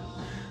 So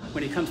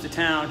when he comes to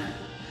town,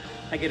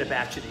 I get a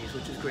batch of these,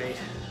 which is great.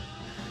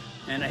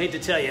 And I hate to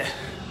tell you,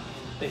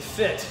 they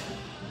fit.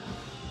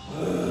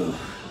 Ooh,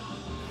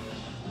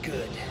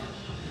 good.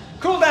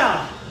 Cool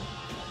down.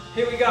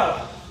 Here we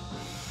go.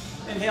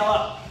 Inhale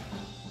up.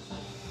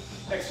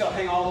 Exhale,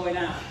 hang all the way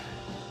down.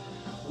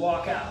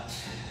 Walk out.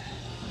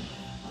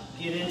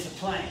 Get into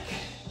plank.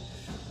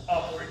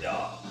 Upward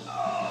dog.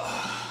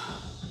 Oh.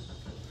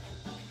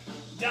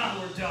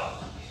 Downward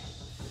dog.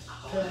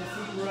 Turn the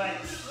feet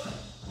right.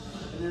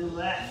 And then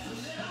left.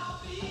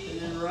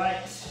 And then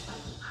right.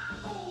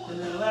 And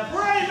then left.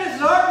 Where are you, Mrs.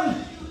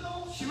 Horton?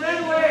 She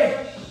ran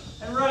away.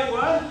 And right,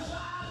 what?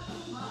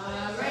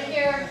 Right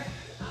here.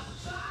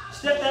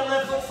 Step that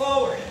left foot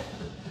forward.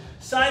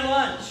 Side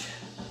lunge.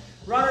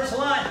 Runner's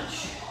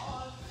lunge.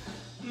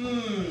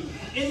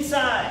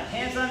 Inside.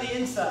 Hands on the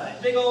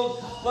inside. Big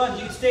old lunge.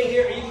 You can stay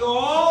here. You can go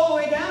all the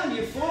way down to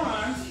your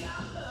forearms.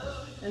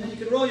 And then you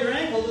can roll your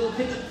ankle a little,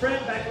 pitch and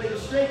print, back leg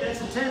is straight.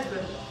 That's intense,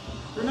 but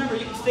remember,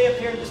 you can stay up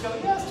here and just go,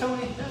 yes,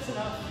 Tony, that's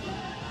enough.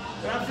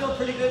 But I'm feeling a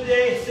pretty good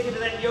day. Sticking to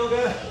that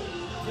yoga.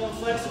 Feeling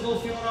flexible,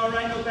 feeling all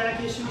right, no back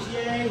issues,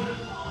 yay.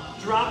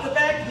 Drop the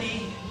back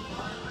knee.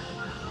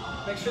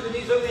 Make sure the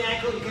knee's over the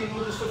ankle. You can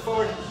move this foot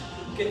forward.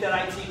 Get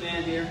that IT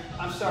man here.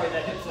 I'm sorry,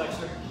 that hip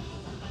flexor.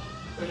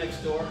 Go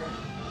next door.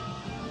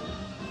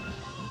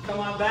 Come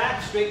on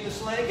back, straighten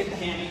this leg, get the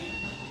hammy.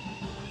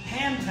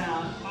 Ham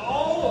down.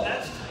 Oh,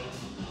 that's tight.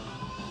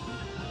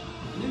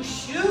 New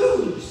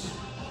shoes.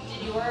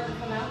 Did your ever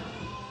come out?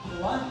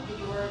 What? Did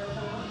your ever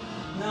come out?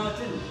 No, it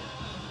didn't.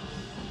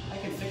 I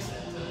can fix that.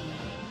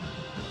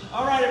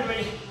 All right,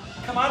 everybody.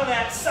 Come out of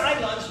that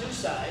side lunge, new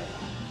side.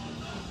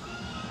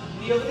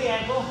 Knee over the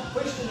ankle.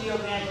 Push the knee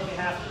over the ankle if you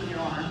have to with your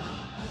arm.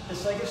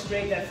 This leg is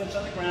straight, that foot's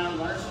on the ground,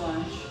 runner's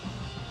lunge.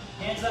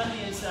 Hands on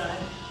the inside.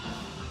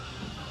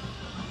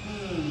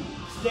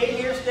 Stay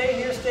here, stay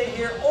here, stay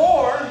here,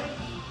 or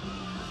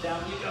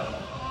down you go.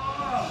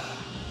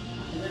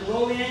 And then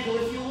roll the ankle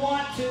if you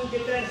want to.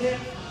 Get that hip.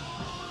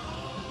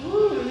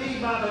 Woo, knee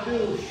baba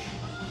douche.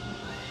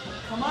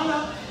 Come on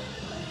up.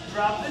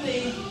 Drop the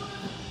knee.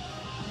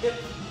 Hip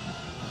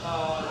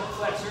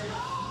flexor.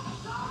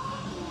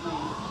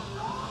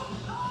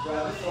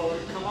 Drive it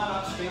forward. Come on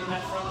up. Straighten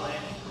that front leg.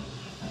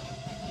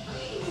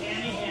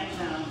 Hammy hand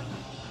down.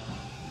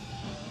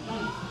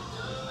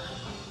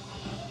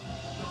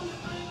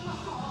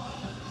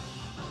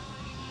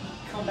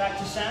 Come back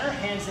to center.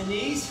 Hands and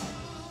knees.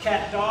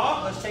 Cat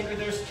dog. Let's take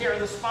care of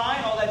the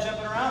spine. All that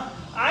jumping around.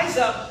 Eyes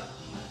up.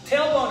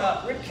 Tailbone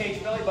up. Rib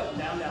cage. Belly button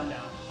down, down,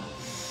 down.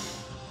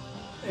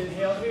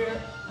 Inhale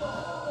here.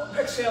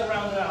 Exhale,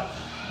 round it out.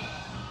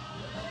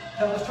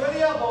 Pelvis toward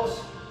the elbows.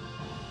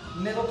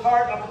 Middle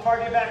part, upper part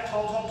of your back.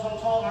 Tall, tall, tall,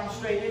 tall. Arms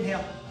straight.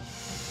 Inhale.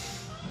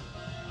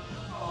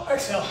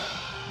 Exhale.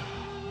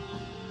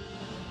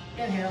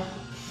 Inhale.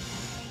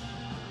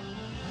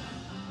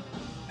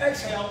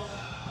 Exhale.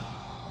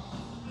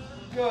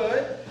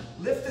 Good.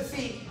 Lift the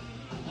feet.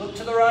 Look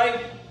to the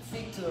right.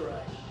 Feet to the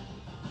right.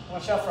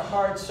 Watch out for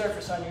hard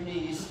surface on your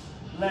knees.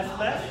 Left,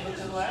 left. Look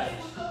to the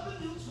left.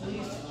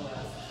 Knees to the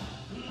left.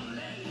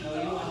 No,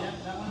 you want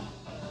that one?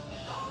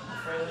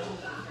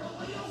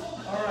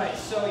 All right,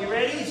 so you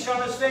ready?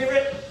 Shauna's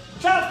favorite.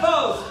 Child's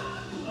pose.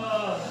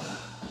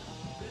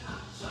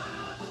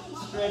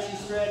 Stretchy,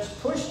 stretch.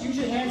 Push. Use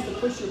your hands to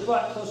push your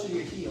butt closer to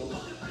your heels.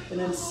 And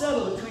then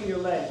settle between your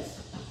legs.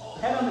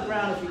 Head on the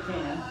ground if you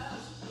can.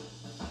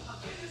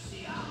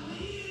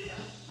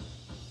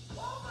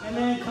 And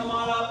then come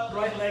on up,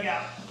 right leg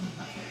out.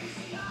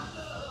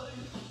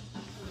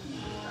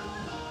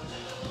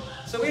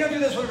 So we don't do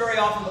this one very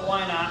often, but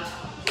why not?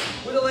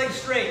 With the leg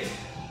straight,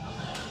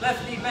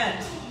 left knee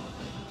bent.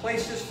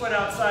 Place this foot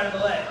outside of the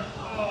leg.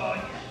 Oh,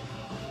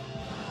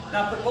 yeah.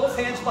 Now put both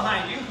hands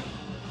behind you.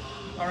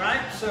 All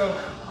right, so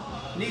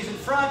knees in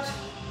front,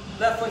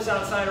 left foot's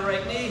outside of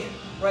right knee,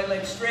 right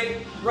leg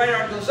straight, right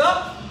arm goes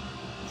up,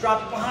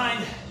 drop it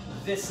behind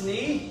this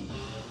knee,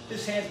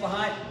 This hand's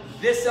behind.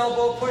 This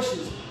elbow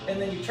pushes. And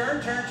then you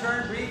turn, turn,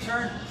 turn, breathe,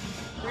 turn,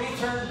 breathe,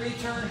 turn,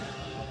 breathe, turn,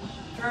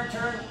 turn,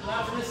 turn.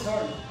 Not for Mrs.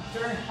 Horton.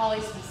 Turn.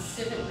 Holly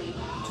specifically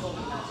told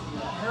me not to do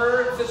that.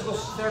 Her physical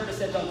therapist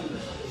said don't do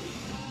this.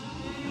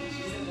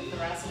 She said the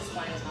thoracic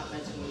spine is not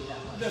meant to move that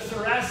much. The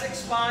thoracic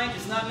spine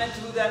is not meant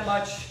to move that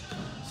much.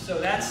 So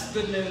that's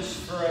good news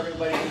for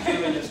everybody who's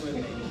doing this with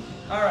me.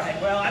 All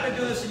right, well, I've been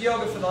doing this in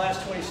yoga for the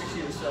last 26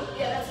 years, so.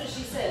 Yeah, that's what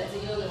she said.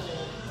 It's a yoga thing.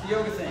 It's a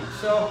yoga thing.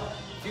 So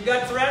if you've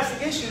got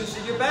thoracic issues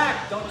in your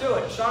back, don't do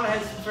it. Shauna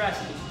has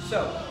thoracic issues.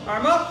 So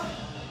arm up,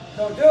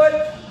 don't do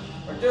it,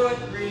 or do it,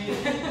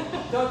 breathe.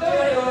 Don't do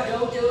it, do it.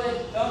 Don't do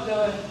it. Don't do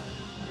it.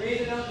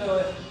 Breathe and don't do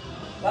it.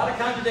 A lot of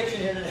contradiction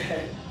here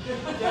today. Do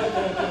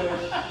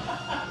it.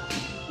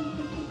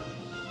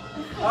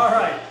 All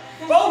right,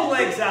 both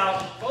legs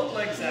out, both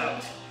legs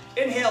out.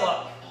 Inhale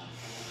up.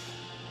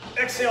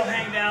 Exhale,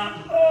 hang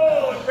down.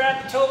 Oh,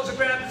 grab the toes, or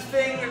grab the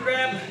thing, or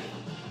grab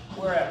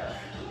wherever.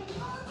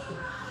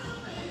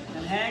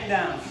 And hang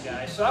down, you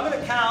guys. So I'm going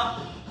to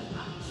count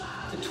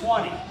to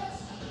 20.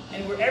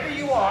 And wherever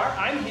you are,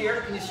 I'm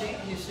here. Can you see?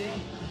 Can you see?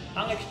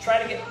 I'm going to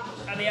try to get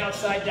on the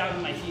outside down to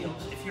my heels.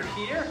 If you're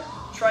here,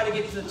 try to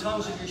get to the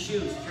toes of your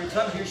shoes. If you're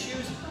toes of your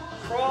shoes,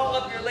 crawl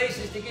up your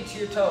laces to get to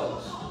your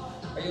toes.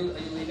 Are you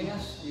leaving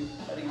us? Are you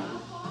heading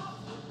on?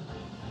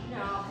 No,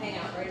 I'll hang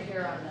out right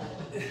here on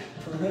the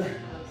Perimeter.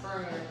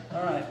 perimeter.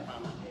 All right.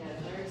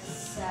 Yeah, very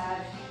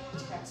sad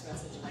text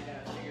message, and I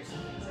gotta figure some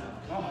things out.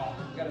 Oh,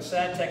 we got a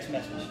sad text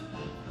message.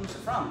 Who's it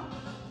from?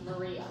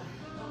 Maria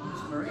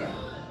Who's Maria?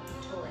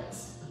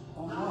 Torres.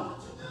 Oh no.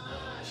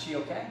 Is she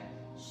okay?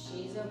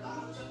 She's okay.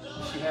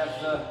 Does she have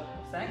the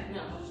thing?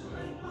 No.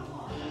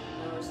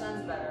 No, her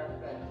son's better,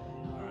 but.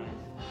 All right.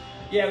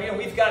 Yeah,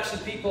 we've got some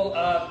people,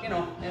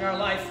 in our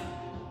life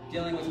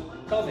dealing with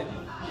COVID,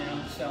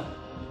 so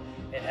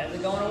it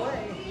hasn't gone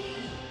away.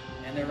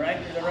 And they're right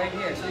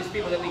here. So these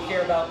people that we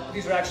care about,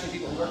 these are actually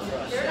people who work for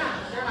us. They're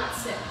not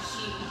sick.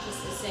 She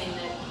just is saying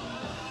that.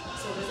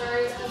 So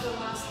Rosario's cousin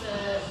lost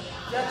the.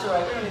 That's all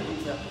right. We don't need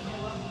detail.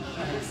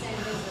 They're saying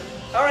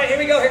things. All right, here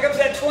we go. Here comes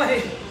that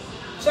 20.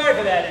 Sorry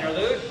for that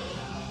interlude.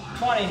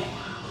 20,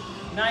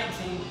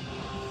 19,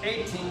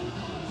 18,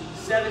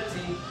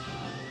 17,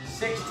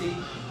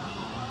 16,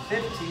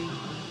 15,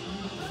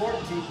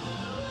 14,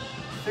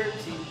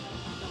 13,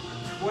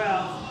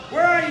 12.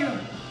 Where are you?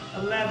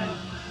 11,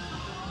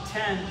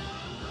 10,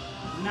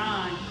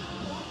 9,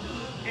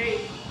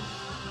 8,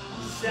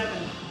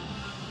 7,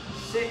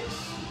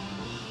 6,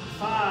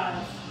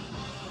 5,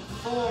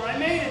 4. I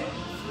made it.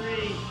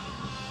 3,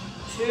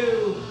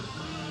 2,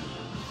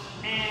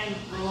 and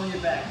roll on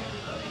your back,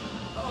 everybody.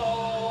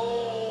 Oh,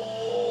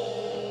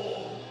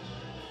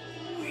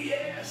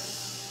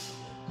 yes.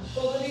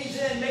 Pull the knees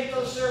in, make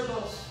those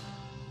circles.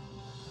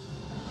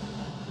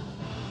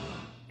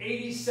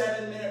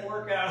 87-minute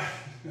workout.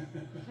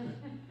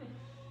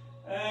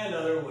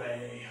 Another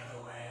way,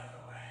 other way,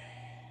 other way.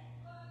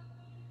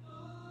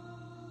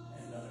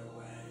 Another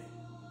way.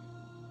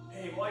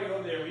 Hey, while you're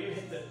over there, will you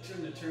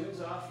turn the tunes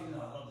off? You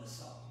know I love this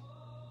song.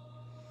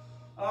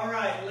 All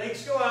right,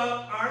 legs go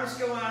out, arms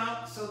go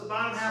out, so the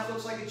bottom half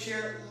looks like a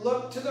chair.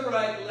 Look to the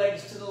right,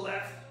 legs to the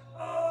left.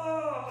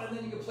 Oh, and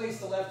then you can place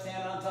the left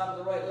hand on top of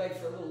the right leg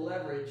for a little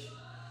leverage.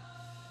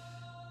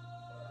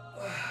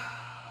 Oh,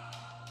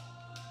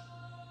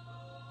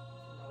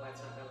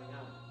 it's not going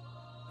up.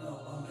 Oh,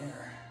 on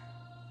there.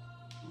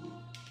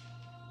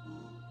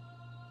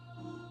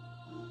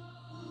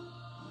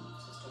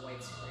 It's just a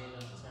white screen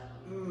on the top.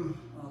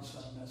 I'll just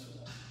not mess with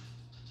that.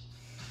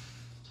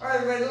 All right,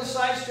 everybody, a little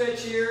side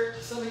stretch here.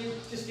 Some of you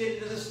just get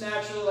into this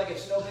naturally, like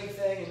it's no big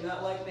thing, and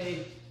not like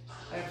me.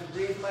 I have to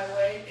breathe my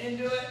way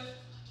into it.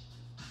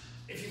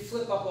 If you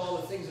flip up all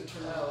the things that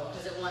turn out.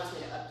 Because it wants me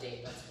to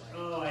update, that's why.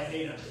 Oh, I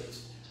hate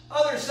updates.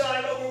 Other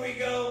side, over we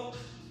go.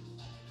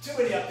 Too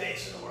many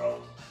updates in the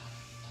world.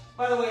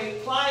 By the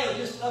way, Plyo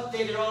just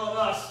updated all of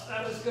us.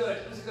 That was good.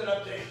 It was a good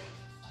update.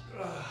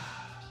 Ugh.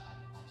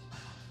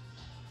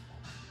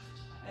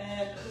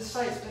 And this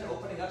site's been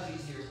opening up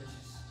easier, which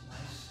is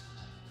nice.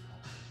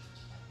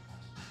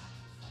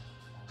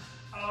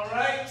 All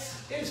right,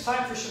 it's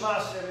time for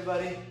Shavasana,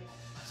 everybody.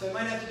 So we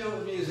might have to do it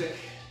with music.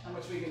 How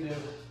much we can do.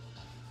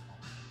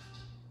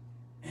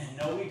 And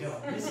no, we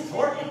don't. Mrs.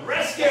 Horton,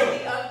 rescue!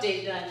 Get the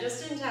update done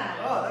just in time.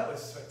 Oh, that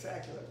was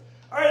spectacular.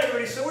 All right,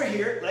 everybody, so we're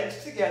here,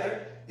 legs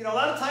together. A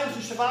lot of times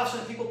in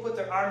Shavasana, people put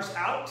their arms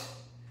out.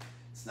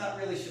 It's not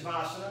really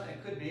Shavasana.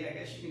 It could be. I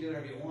guess you can do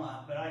whatever you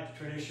want. But I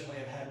traditionally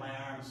have had my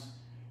arms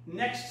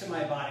next to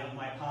my body with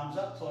my palms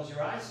up. Close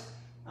your eyes.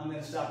 I'm going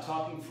to stop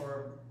talking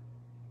for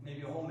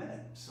maybe a whole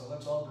minute. So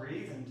let's all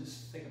breathe and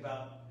just think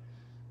about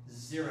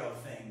 0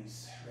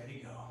 things. Ready,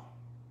 go.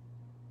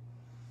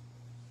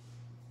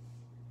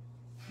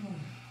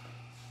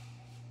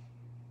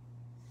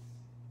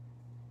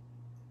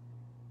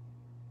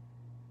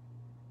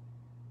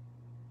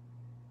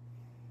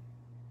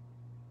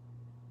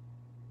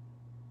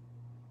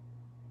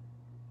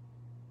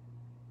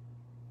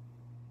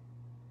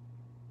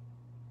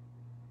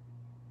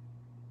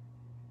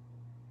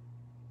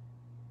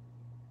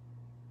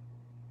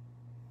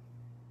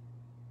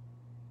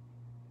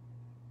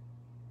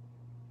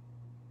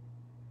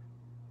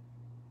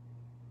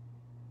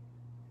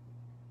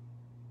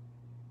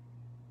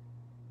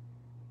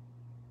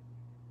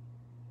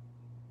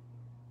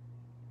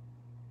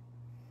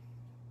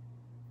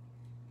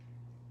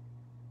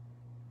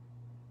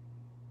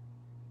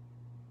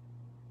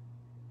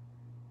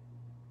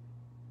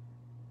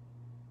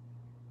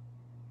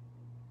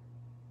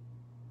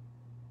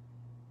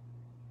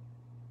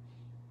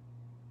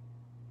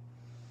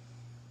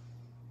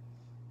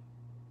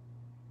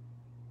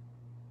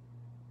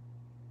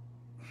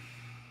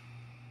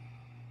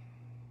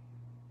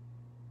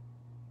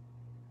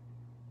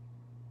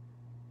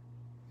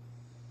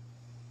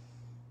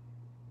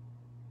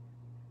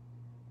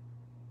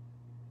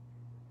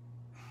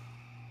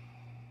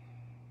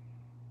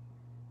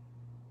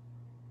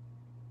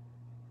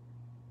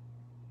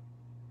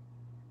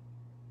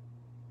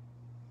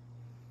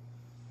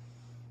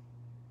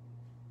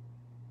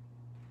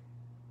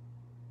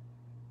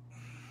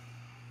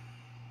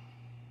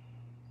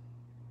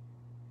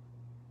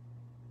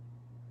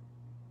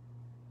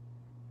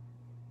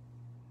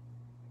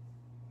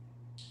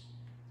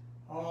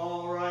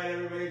 All right,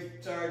 everybody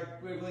start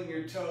wiggling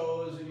your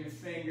toes and your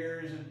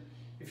fingers. And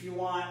if you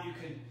want, you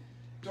can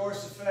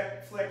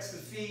dorsiflex the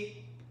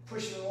feet,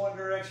 push them in one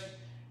direction.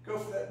 Go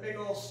for that big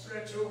old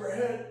stretch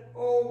overhead.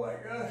 Oh my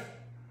gosh.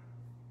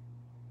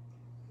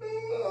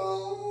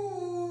 Ooh.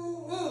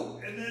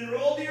 And then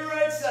roll to your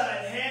right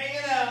side,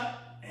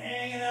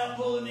 hanging out,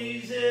 pull the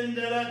knees in,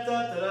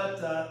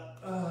 da-da-da-da-da-da.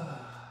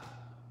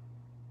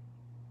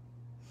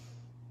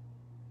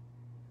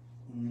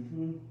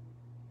 Mm-hmm.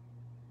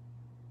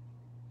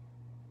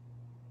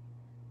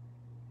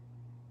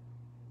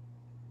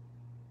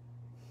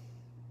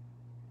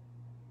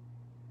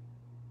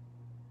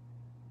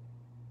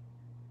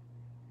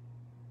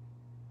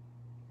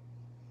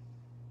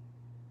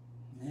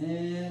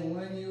 And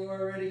when you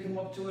are ready, come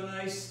up to a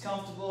nice,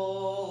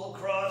 comfortable,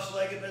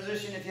 cross-legged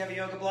position. If you have a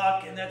yoga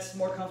block and that's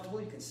more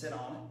comfortable, you can sit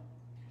on it.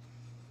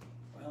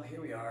 Well,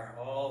 here we are,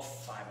 all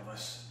 5 of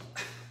us.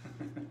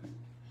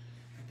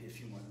 Maybe a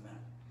few more than that.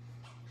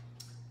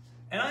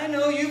 And I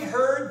know you've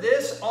heard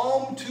this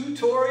Om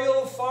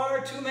tutorial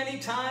far too many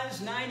times,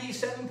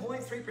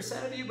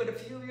 97.3% of you, but a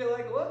few of you are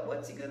like,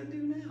 what's he gonna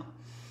do now?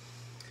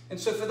 And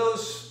so for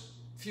those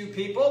few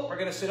people, we're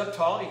gonna sit up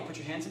tall. You can put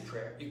your hands in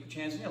prayer. You can put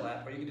your hands in your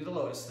lap, or you can do the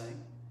lotus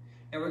thing.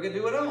 And we're gonna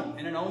do an Om.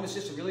 And an Om is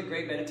just a really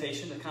great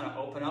meditation to kind of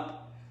open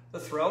up the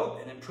throat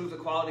and improve the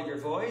quality of your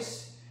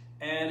voice.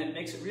 And it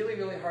makes it really,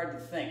 really hard to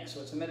think. So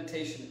it's a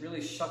meditation that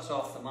really shuts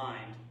off the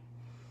mind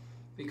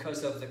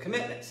because of the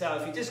commitment. So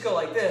if you just go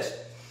like this,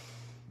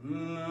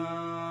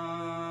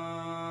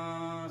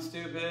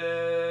 stupid,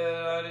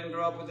 I didn't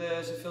grow up with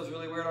this, it feels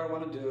really weird, I don't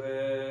want to do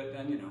it,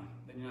 then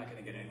then you're not going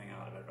to get anything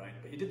out of it, right?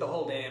 But you did the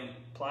whole damn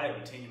plyo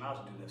routine, you might as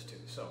well do this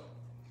too. So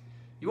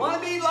you want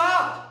to be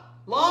loud,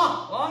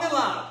 long and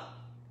loud,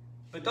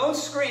 but don't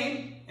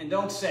scream and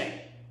don't sing,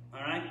 all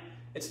right?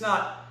 It's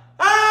not,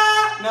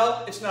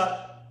 no, it's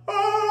not,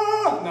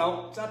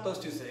 no, it's not those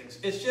two things.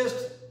 It's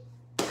just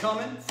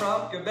coming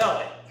from your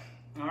belly,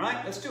 all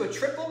right? Let's do a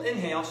triple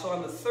inhale. So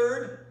on the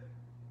third,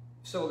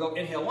 so we'll go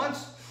inhale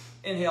once,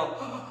 inhale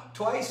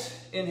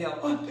twice, inhale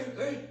 1, 2,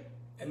 3,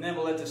 and then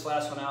we'll let this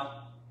last one out.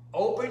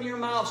 Open your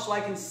mouth so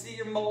I can see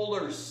your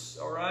molars,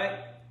 all right?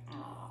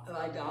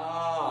 Like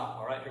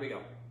all right, here we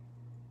go.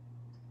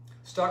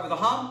 Start with a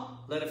hum,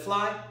 let it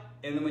fly,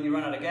 and then when you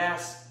run out of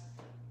gas,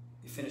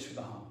 you finish with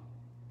a hum.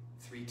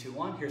 3, 2,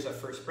 1, here's our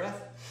first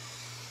breath.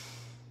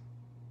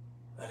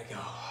 Let it go.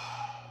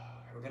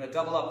 We're gonna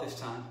double up this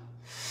time.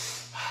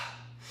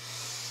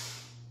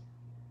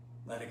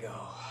 Let it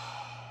go.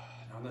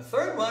 On the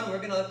third one, we're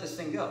going to let this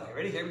thing go. You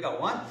ready? Here we go.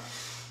 1,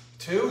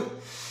 2,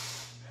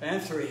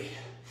 and 3.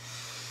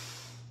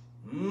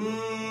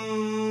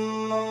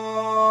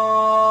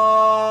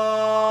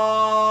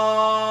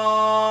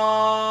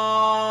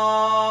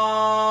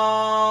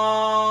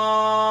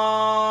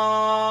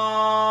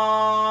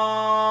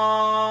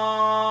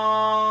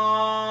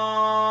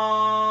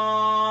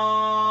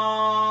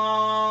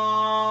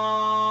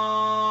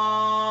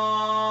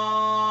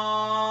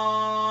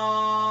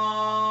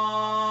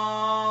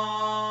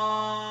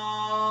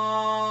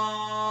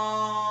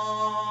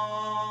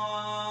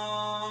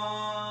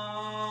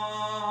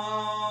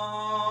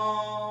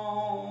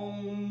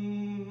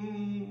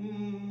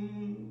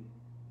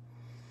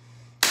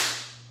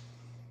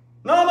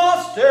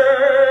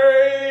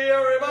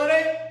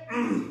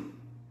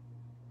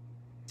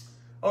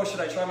 Oh,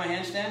 should I try my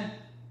handstand?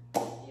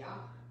 Yeah.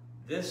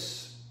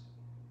 This,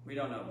 we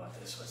don't know about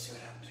this. Let's see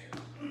what happens here.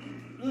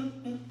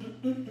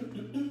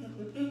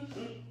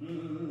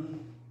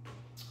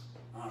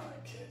 All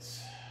right,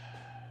 kids.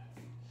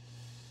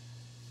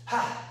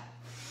 Ha!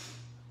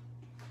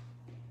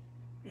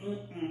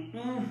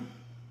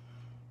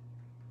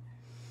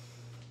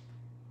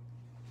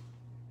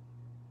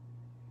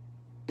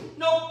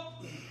 Nope.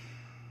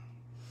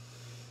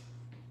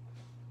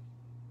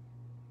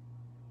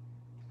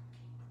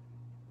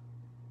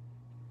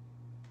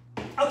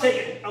 I'll take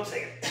it. I'll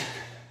take it.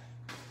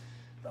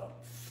 About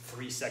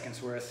 3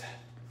 seconds worth.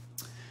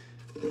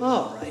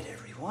 All right,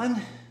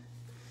 everyone.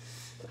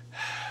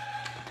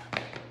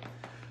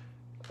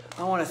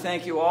 I want to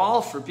thank you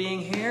all for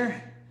being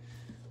here.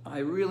 I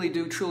really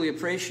do truly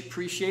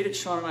appreciate it.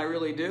 Sean and I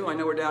really do. I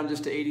know we're down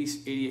just to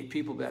 88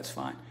 people, but that's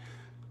fine.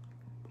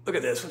 Look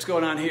at this. What's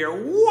going on here?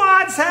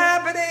 What's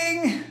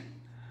happening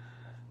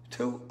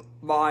to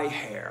my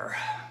hair?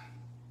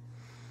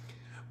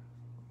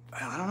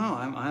 I don't know.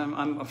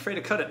 I'm afraid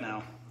to cut it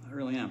now. I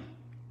really am.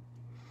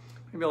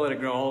 Maybe I'll let it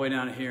grow all the way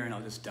down to here and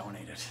I'll just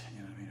donate it. You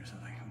know what I mean? Or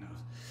something. Who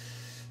knows?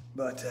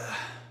 But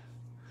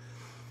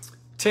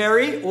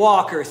Terry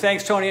Walker.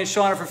 Thanks, Tony and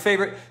Shauna, for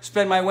favorite.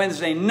 Spend my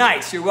Wednesday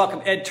nights. You're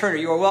welcome. Ed Turner.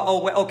 You are well.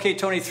 Oh, okay,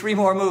 Tony. 3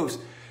 more moves.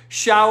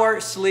 Shower,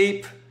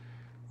 sleep,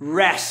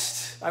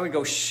 rest. I would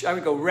go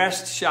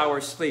rest, shower,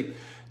 sleep.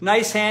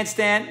 Nice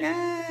handstand.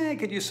 I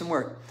could use some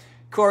work.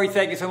 Corey,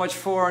 thank you so much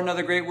for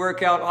another great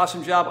workout.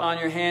 Awesome job on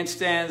your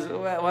handstands.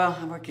 Well,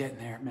 we're getting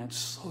there, man,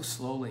 so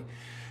slowly.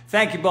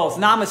 Thank you both.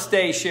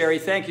 Namaste, Sherry.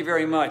 Thank you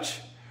very much.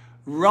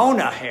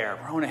 Rona hair.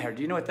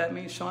 Do you know what that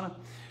means, Shauna?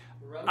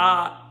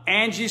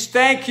 Angie's,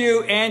 thank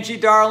you. Angie,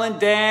 darling.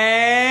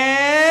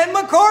 Dan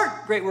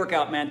McCourt. Great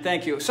workout, man.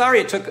 Thank you. Sorry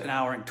it took an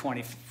hour and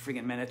 20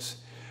 freaking minutes.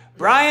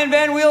 Brian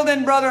Van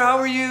Wielden, brother. How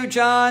are you?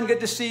 John, good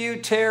to see you.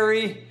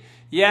 Terry.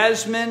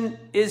 Yasmin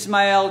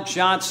Ismael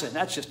Johnson.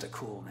 That's just a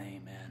cool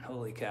name, man.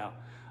 Holy cow.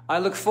 I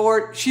look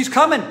forward. She's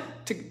coming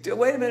to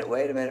wait a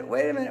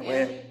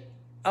minute.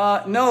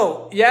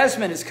 No,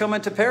 Yasmin is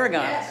coming to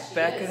Paragon. Yes,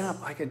 Back it up.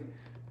 I can.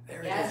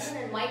 There Yasmin it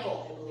is. and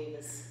Michael, I believe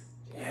is.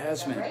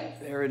 Yasmin. Right?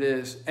 There it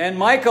is. And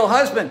Michael,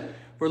 husband.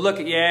 We're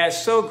looking. Yeah,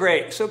 so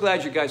great. So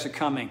glad you guys are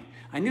coming.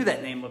 I knew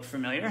that name looked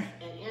familiar.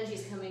 And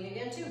Angie's coming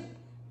again too.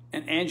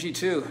 And Angie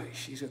too.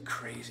 She's a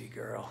crazy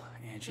girl.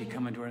 Angie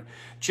coming to her.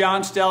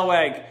 John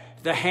Stelwag,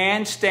 the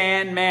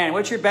handstand man.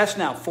 What's your best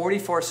now?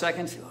 44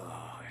 seconds.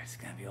 Oh, it's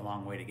gonna be a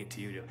long way to get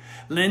to you.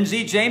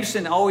 Lindsay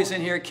Jameson, always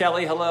in here.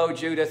 Kelly, hello.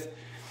 Judith.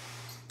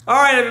 All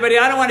right, everybody,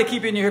 I don't want to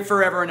keep you in here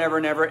forever and ever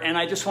and ever, and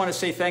I just want to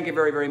say thank you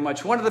very, very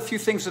much. One of the few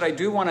things that I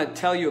do want to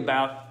tell you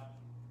about,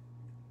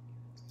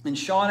 and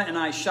Shauna and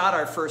I shot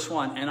our first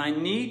one, and I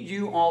need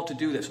you all to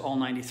do this, all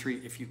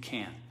 93, if you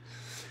can.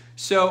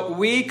 So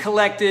we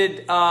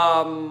collected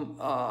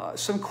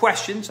some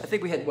questions. I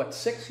think we had, what,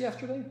 6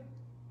 yesterday?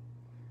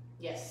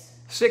 Yes.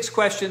 6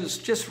 questions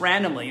just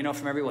randomly, you know,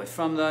 from everywhere.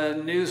 From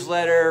the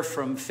newsletter,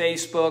 from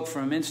Facebook,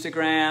 from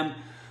Instagram.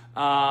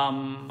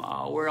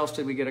 Where else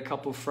did we get a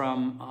couple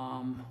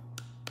from?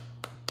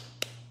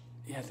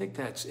 Yeah, I think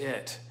that's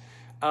it.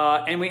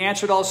 And we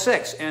answered all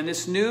 6. And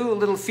this new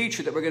little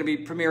feature that we're going to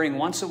be premiering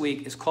once a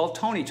week is called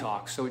Tony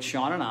Talks. So it's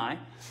Sean and I,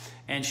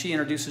 and she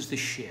introduces the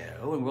show,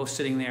 and we're really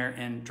sitting there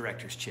in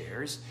director's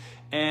chairs.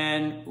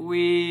 And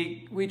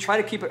we try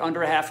to keep it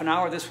under a half an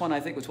hour. This one,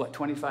 I think, was, what,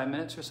 25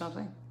 minutes or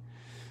something?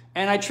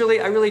 And I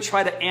really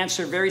try to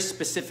answer very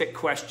specific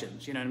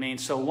questions, you know what I mean?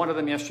 So one of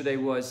them yesterday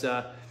was...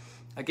 a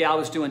gal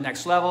was doing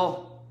Next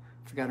Level.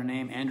 Forgot her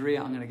name,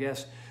 Andrea, I'm going to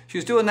guess. She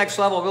was doing Next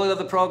Level, really loved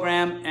the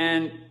program,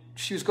 and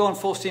she was going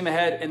full steam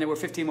ahead, and there were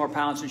 15 more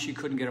pounds, and she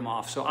couldn't get them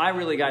off. So I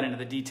really got into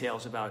the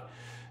details about,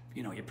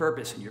 you know, your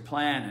purpose and your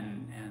plan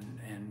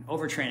and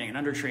overtraining and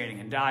undertraining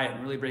and diet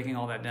and really breaking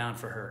all that down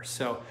for her.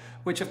 So,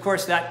 which, of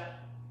course, that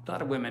a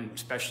lot of women,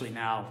 especially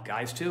now,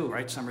 guys too,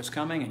 right? Summer's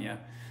coming, and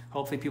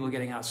hopefully people are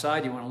getting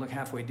outside. You want to look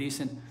halfway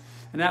decent.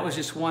 And that was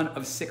just one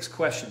of 6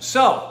 questions.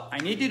 So I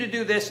need you to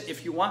do this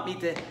if you want me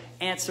to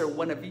answer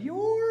one of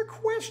your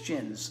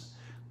questions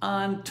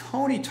on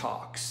Tony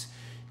Talks.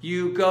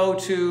 You go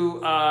to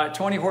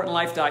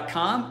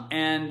TonyHortonLife.com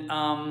and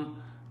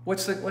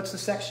what's the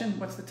section?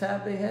 What's the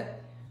tab they hit?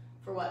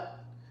 For what?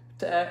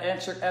 To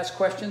ask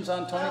questions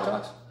on Tony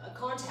Talks?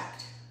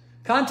 Contact.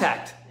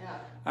 Contact. Yeah.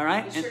 All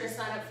right. Be sure to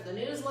sign up for the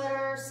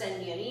newsletter,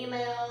 send me an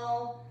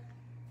email,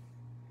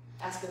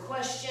 ask a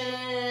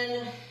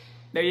question.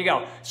 There you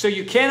go. So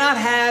you cannot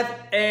have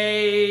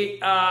a...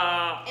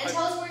 and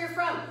tell us where you're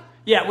from.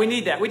 Yeah, we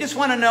need that. We just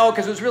want to know,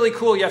 because it was really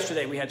cool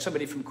yesterday. We had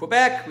somebody from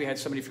Quebec. We had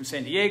somebody from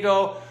San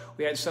Diego.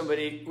 We had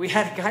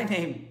a guy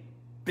named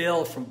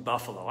Bill from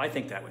Buffalo. I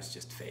think that was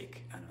just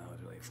fake. I don't know. It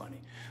was really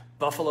funny.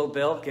 Buffalo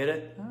Bill, get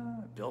it?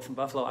 Bill from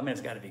Buffalo. I mean, it's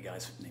got to be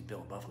guys named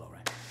Bill in Buffalo,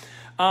 right?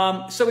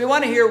 So we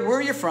want to hear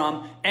where you're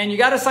from, and you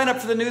got to sign up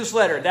for the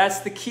newsletter. That's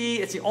the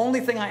key. It's the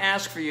only thing I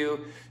ask for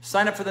you.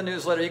 Sign up for the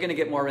newsletter. You're going to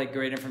get more like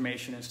great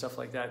information and stuff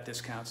like that,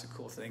 discounts and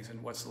cool things,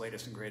 and what's the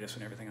latest and greatest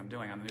and everything I'm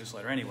doing on the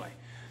newsletter anyway.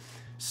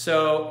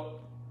 So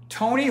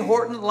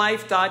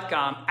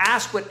TonyHortonLife.com.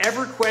 Ask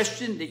whatever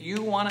question that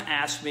you want to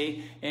ask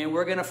me, and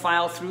we're going to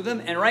file through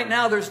them. And right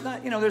now, there's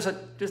not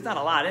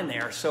a lot in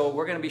there, so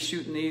we're going to be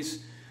shooting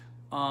these.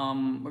 We're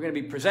going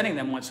to be presenting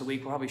them once a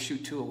week. We'll probably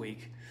shoot 2 a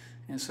week.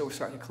 And so we're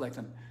starting to collect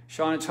them.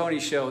 Sean and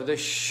Tony Show, the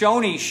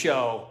Shoney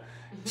Show.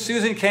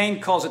 Susan Kane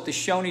calls it the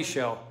Shoney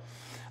Show.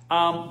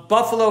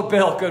 Buffalo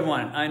Bill, good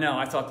one. I know,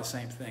 I thought the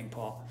same thing,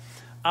 Paul.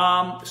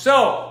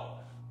 So,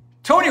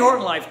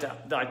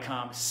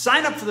 TonyHortonLife.com.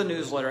 Sign up for the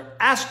newsletter,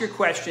 ask your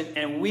question,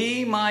 and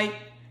we might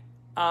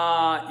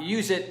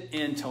use it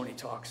in Tony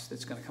Talks.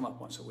 That's going to come up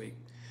once a week.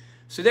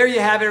 So there you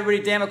have it,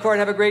 everybody. Dan McCord,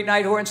 have a great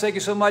night. Horton, thank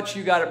you so much.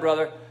 You got it,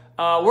 brother.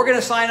 We're going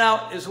to sign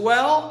out as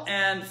well,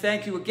 and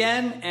thank you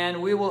again,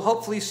 and we will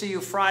hopefully see you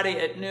Friday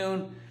at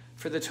noon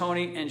for the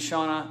Tony and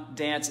Shauna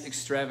Dance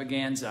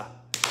Extravaganza.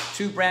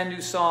 2 brand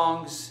new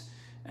songs,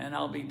 and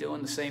I'll be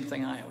doing the same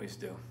thing I always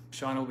do.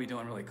 Shauna will be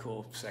doing really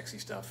cool, sexy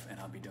stuff, and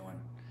I'll be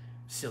doing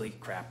silly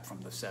crap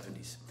from the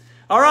 70s.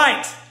 All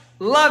right,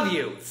 love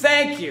you.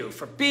 Thank you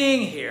for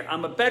being here.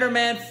 I'm a better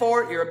man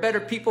for it. You're a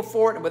better people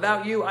for it, and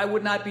without you, I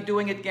would not be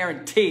doing it,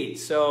 guaranteed.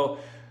 So,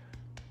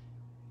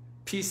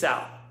 peace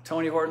out.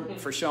 Tony Horton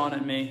for Sean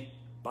and me.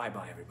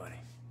 Bye-bye, everybody.